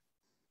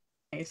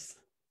 Nice.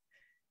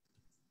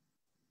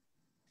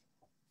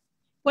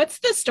 What's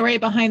the story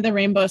behind the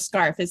rainbow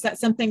scarf? Is that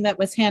something that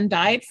was hand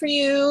dyed for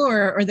you,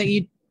 or that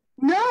you?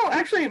 No,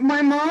 actually,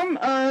 my mom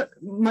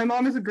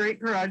is a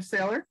great garage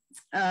sailor.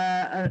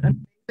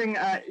 So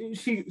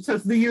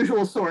it's the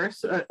usual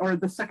source or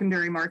the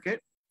secondary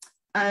market.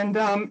 And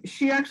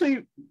she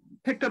actually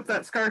picked up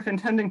that scarf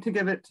intending to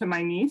give it to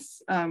my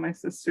niece, my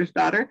sister's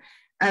daughter.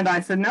 And I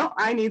said, no,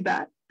 I need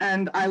that.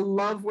 And I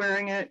love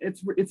wearing it.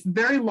 It's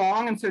very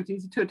long, and so it's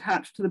easy to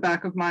attach to the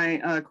back of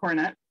my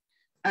coronet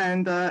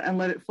and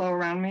let it flow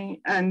around me.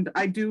 And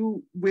I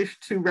do wish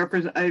to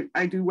represent,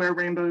 I do wear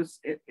rainbows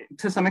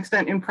to some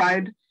extent in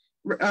pride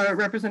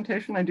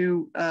representation. I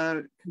do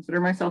consider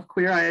myself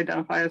queer. I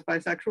identify as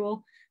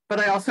bisexual. But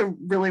I also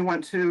really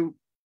want to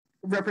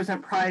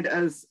represent pride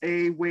as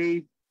a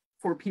way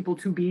for people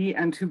to be,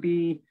 and to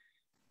be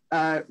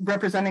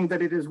representing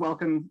that it is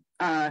welcome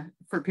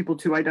for people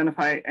to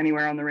identify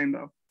anywhere on the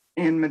rainbow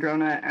in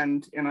Madrone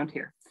and in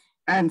Antir.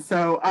 And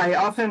so I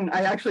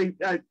actually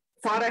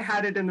thought I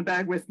had it in the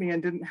bag with me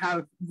and didn't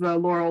have the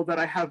laurel that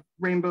I have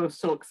rainbow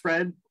silk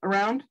thread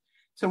around.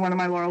 So one of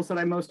my laurels that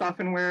I most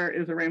often wear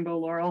is a rainbow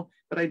laurel,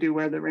 but I do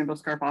wear the rainbow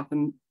scarf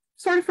often,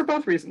 sort of for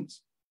both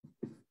reasons.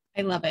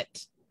 I love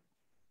it.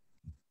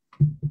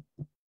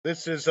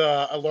 This is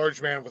a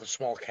large man with a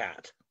small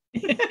cat.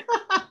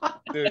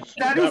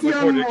 That is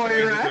young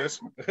Moira.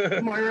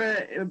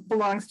 Moira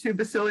belongs to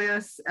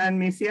Basilius and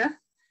Mysia.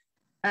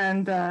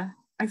 And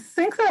I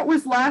think that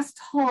was last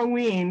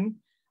Halloween.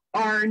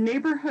 Our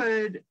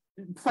neighborhood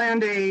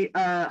planned a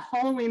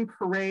Halloween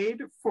parade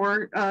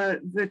for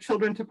the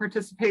children to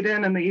participate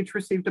in, and they each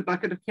received a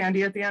bucket of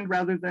candy at the end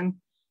rather than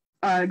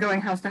going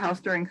house to house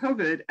during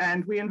COVID.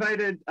 And we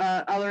invited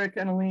Alaric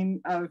and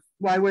Aline of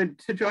Wywood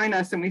to join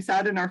us, and we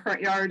sat in our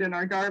front yard in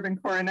our garb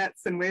and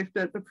coronets and waved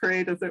at the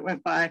parade as it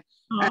went by.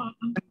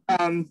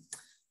 And,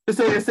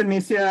 Basilius and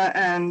Mysia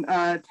and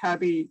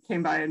Tabby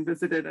came by and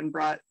visited and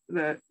brought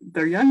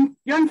their young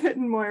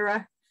kitten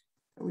Moira.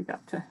 We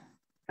got to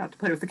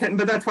play with the kitten,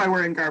 but that's why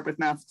we're in garb with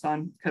masks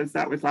on, because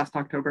that was last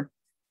October,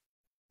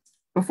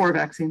 before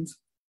vaccines.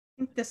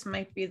 I think this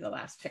might be the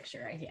last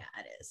picture. Yeah,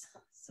 it is.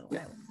 So I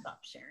will stop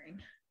sharing.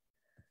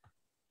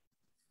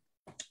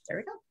 There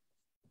we go.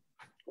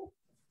 Cool.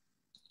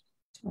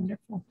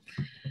 Wonderful.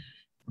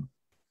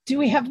 Do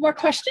we have more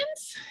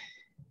questions?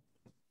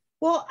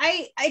 Well,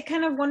 I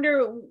kind of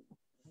wonder,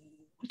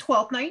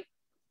 12th night.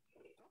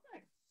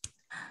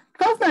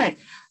 12th night.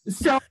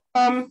 So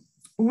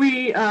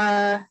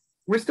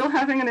we're still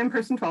having an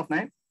in-person 12th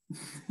night.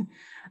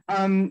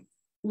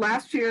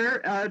 Last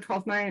year,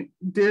 12th night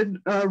did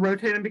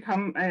rotate and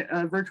become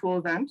a virtual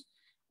event.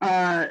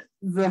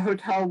 The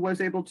hotel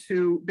was able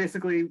to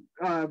basically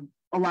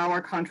allow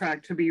our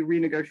contract to be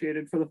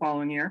renegotiated for the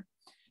following year.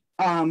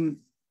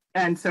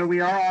 And so we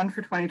are on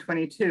for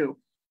 2022.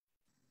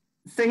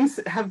 Things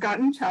have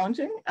gotten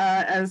challenging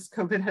as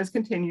COVID has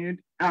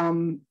continued.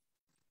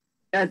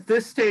 At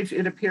this stage,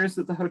 it appears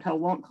that the hotel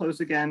won't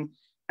close again.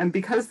 And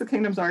because the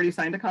Kingdom's already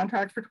signed a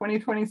contract for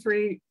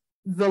 2023,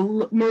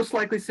 the most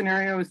likely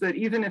scenario is that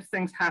even if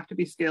things have to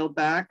be scaled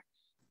back,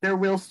 there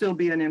will still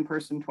be an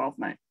in-person 12th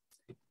night.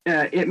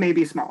 It may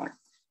be smaller.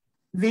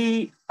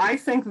 I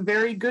think,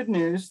 very good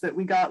news that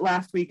we got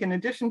last week, in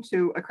addition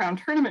to a crown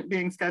tournament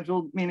being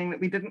scheduled, meaning that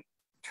we didn't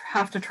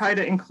have to try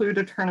to include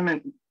a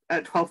tournament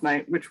at 12th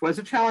night, which was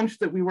a challenge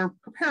that we were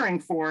preparing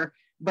for,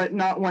 but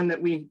not one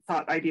that we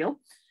thought ideal.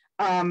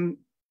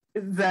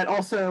 That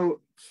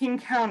also King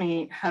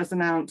County has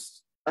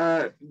announced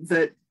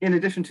that in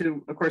addition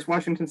to, of course,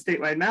 Washington's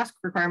statewide mask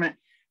requirement,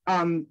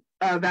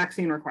 a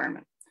vaccine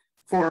requirement.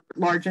 for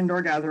large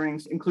indoor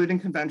gatherings, including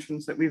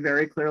conventions that we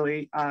very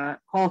clearly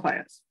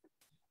qualify as.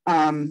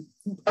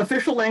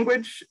 Official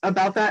language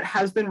about that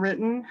has been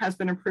written, has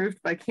been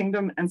approved by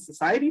Kingdom and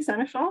Society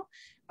Seneschal,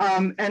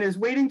 and is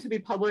waiting to be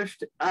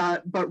published.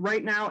 But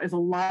right now, as a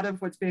lot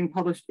of what's being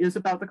published is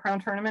about the Crown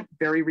Tournament,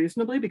 very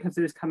reasonably, because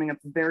it is coming up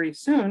very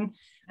soon.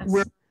 Yes.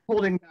 We're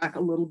holding back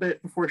a little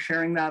bit before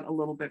sharing that a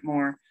little bit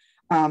more.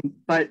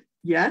 But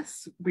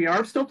yes, we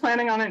are still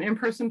planning on an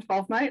in-person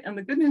 12th night. And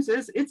the good news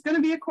is it's going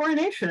to be a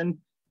coronation,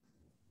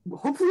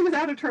 hopefully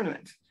without a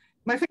tournament.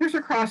 My fingers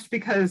are crossed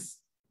because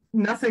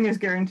nothing is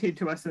guaranteed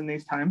to us in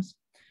these times.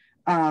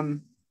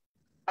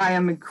 I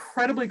am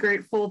incredibly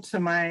grateful to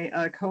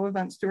my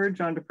co-event steward,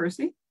 John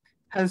DePercy,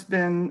 has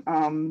been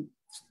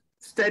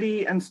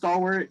steady and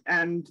stalwart,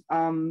 and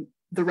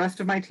the rest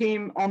of my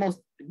team,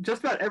 almost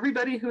just about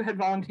everybody who had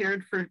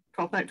volunteered for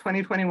 12th Night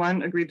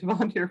 2021 agreed to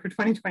volunteer for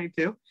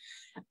 2022.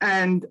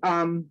 And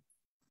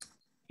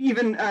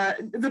even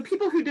the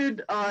people who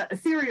did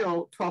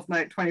Ethereal 12th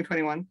Night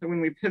 2021, so when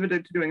we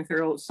pivoted to doing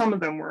Ethereal, some of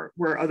them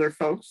were other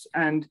folks.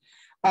 And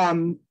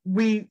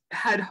we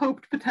had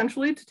hoped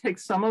potentially to take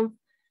some of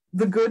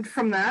the good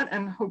from that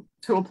and hope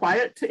to apply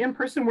it to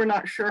in-person. We're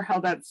not sure how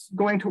that's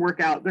going to work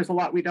out. There's a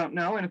lot we don't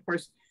know. And of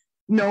course,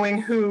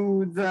 knowing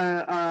who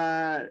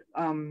the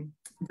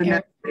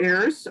next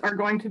heirs are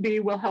going to be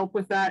will help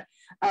with that.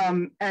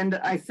 And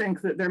I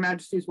think that their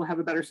majesties will have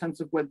a better sense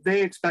of what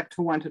they expect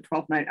to want at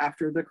 12th night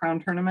after the Crown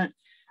Tournament.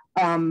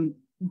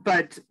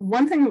 But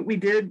one thing that we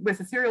did with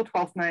Ethereal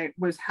 12th night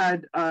was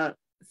had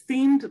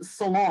themed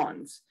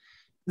salons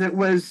that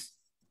was,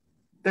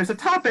 there's a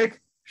topic,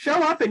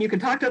 show up and you can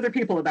talk to other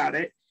people about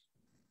it,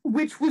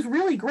 which was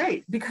really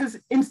great because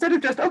instead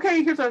of just,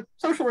 okay, here's a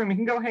social room, you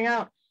can go hang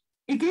out,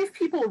 it gave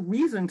people a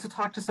reason to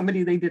talk to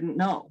somebody they didn't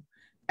know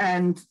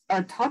and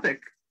a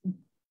topic,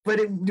 but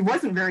it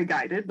wasn't very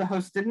guided. The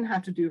host didn't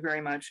have to do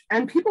very much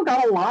and people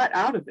got a lot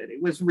out of it.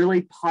 It was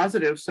really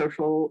positive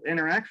social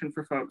interaction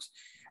for folks.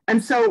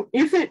 And so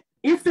if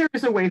there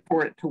is a way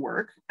for it to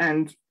work,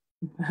 and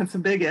that's a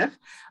big if,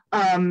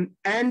 and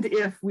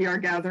if we are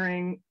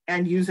gathering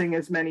and using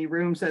as many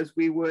rooms as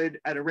we would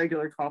at a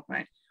regular 12th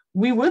night,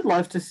 we would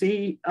love to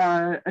see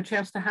a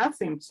chance to have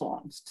themed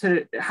salons,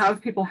 to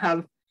have people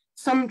have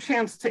some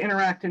chance to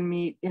interact and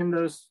meet in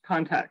those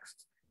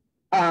contexts.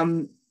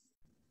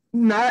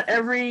 Not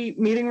every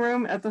meeting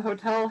room at the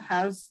hotel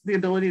has the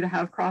ability to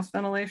have cross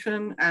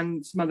ventilation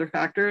and some other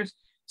factors.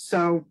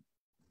 So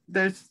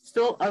there's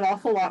still an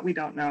awful lot we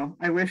don't know.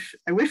 I wish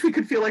we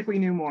could feel like we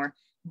knew more,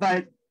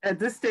 but at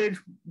this stage,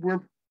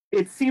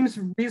 it seems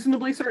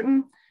reasonably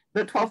certain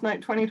that 12th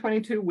night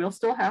 2022 will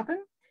still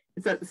happen.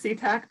 It's at the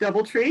SeaTac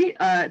Doubletree.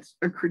 It's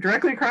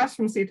directly across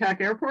from SeaTac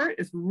Airport.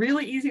 It's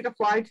really easy to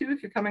fly to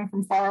if you're coming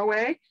from far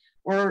away,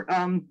 or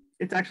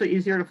it's actually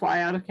easier to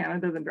fly out of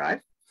Canada than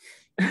drive.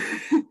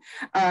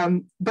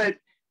 But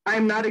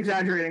I'm not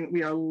exaggerating.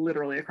 We are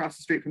literally across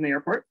the street from the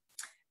airport.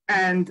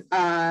 And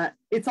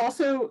it's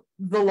also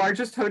the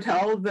largest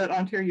hotel that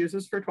Ontario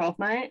uses for 12th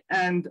night.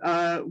 And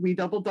we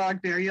double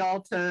dog dare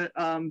y'all to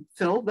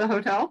fill the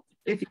hotel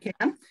if you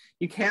can.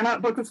 You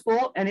cannot book this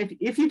full. And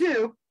if you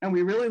do, and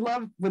we really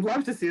would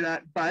love to see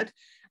that, but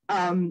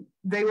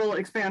they will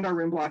expand our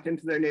room block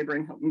into their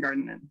neighboring Hilton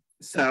Garden Inn.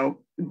 So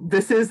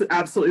this is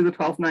absolutely the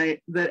 12th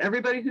night that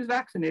everybody who's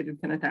vaccinated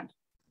can attend.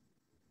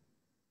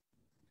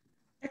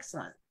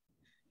 Excellent.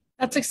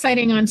 That's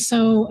exciting on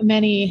so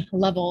many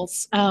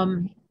levels.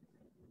 And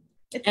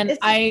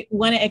I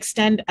want to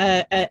extend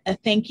a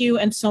thank you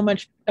and so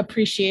much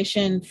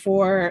appreciation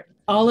for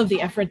all of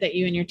the effort that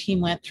you and your team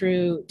went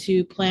through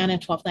to plan a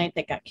 12th night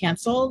that got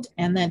canceled,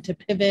 and then to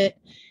pivot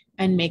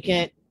and make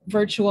it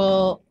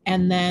virtual,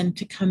 and then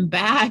to come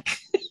back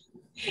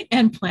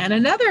and plan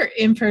another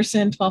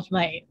in-person 12th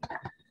night.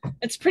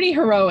 It's pretty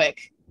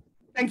heroic.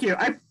 Thank you.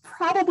 I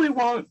probably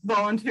won't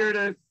volunteer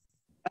to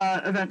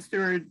event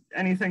steward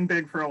anything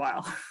big for a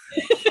while.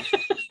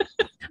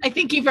 I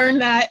think you've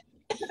earned that.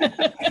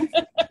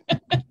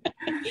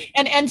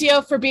 And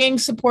Enzio for being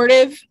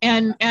supportive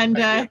and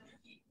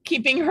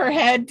keeping her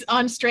head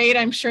on straight.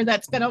 I'm sure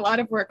that's been a lot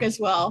of work as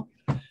well.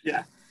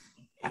 Yeah.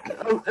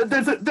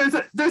 There's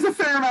a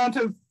fair amount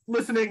of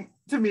listening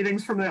to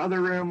meetings from the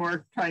other room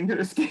or trying to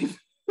escape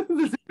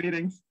the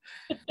meetings.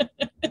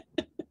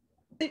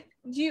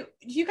 Do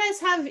you guys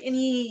have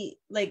any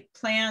like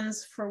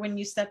plans for when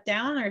you step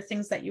down or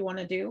things that you want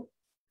to do?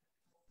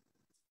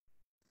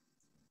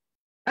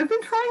 I've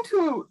been trying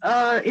to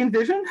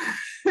envision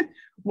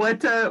what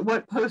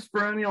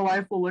post-baronial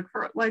life will look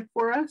like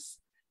for us.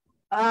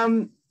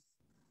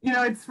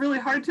 It's really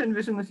hard to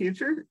envision the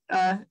future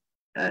at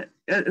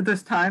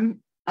this time.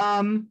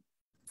 I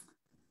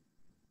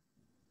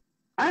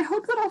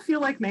hope that I'll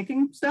feel like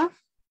making stuff.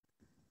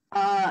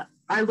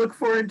 I look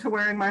forward to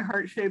wearing my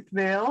heart-shaped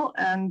veil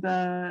and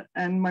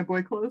my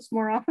boy clothes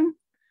more often.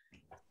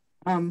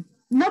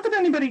 Not that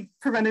anybody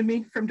prevented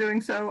me from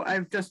doing so.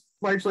 I've just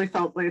largely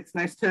felt like it's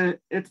nice to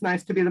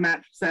be the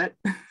match set.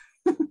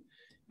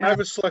 I have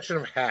a selection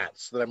of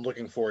hats that I'm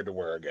looking forward to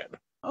wear again.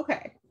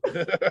 Okay.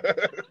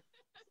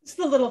 It's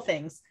the little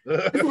things.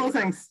 It's the little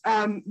things.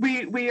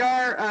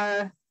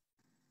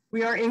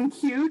 We are in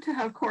queue to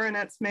have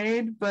coronets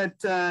made, but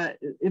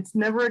it's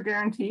never a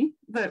guarantee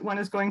that one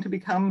is going to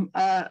become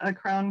a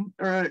crown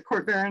or a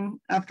court baron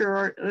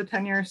after the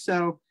tenure.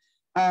 So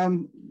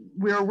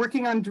we are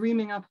working on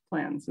dreaming up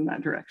plans in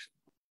that direction.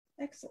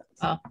 Excellent.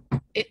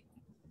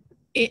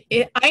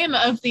 I am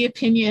of the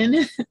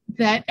opinion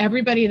that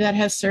everybody that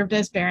has served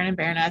as baron and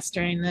baroness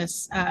during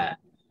this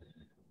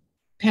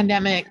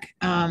pandemic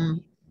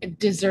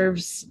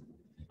deserves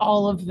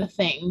all of the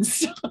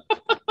things.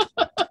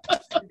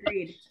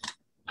 Agreed.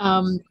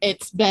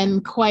 It's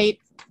been quite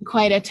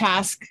a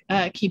task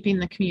keeping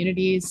the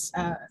communities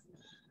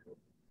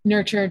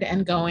nurtured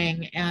and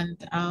going, and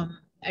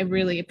I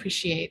really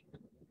appreciate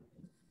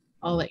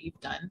all that you've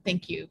done.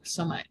 Thank you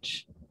so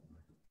much.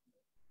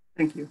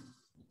 Thank you.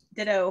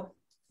 Ditto.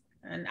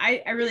 And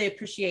I really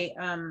appreciate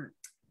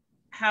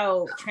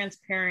how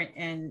transparent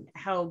and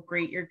how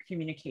great your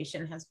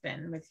communication has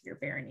been with your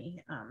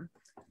barony,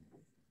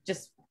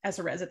 just as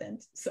a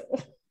resident. So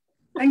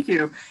thank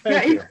you.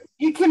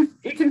 It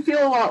can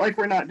feel a lot like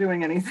we're not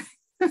doing anything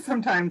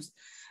sometimes.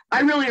 I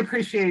really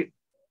appreciate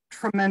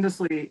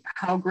tremendously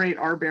how great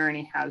our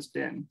barony has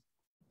been.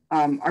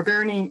 Our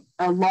barony,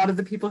 a lot of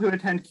the people who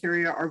attend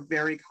Curia are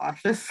very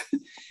cautious,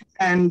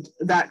 and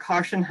that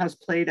caution has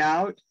played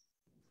out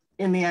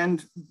in the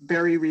end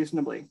very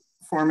reasonably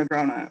for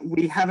Madrone.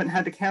 We haven't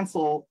had to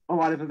cancel a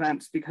lot of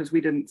events because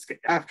we didn't,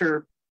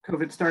 after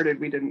COVID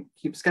started, we didn't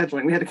keep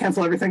scheduling. We had to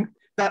cancel everything.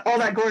 All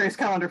that glorious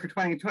calendar for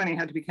 2020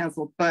 had to be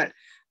canceled. But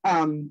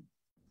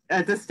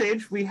at this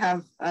stage, we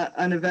have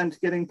an event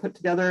getting put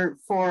together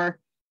for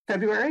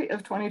February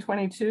of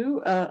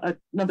 2022,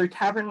 another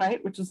tavern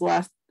night, which is the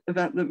last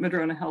event that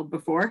Madrone held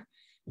before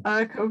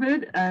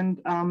COVID, and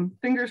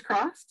fingers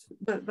crossed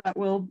that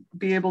will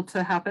be able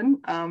to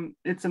happen.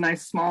 It's a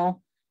nice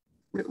small,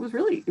 it was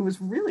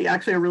really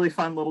actually a really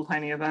fun little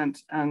tiny event,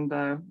 and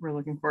we're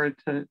looking forward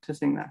to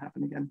seeing that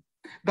happen again.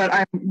 But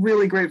I'm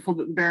really grateful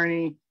that the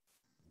barony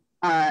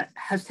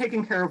has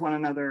taken care of one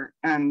another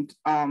and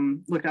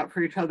looked out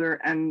for each other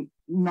and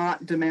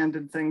not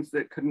demanded things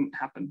that couldn't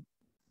happen.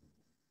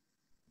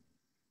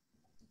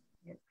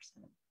 100%.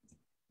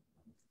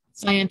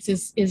 Science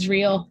is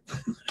real.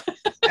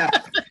 Yeah,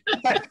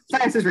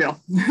 science is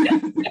real.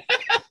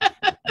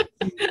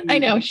 I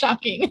know,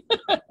 shocking.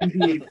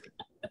 Indeed.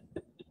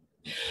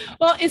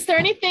 Well, is there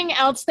anything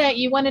else that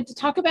you wanted to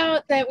talk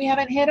about that we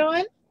haven't hit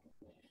on?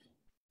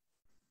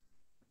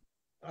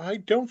 I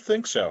don't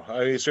think so.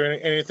 Is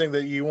there anything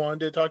that you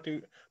wanted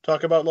to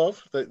talk about,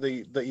 love,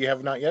 that you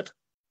have not yet?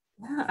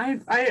 Yeah,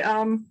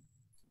 I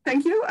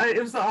thank you.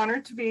 It was an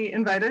honor to be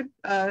invited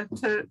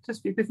to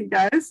speak with you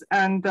guys,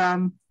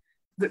 and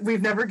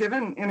we've never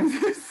given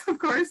interviews, of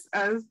course,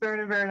 as Baron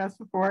and Baroness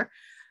before.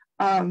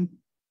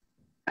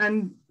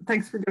 And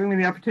thanks for giving me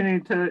the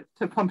opportunity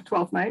to pump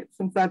 12th Night,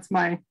 since that's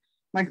my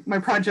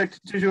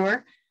project du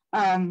jour.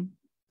 And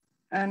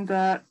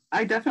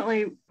I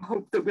definitely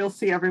hope that we'll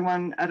see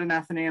everyone at an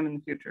Athenaeum in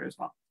the future as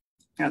well.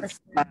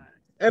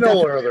 And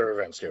all our other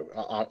events too.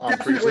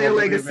 Definitely a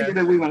legacy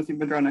that we want to see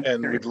Madrone.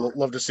 And we'd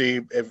love to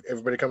see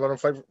everybody come out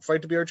and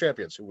fight to be our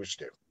champions who wish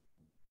to.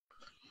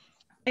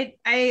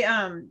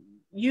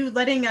 You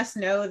letting us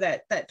know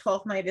that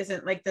 12th night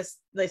isn't like this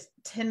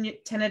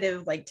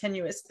tentative, like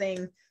tenuous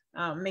thing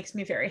makes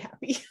me very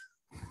happy.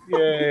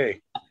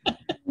 Yay.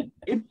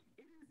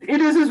 It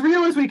is as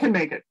real as we can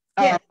make it.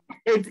 Yeah.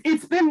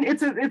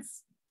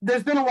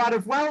 There's been a lot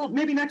of, well,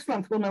 maybe next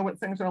month we'll know what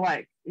things are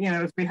like,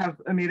 as we have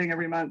a meeting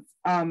every month.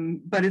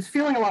 But it's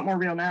feeling a lot more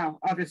real now.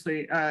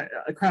 Obviously,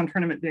 a crown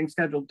tournament being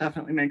scheduled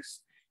definitely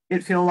makes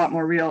it feel a lot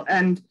more real.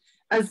 And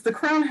as the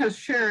Crown has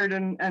shared,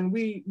 and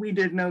we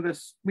did know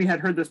this, we had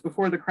heard this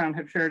before the Crown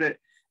had shared it,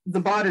 the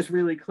bot is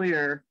really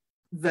clear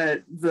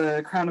that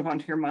the Crown of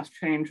Antir must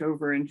change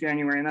over in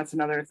January. And that's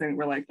another thing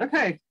we're like,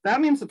 okay,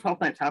 that means the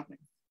 12th night's happening.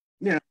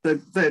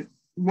 That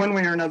one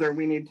way or another,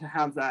 we need to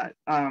have that,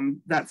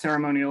 that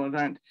ceremonial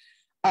event.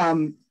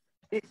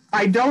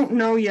 I don't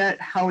know yet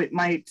how it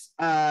might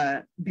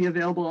be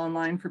available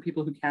online for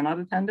people who cannot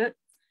attend it.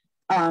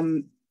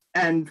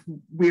 And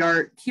we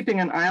are keeping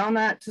an eye on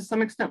that to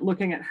some extent,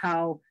 looking at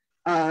how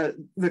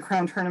the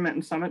Crown Tournament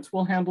and Summits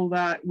will handle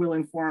that, will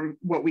inform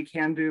what we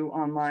can do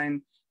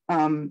online.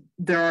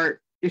 There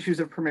are issues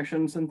of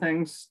permissions and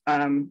things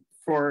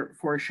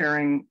for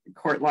sharing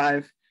court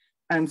live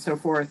and so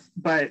forth.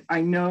 But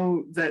I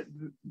know that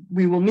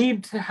we will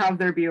need to have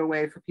there be a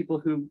way for people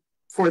who,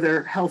 for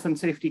their health and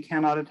safety,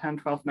 cannot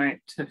attend 12th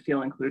night to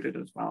feel included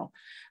as well.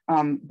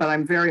 But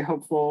I'm very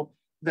hopeful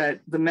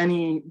that the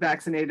many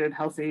vaccinated,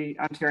 healthy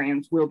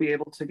Ontarians will be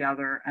able to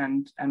gather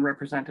and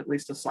represent at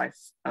least a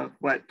slice of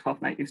what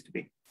 12th night used to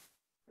be.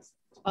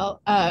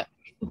 Well,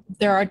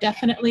 there are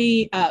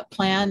definitely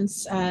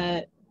plans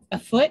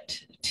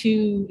afoot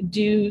to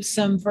do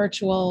some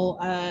virtual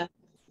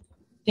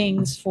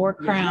things for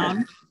Crown.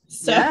 Yeah.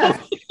 So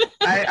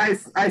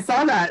I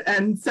saw that,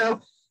 and so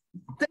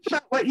think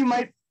about what you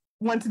might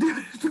want to do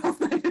at 12th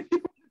night if you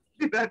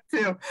want to that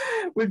too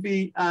would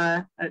be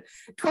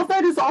 12th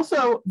Night is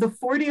also the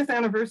 40th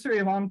anniversary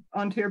of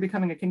Ontario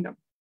becoming a kingdom.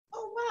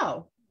 Oh,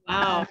 wow.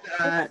 Wow.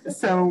 And,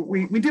 so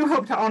we do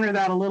hope to honor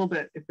that a little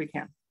bit if we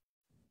can.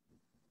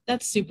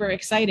 That's super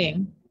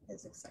exciting.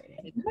 It's exciting.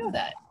 I didn't know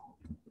that.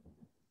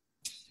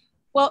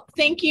 Well,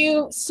 thank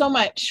you so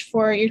much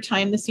for your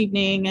time this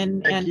evening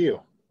and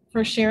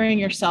for sharing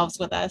yourselves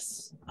with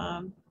us.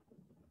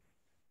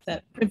 It's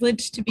a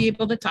privilege to be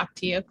able to talk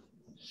to you.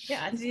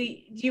 Yeah. Do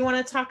you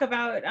want to talk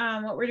about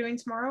what we're doing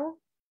tomorrow?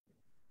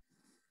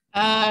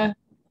 Yeah.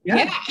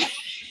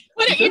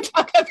 Why don't you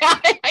talk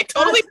about it? I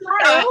totally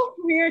tomorrow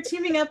we are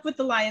teaming up with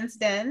the Lion's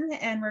Den,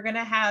 and we're going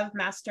to have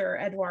Master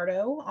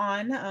Eduardo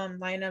on,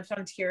 Lion of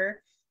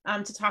Frontier,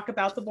 to talk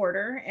about the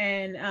border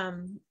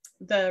and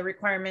the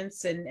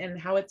requirements and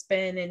how it's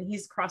been. And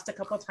he's crossed a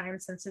couple of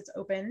times since it's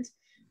opened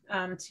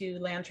to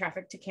land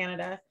traffic to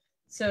Canada.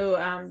 So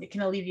it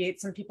can alleviate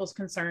some people's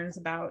concerns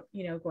about,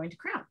 going to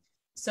Crown.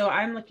 So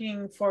I'm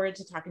looking forward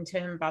to talking to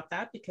him about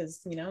that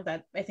because,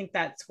 that I think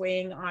that's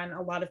weighing on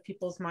a lot of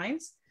people's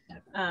minds.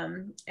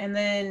 And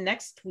then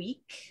next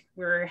week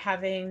we're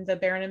having the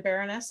Baron and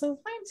Baroness of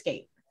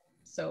Lionsgate.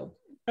 So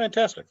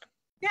fantastic.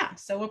 Yeah,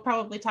 so we'll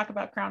probably talk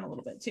about Crown a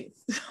little bit too.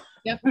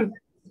 Yep,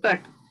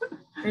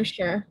 for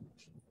sure.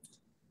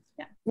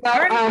 Yeah.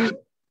 Well,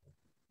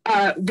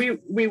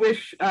 we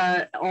wish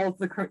all of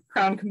the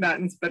Crown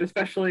combatants, but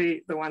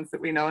especially the ones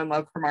that we know and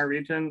love from our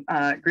region,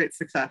 great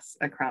success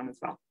at Crown as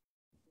well.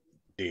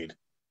 Indeed.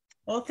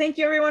 Well, thank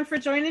you everyone for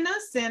joining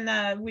us,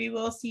 and we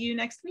will see you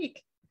next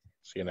week.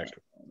 See you next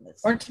week.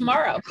 Or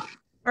tomorrow.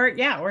 Or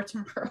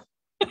tomorrow.